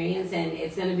experience, and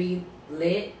it's gonna be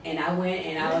lit. And I went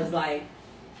and I was like,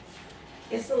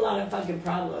 it's a lot of fucking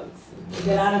problems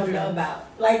that I don't know about.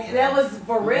 Like that was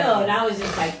for real, and I was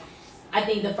just like, I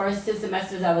think the first 2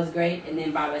 semesters I was great, and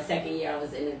then by my second year I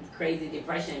was in a crazy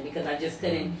depression because I just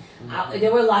couldn't.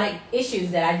 There were a lot of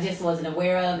issues that I just wasn't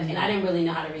aware of, and I didn't really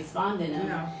know how to respond to them.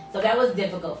 Yeah. So that was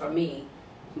difficult for me.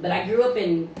 But I grew up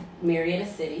in Marietta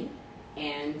City,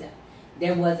 and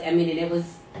we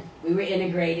were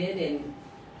integrated, and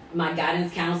my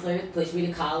guidance counselor pushed me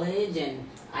to college, and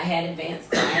I had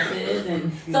advanced classes,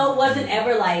 and so it wasn't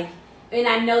ever like And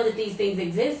I know that these things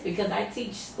exist because I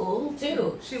teach school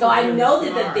too. She So was I really know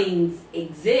smart. that the things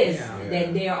exist, Yeah.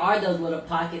 that there are those little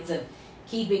pockets of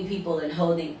keeping people and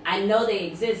holding. I know they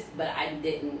exist, but I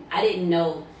didn't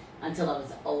know until I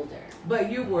was older. But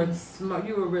you were smart.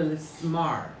 You were really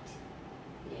smart.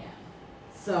 Yeah.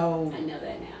 So I know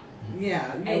that now.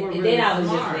 yeah, you And were really then I was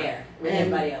smart. just there with And-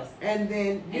 everybody else. And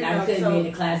then you And I know, couldn't so be in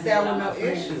the classes there with were all no my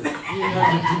friends. issues. You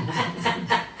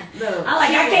know? Look, I'm like,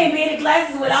 I can't be in the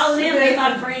classes with all of them being my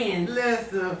Listen, friends.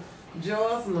 Listen,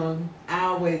 Jocelyn,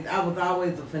 I was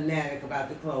always a fanatic about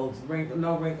the clothes,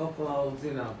 no wrinkle clothes,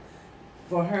 you know.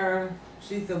 For her,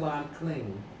 she said, well, I'm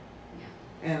clean.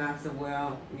 And I said,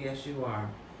 well, yes, you are.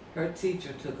 Her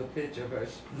teacher took a picture of her.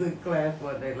 The class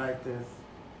one day like this.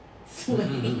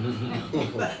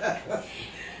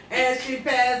 And she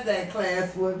passed that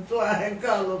class with flying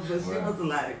colors, but she was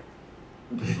like,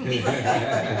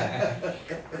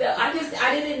 So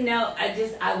I didn't know.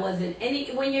 I wasn't.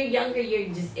 And when you're younger,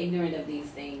 you're just ignorant of these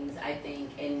things, I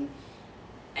think, and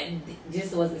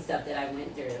just wasn't stuff that I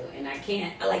went through, and I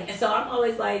can't So I'm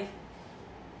always like,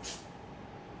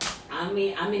 I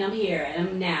mean, I'm here and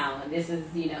I'm now, and this is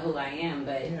who I am.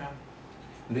 But yeah.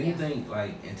 Do you think,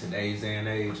 like, in today's day and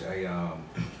age, a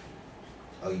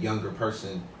younger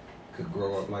person could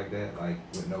grow up like that, like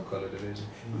with no color division,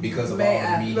 because of all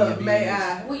the media abuse? May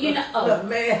I? well, Look,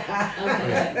 may I?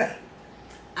 Okay.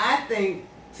 I think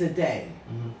today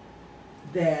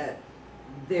that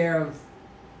there's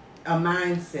a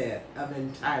mindset of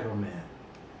entitlement,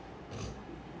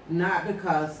 not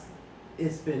because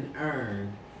it's been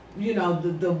earned. You know,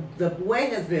 the way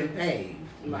has been paid.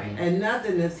 Right. And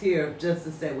nothing is here just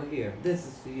to say, well, here, this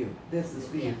is for you, this is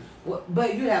for Yeah. you. Well,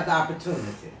 but you have the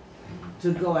opportunity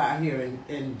to go out here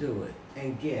and do it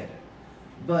and get it.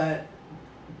 But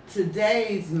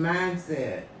today's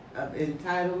mindset of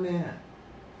entitlement,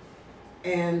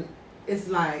 and it's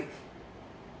like,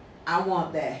 I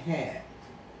want that hat,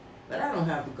 but I don't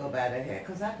have to go buy that hat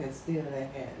because I can steal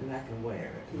that hat and I can wear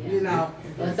it. Yeah. You know.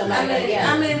 Well, somebody,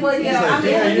 yeah. I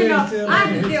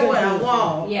can get what I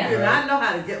want. Yeah. You know, I know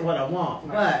how to get what I want,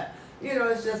 but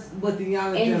it's just with the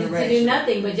younger And generation. to do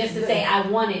nothing but just to say I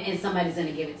want it, and somebody's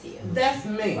gonna give it to you. That's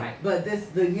me. Right. But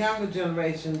the younger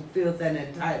generation feels an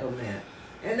entitlement,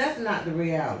 and that's not the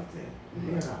reality.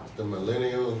 You know. The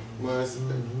millennial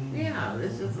mindset. Yeah,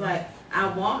 it's just like I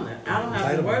want it. I don't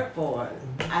have to work for it.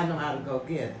 I know how to go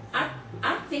get it.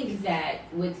 I think that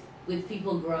with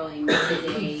people growing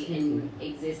today and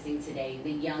existing today,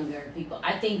 the younger people,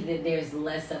 I think that there's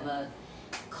less of a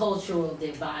cultural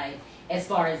divide as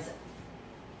far as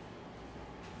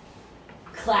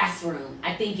classroom.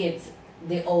 I think it's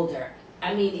the older.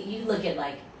 I mean, you look at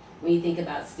when you think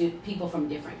about people from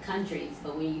different countries,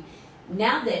 but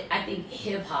now that I think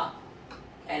hip hop,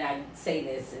 and I say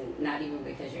this and not even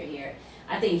because you're here,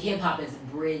 I think hip hop has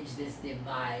bridged this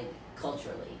divide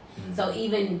culturally. Mm-hmm. So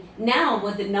even now,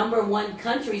 with the #1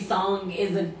 country song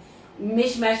is a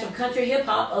mishmash of country hip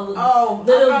hop of little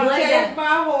black take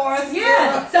my horse.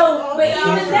 Yeah. So, but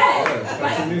even that,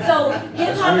 right? So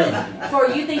hip hop is for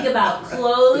you think about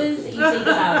clothes, you think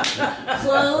about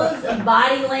clothes,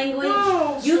 body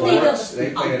language. You think of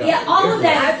all of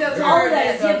that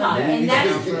is hip hop, and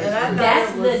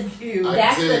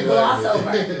that's the gloss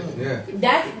over. Yeah.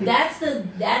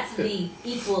 That's the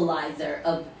equalizer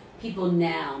of people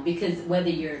now, because whether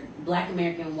you're Black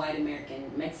American, White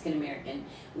American, Mexican American,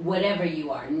 whatever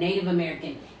you are, Native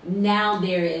American, now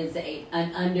there is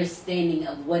an understanding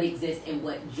of what exists and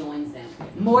what joins them.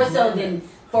 More so than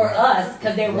for us,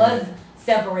 because there was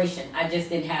separation. I just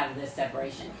didn't have this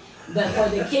separation. But for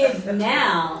the kids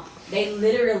now, they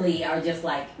literally are just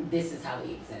like, this is how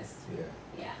we exist.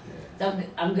 Yeah. So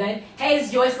I'm good. Hey,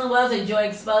 it's Joycelyn Wells and Joy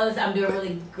Exposed. I'm doing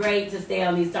really great to stay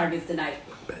on these targets tonight.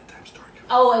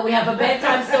 Oh, and we have a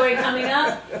bedtime story coming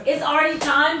up. It's already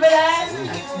time for that.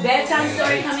 Bedtime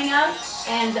story coming up.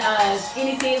 And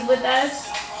Skinny T is with us.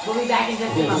 We'll be back in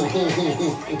just a moment.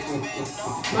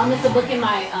 Mama's booking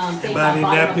my thing from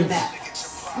bottom of the map.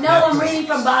 No, I'm reading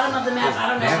from bottom of the map. I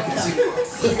don't know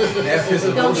what's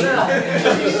up. Don't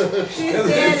go. She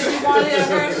said if you wanted a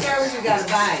her service, you gotta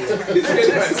buy it.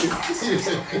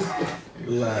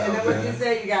 And then what you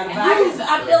say, you gotta buy it.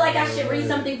 I feel like I should read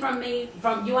something from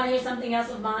you want to hear something else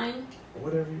of mine?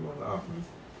 Whatever you want to offer.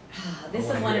 This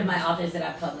is one of my authors that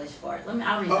I published for. I'll read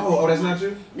something. Oh, that's not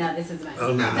you? No, this is mine.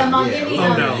 Oh, no. So, Mom, Yeah,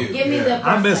 give me the first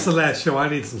I missed the one. last show. I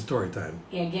need some story time.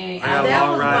 Yeah, give me. I got a That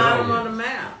long was ride bottom home. on the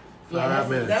map. Yeah, 5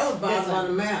 minutes. That was bottom on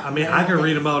the map. I mean, I can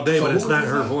read them all day, So but it's who not was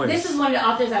her this? voice. This is one of the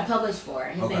authors I published for.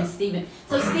 His Okay. name's Stephen.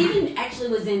 So Stephen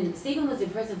actually Stephen was in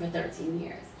prison for 13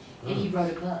 years, and he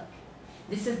wrote a book.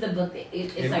 This is the book that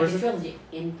it's In like prison? a trilogy.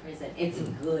 In prison, it's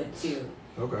good too.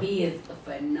 Okay. He is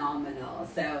phenomenal.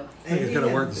 So I think it's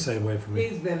gonna work the same way for me.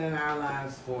 He's been in our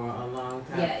lives for a long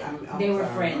time. Yeah, I'm they were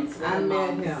sorry. friends with I the met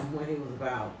moms. him when he was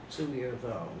about 2 years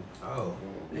old. Oh.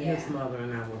 And Yeah. his mother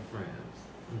and I were friends.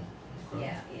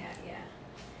 yeah.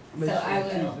 But So I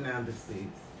she's will. now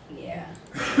deceased. Yeah.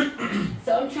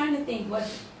 So I'm trying to think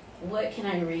what can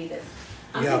I read this.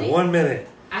 You got 1 minute.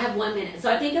 I have 1 minute.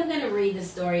 So I think I'm going to read the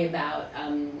story about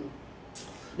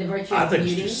the virtue I of think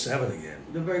it's beauty. just 7 again.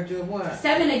 The virtue of what?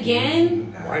 7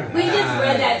 again? Why not? We just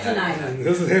read that tonight.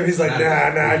 This is him. He's like,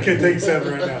 nah, I can't take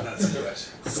 7 right now.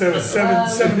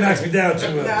 Seven knocks me down too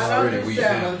No, much. don't Already do weak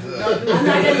 7. now. Don't do I'm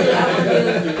not going to do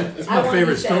that. It's my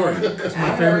favorite story. It's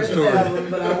my favorite story. 7,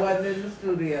 but I wasn't in the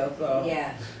studio, so.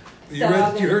 Yeah. You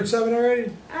heard 7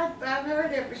 already? I've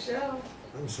heard it for sure.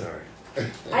 I'm sorry.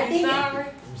 I think Sorry.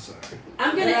 I'm sorry.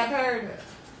 I'm But gonna I've heard it.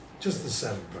 Just the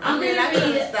 7 part. I'm gonna I could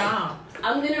read. have stopped.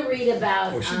 I'm gonna read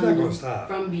about. Oh, she's not gonna stop.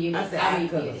 From beauty. I said I I read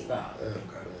could have beauty. stopped.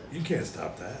 You can't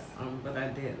stop that. But I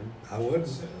didn't. I wouldn't.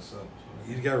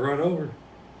 You got run over.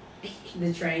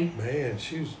 The train. Man,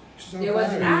 she's on There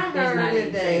wasn't- fire. I There's not heard any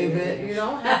it, David. You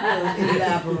don't have to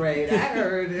elaborate. I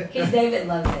heard it. Because David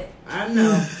loves it. I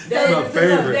know. That's my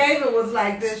favorite. David was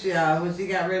like this, y'all, when she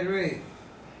got ready to read.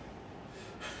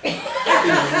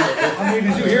 I mean,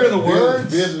 did you hear the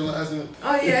words? Visualizing.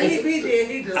 Oh yeah, he did.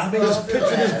 He just. I mean, just closed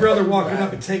picture his eyes. brother walking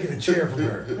up and taking a chair from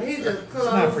her. He just not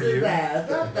closed for his you. eyes.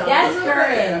 That's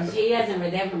courage. He hasn't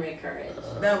read. They haven't read courage.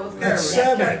 That was That's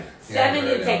courage. 7. 7 Yeah,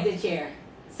 didn't right. take the chair.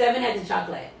 7 had the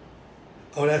chocolate.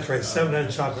 Oh, that's right. 7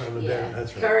 had chocolate on the bed. Yeah.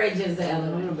 That's right. Courage is the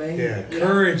other one. Yeah,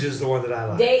 courage is the one that I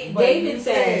like. David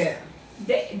said.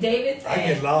 David I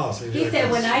get said. lost. He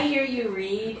said when I hear you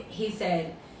read, he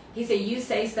said you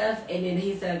say stuff, and then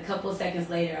he said a couple seconds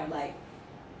later, I'm like,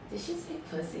 did she say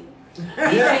pussy? Yeah,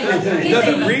 He doesn't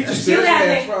said, read you you.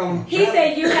 have he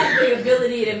said you have the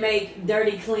ability to make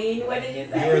dirty clean. What did you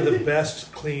say? You are the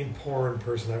best clean porn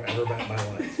person I've ever met in my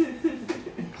life.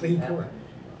 Clean porn.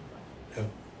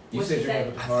 You What'd said you you're say?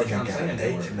 having a hard time I think I got saying a that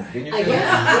date word. tonight. Didn't you Yeah, say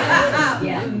that?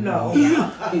 yeah. No.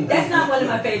 That's not one of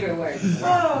my favorite words.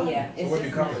 Oh. Yeah, So it's what do you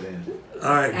just call not. it then? All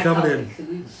right, I coming call in. it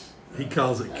cooch. He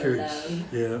calls it cooch. Love.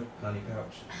 Yeah. Honey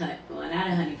pouch. Well, not a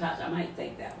honey pouch. I might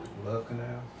take that one. Love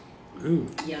canal. Ooh.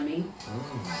 Yummy.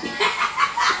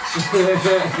 Mm.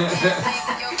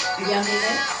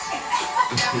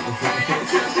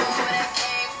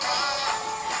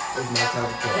 That's my type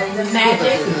of cat. The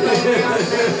magic.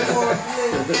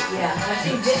 Yeah,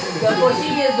 she did before she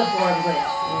is before Bliss.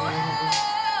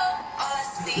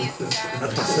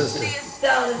 That's my sister.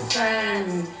 So it's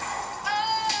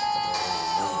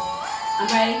I'm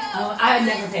ready. Oh, I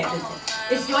never pay attention.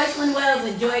 It's Joycelyn Wells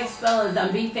and Joy Exposed on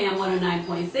BFAM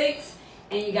 109.6.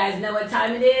 And you guys know what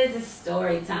time it is? It's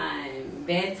story time.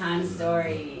 Bedtime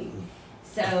story.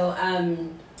 So,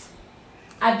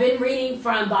 I've been reading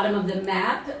from Bottom of the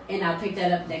Map, and I'll pick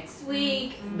that up next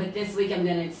week. But this week I'm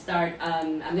going to start,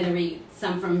 I'm going to read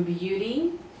some from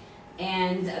Beauty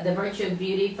and The Virtue of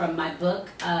Beauty from my book.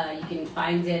 You can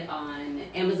find it on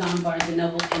Amazon, Barnes &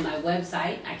 Noble, and my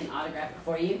website. I can autograph it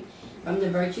for you. From The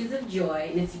Virtues of Joy,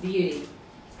 and it's beauty.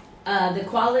 The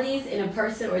qualities in a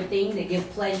person or thing that give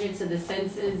pleasure to the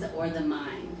senses or the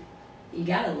mind. You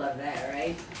gotta love that,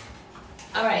 right?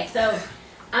 All right, so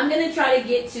I'm gonna try to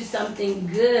get to something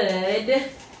good.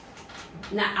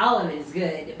 Not all of it is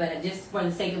good, but just for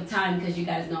the sake of time, because you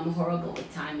guys know I'm horrible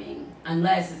with timing.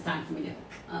 Unless it's time for me to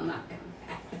come up.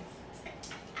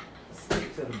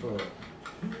 Stick to the book.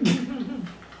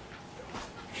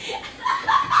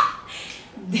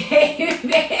 David.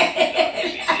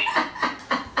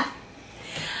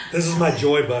 This is my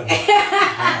joy button.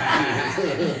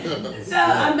 So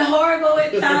I'm horrible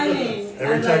with timing.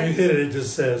 Every I'm time like, you hit it, it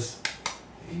just says.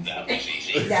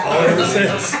 that All it ever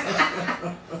says.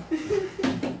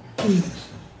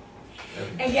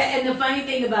 And yeah, and the funny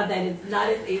thing about that, it's not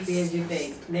as easy as you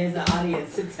think. There's an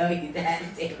audience to tell you that,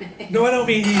 David. No, I don't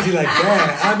mean easy like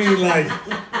that. I mean like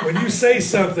when you say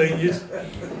something, you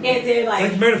And they're like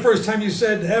like, remember the first time you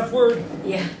said the F word?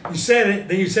 yeah. You said it,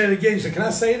 then you said it again. You said, "Can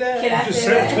I say that?" Can I you just say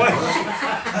said it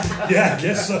that? twice. Yeah, I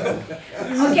guess so.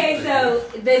 Okay, so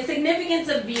the significance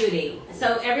of beauty.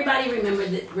 So everybody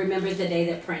remembers the day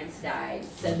that Prince died.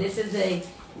 So this is the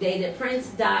day that Prince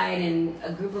died, and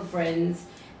a group of friends.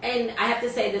 And I have to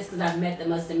say this because I've met the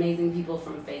most amazing people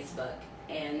from Facebook.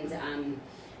 And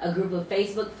a group of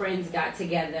Facebook friends got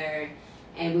together,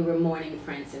 and we were mourning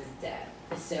Prince's death.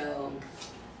 So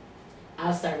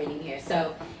I'll start reading here.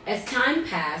 So as time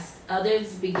passed,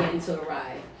 others began to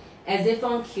arrive. As if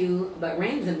on cue, but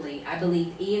randomly, I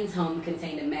believed Ian's home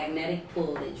contained a magnetic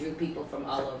pull that drew people from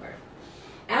all over.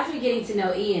 After getting to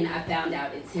know Ian, I found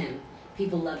out it's him.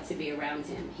 People love to be around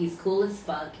him. He's cool as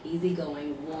fuck,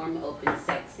 easygoing, warm, open,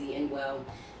 sexy, and, well,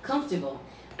 comfortable.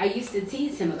 I used to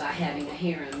tease him about having a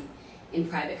harem in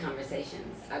private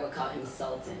conversations. I would call him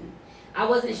Sultan. I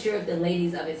wasn't sure if the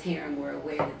ladies of his harem were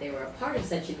aware that they were a part of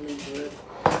such an elite group.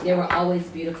 There were always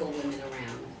beautiful women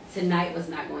around. Tonight was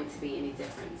not going to be any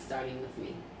different, starting with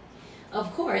me.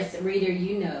 Of course, reader,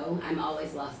 you know I'm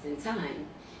always lost in time.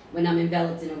 When I'm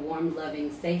enveloped in a warm,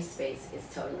 loving, safe space,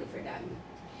 it's totally forgotten.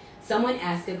 Someone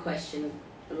asked a question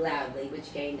loudly,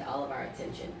 which gained all of our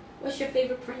attention. What's your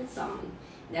favorite Prince song?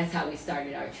 That's how we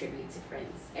started our tribute to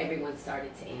Prince. Everyone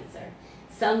started to answer.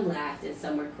 Some laughed and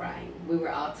some were crying. We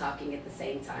were all talking at the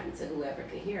same time to whoever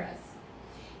could hear us.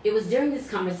 It was during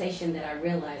this conversation that I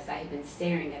realized I had been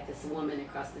staring at this woman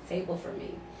across the table from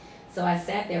me. So I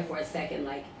sat there for a second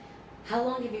like, how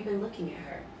long have you been looking at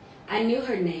her? I knew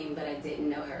her name, but I didn't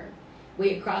know her.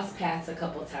 We had crossed paths a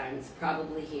couple times,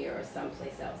 probably here or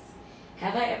someplace else.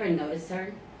 Have I ever noticed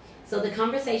her? So the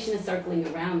conversation is circling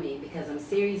around me because I'm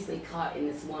seriously caught in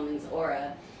this woman's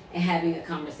aura and having a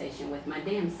conversation with my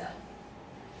damn self.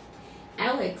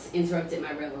 Alex interrupted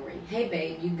my revelry. Hey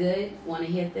babe, you good? Want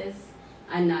to hit this?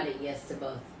 I nodded yes to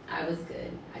both. I was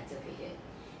good. I took a hit.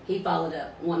 He followed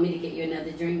up. Want me to get you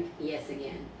another drink? Yes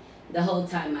again. The whole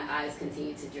time my eyes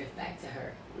continued to drift back to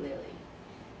her, Lily.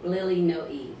 Lily, no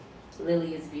E.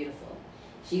 Lily is beautiful.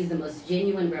 She's the most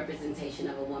genuine representation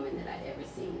of a woman that I'd ever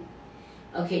seen.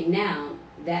 Okay, now,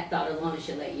 that thought alone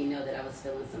should let you know that I was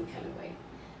feeling some kind of way.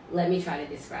 Let me try to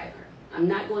describe her. I'm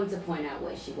not going to point out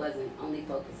what she wasn't, only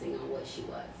focusing on what she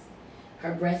was.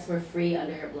 Her breasts were free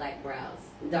under her black brows.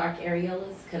 Dark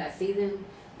areolas, could I see them?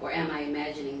 Or am I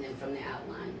imagining them from the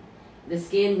outline? The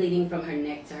skin leading from her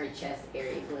neck to her chest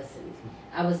area glistened.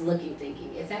 I was looking,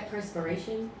 thinking, is that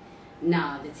perspiration?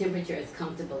 Nah, the temperature is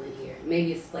comfortable in here.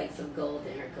 Maybe it's flakes of gold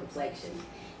in her complexion.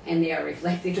 And they are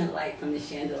reflecting the light from the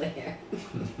chandelier.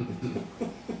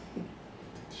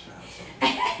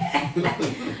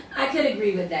 I could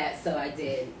agree with that, so I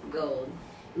did. Gold.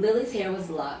 Lily's hair was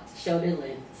locked, shoulder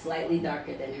length, slightly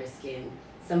darker than her skin,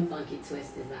 some funky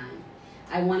twist design.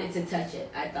 I wanted to touch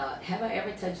it. I thought, have I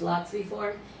ever touched locks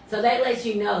before? So that lets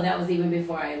you know that was even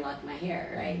before I locked my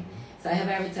hair, right? So have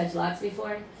I ever touched locks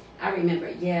before? I remember,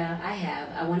 yeah, I have.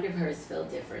 I wonder if hers feel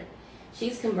different.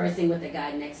 She's conversing with the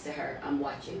guy next to her. I'm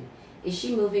watching. Is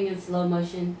she moving in slow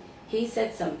motion? He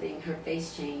said something. Her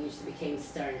face changed, became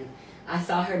stern. I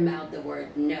saw her mouth the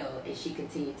word no, and she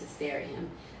continued to stare at him.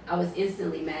 I was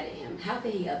instantly mad at him. How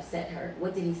could he upset her?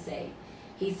 What did he say?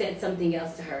 He said something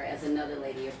else to her as another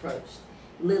lady approached.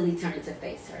 Lily turned to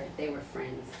face her. They were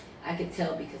friends. I could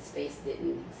tell because space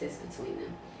didn't exist between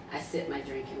them. I sipped my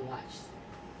drink and watched.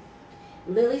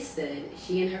 Lily stood.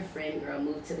 She and her friend girl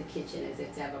moved to the kitchen as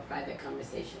if to have a private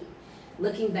conversation.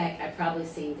 Looking back, I probably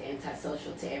seemed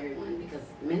antisocial to everyone because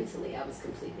mentally I was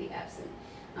completely absent.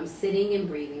 I'm sitting and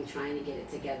breathing, trying to get it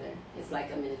together. It's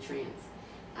like I'm in a trance.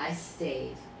 I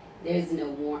stayed. There's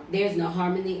no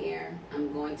harm in the air.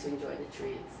 I'm going to enjoy the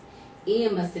trance.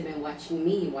 Ian must have been watching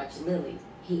me watch Lily.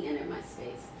 He entered my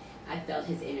space. I felt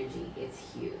his energy.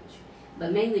 It's huge.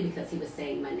 But mainly because he was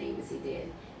saying my name as he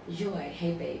did. Joy,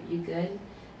 hey babe, you good?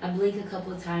 I blinked a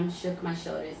couple of times, shook my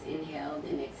shoulders, inhaled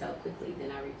and exhaled quickly.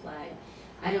 Then I replied,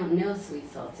 I don't know,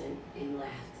 sweet Sultan, and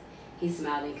laughed. He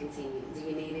smiled and continued, do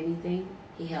you need anything?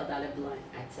 He held out a blunt.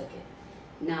 I took it.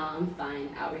 No, I'm fine.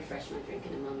 I'll refresh my drink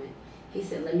in a moment. He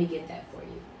said, let me get that for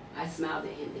you. I smiled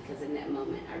at him because in that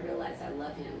moment I realized I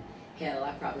love him. Hell,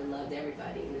 I probably loved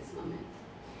everybody in this moment.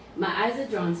 My eyes are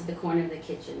drawn to the corner of the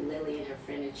kitchen. Lily and her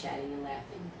friend are chatting and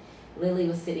laughing. Lily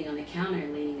was sitting on the counter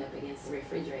leaning up against the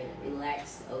refrigerator,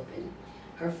 relaxed, open.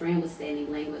 Her friend was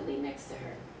standing languidly next to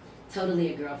her.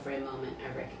 Totally a girlfriend moment. I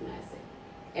recognized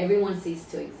it. Everyone ceased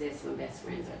to exist when best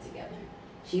friends are together.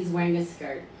 She's wearing a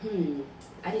skirt.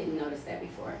 I didn't notice that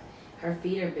before. Her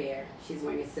feet are bare. She's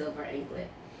wearing a silver anklet.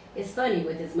 It's funny,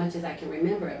 with as much as I can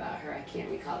remember about her, I can't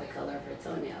recall the color of her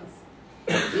toenails.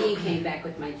 Ian came back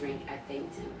with my drink. I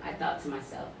thanked him. I thought to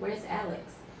myself, where's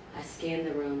Alex? I scanned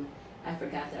the room. I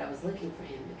forgot that I was looking for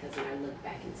him because when I looked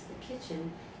back into the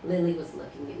kitchen, Lily was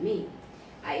looking at me.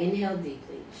 I inhaled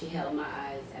deeply. She held my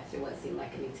eyes after what seemed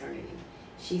like an eternity.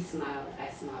 She smiled. I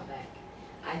smiled back.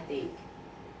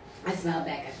 I smiled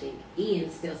back, I think.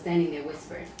 Ian, still standing there,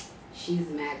 whispered, she's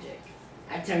magic.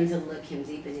 I turned to look him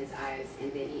deep in his eyes,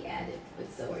 and then he added,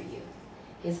 but so are you.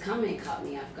 His comment caught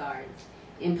me off guard.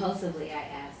 Impulsively, I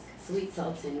asked, sweet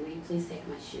Sultan, will you please take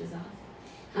my shoes off?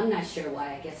 I'm not sure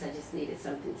why. I guess I just needed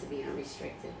something to be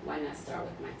unrestricted. Why not start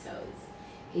with my toes?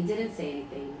 He didn't say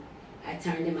anything. I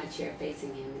turned in my chair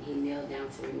facing him, and he knelt down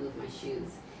to remove my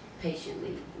shoes.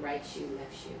 Patiently, right shoe,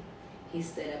 left shoe. He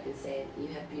stood up and said, "You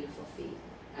have beautiful feet."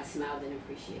 I smiled in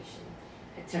appreciation.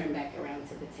 I turned back around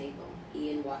to the table.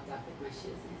 Ian walked off with my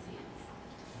shoes in his hands.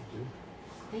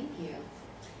 Thank you.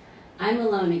 I'm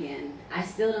alone again. I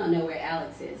still don't know where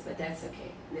Alex is, but that's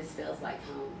okay. This feels like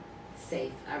home.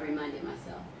 Safe, I reminded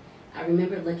myself. I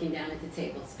remember looking down at the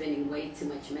table, spending way too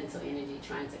much mental energy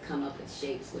trying to come up with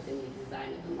shapes within the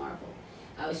design of the marble.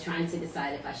 I was trying to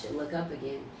decide if I should look up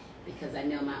again, because I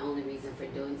know my only reason for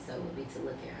doing so would be to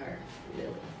look at her,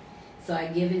 Lily. So I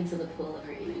give in to the pull of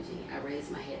her energy. I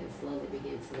raised my head and slowly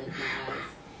began to lift my eyes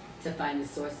to find the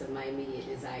source of my immediate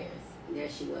desires. There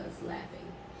she was, laughing.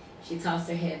 She tossed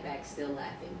her head back, still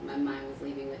laughing. My mind was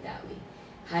leaving without me.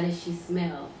 How does she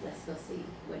smell? Let's go see.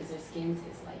 What does her skin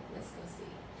taste like? Let's go see.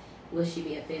 Will she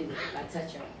be offended if I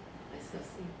touch her? Let's go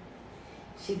see.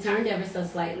 She turned ever so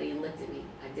slightly and looked at me.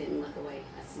 I didn't look away.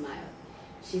 I smiled.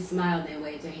 She smiled and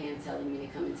waved her hand, telling me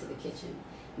to come into the kitchen.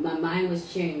 My mind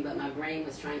was cheering, but my brain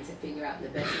was trying to figure out the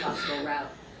best possible route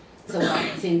to walk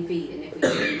 10 feet, and if we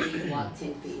could indeed walk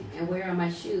 10 feet. And where are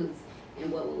my shoes?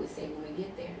 And what will we say when we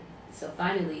get there? So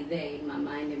finally, my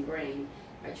mind and brain,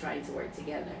 are trying to work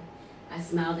together. I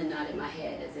smiled and nodded my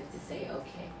head as if to say,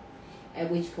 okay. At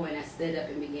which point I stood up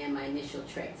and began my initial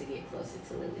trek to get closer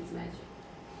to Lily's magic.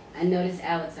 I noticed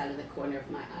Alex out of the corner of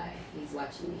my eye. He's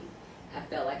watching me. I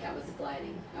felt like I was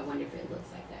gliding. I wonder if it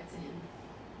looks like that to him.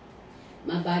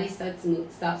 My body stops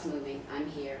moving. I'm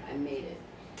here. I made it.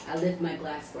 I lift my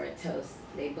glass for a toast.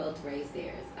 They both raised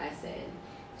theirs. I said,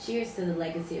 cheers to the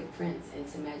legacy of Prince and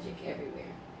to magic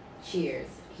everywhere. Cheers.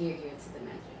 Here to the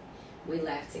magic. We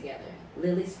laughed together.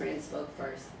 Lily's friend spoke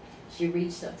first. She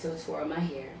reached up to twirl my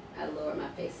hair. I lowered my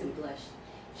face and blushed.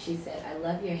 She said, I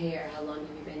love your hair. How long have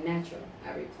you been natural?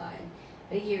 I replied,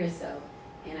 a year or so,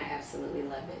 and I absolutely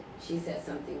love it. She said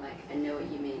something like, I know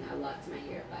what you mean. I locked my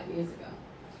hair 5 years ago.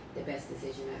 The best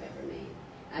decision I've ever made.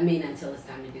 I mean, until it's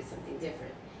time to do something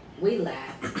different. We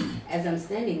laughed. As I'm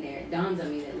standing there, it dawns on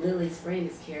me that Lily's friend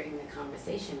is carrying the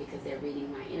conversation because they're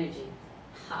reading my energy.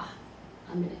 Ha,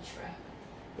 I'm in a trap.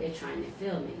 They're trying to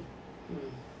fill me.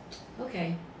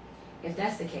 Okay. If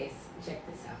that's the case, check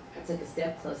this out. I took a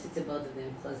step closer to both of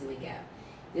them, closing the gap.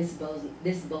 This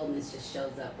boldness just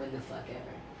shows up when the fuck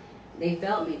ever. They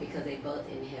felt me because they both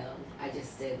inhaled. I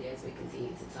just stood there as we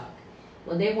continued to talk.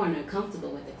 Well, they weren't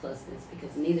uncomfortable with the closeness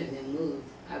because neither of them moved.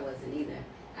 I wasn't either.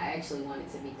 I actually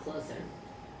wanted to be closer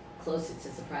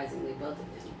to surprisingly both of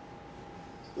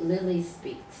them. Lily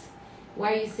speaks.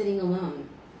 Why are you sitting alone?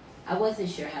 I wasn't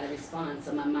sure how to respond,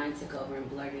 so my mind took over and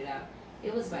blurted out.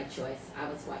 It was by choice. I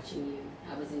was watching you.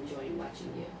 I was enjoying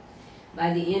watching you.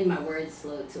 By the end, my words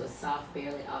slowed to a soft,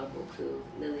 barely audible coo.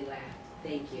 Lily laughed.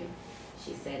 Thank you,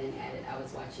 she said and added, I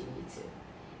was watching you too.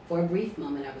 For a brief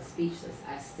moment, I was speechless.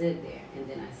 I stood there, and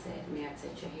then I said, may I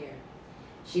touch your hair?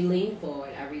 She leaned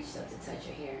forward. I reached up to touch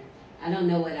her hair. I don't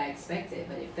know what I expected,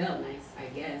 but it felt nice, I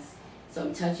guess. So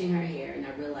I'm touching her hair, and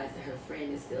I realize that her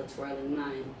friend is still twirling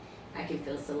mine. I can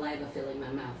feel saliva filling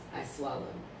my mouth. I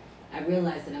swallowed. I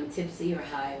realize that I'm tipsy or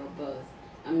high or both.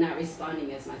 I'm not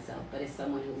responding as myself, but as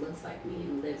someone who looks like me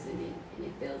and lives in it, and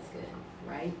it feels good,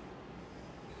 right?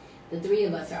 The three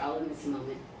of us are all in this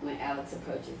moment when Alex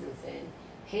approaches and said,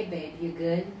 hey babe, you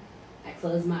good? I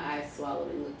closed my eyes,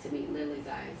 swallowed, and looked to meet Lily's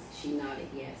eyes. She nodded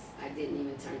yes. I didn't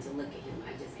even turn to look at him.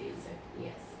 I just answered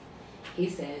yes. He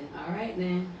said, all right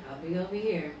then, I'll be over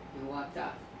here, and walked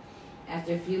off.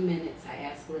 After a few minutes, I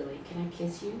asked Lily, can I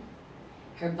kiss you?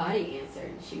 Her body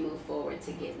answered. She moved forward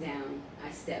to get down.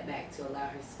 I stepped back to allow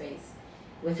her space.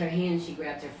 With her hand, she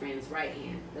grabbed her friend's right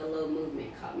hand. The low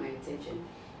movement caught my attention.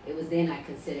 It was then I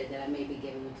considered that I may be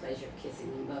given the pleasure of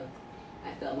kissing them both.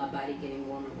 I felt my body getting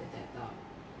warmer with that thought.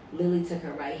 Lily took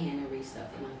her right hand and reached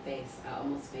up for my face. I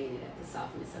almost fainted at the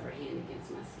softness of her hand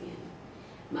against my skin.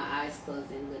 My eyes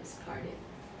closed and lips parted.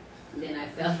 Then I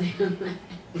felt them.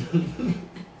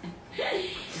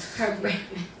 Her breast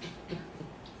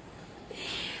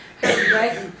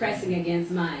pressing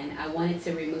against mine. I wanted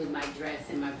to remove my dress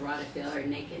and my bra to feel her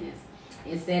nakedness.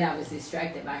 Instead, I was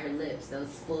distracted by her lips, those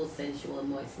full, sensual,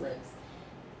 moist lips.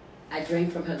 I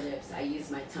drank from her lips. I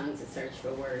used my tongue to search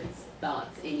for words,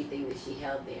 thoughts, anything that she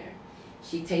held there.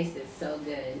 She tasted so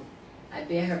good. I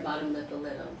bit her bottom lip a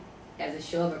little. As a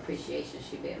show of appreciation,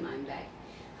 she bit mine back.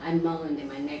 I moaned and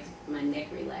my neck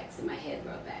relaxed and my head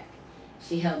rolled back.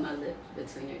 She held my lip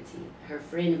between her teeth. Her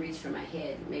friend reached for my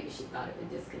head. Maybe she thought it would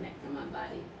disconnect from my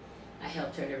body. I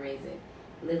helped her to raise it.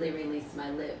 Lily released my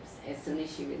lips. As soon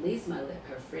as she released my lip,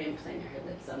 her friend planted her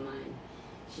lips on mine.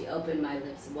 She opened my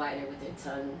lips wider with her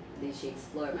tongue. Then she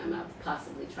explored my mouth,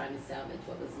 possibly trying to salvage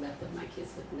what was left of my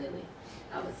kiss with Lily.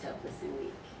 I was helpless and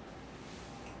weak.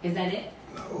 Is that it?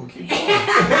 No, keep going.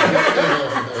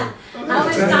 How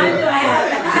much time do I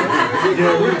have?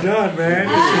 Yeah, we're done, man.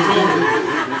 This is over.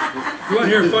 You want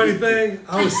to hear a funny thing?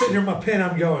 I was sitting here with my pen.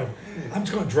 I'm going, I'm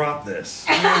just going to drop this.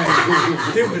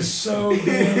 It was so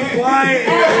damn quiet.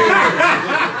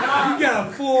 You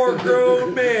got 4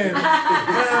 grown men. And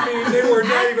I mean, they were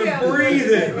not even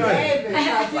breathing. Like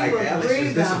Alex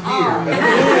just disappeared.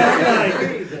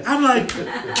 Yeah, I'm like,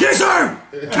 kiss her!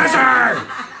 Kiss her!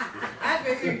 I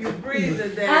figured you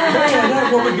breathing there. Man,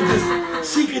 that woman can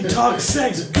she can talk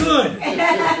sex good.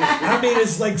 I mean,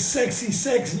 it's like sexy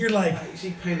sex, and you're like,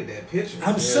 She painted that picture.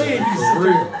 I'm saying, For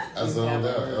real. I zoned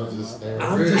out. I was just staring.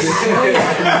 I'm just saying.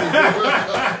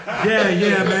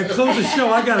 Yeah, man. Close the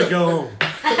show. I gotta go home.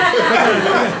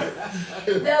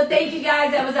 So thank you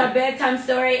guys. That was our bedtime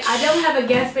story. I don't have a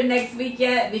guest for next week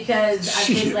yet because I've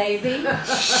been lazy.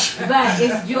 But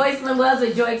it's Joycelyn Wells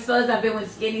with Joy Exposed. I've been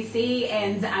with Skinny C,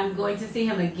 and I'm going to see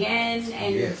him again.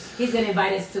 And Yes. he's going to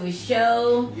invite us to his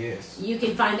show. Yes. You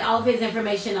can find all of his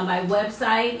information on my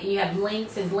website. And you have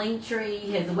links, his link tree,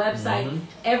 his website.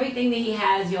 Everything that he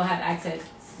has, you'll have access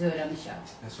to it on the show.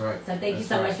 That's right. So thank you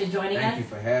so much for joining us. Thank you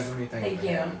for having me. Thank you Thank for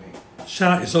you. having me.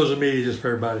 Shout out your social media just for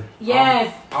everybody.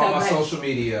 Yes. All so my much. social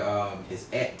media is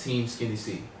at Team Skinny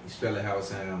C. You spell it how it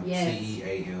sounds. Yes.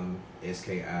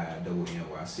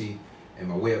 CEAMSKINNYC. And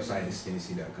my website is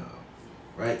skinnyc.com.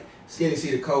 Right? Skinny C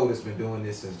the Code has been doing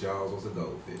this since Jaws was a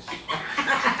goldfish.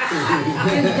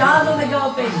 Since Jaws was a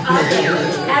goldfish.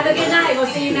 Awesome. Have a good night. We'll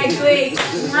see you next week.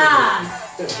 Mwah.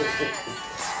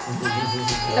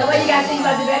 So what do you guys think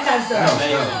about the bedtime story?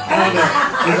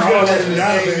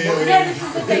 Yeah, this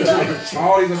is the same book.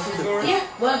 All these are true stories? Yeah,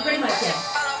 well, pretty much, yeah.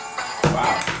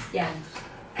 Wow. Yeah.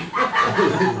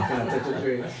 Can I touch your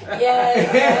dreams?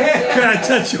 Can I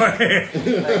touch your hair?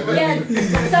 Yeah.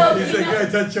 So, He said, can I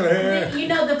touch your hair? you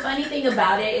know, the funny thing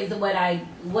about it is what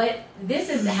this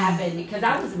has happened because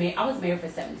I was married for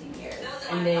 17 years,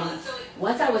 and then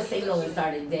once I was single and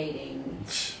started dating,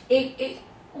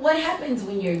 what happens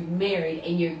when you're married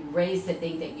and you're raised to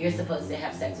think that you're supposed to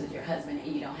have sex with your husband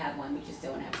and you don't have one, but you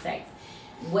still want to have sex?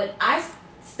 What I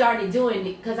started doing,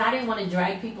 because I didn't want to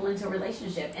drag people into a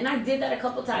relationship, and I did that a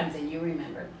couple times, and you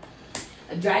remember.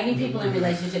 Dragging people in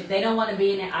relationships, they don't want to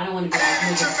be in it, I don't want to be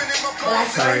in it. But I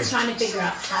started trying to figure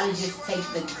out how to just take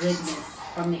the goodness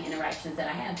from the interactions that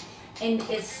I have. And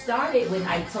it started when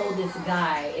I told this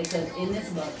guy, it says in this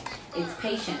book, it's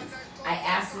patience. I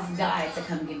asked this guy to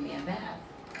come give me a bath.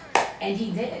 And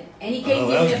he did. And he came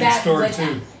give me a bath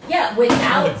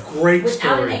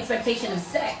without an expectation of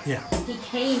sex. Yeah. He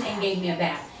came and gave me a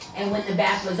bath. And when the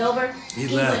bath was over, he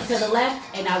left. went to the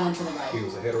left and I went to the right. He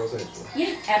was a heterosexual.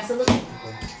 Yeah, absolutely.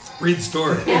 Read the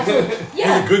story. Absolutely.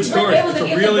 Yeah. It's a good story. It's It's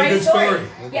a really great good story.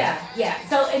 Yeah, yeah.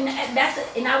 So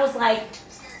and I was like,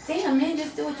 damn, man,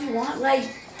 just do what you want. Like,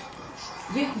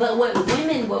 but what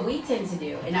we tend to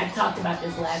do, and I talked about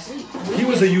this last week. He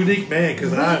was a unique man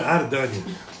because I'd have done you.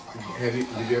 Did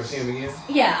you ever see him again?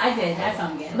 Yeah, I did. I saw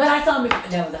him again. But I saw him before.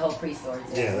 That was the whole pre-story.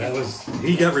 Too. Yeah,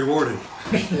 he got rewarded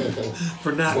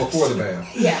for not. Before the bath.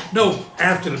 Yeah. No,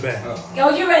 after the bath.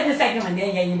 Oh, you read the second one.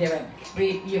 Yeah, you did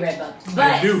read. You read both.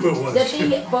 But I knew it was.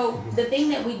 the thing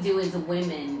that we do as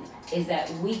women is that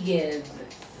we give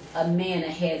a man a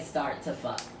head start to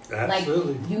fuck.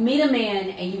 Absolutely. Like, you meet a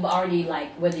man and you've already,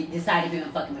 whether you decide if you're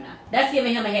going to fuck him or not. That's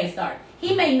giving him a head start.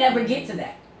 He may never get to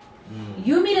that.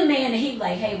 You meet a man and he's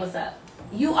like, hey, what's up?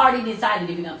 You already decided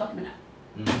if you're going to fuck him or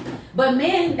not. But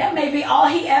men, that may be all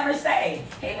he ever say.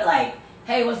 He be like,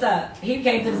 hey, what's up? He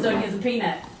came to the store to get some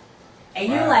peanuts. And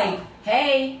you're like,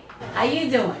 hey, how you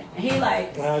doing? And he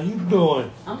like, how you doing?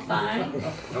 I'm fine.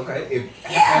 Okay.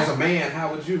 As a man, how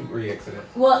would you react to that?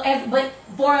 Well, but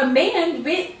for a man,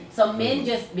 men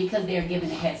just, because they're given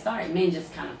a head start, men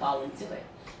just kind of fall into it.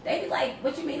 They be like,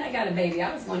 what you mean I got a baby?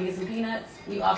 I was going to get some peanuts. You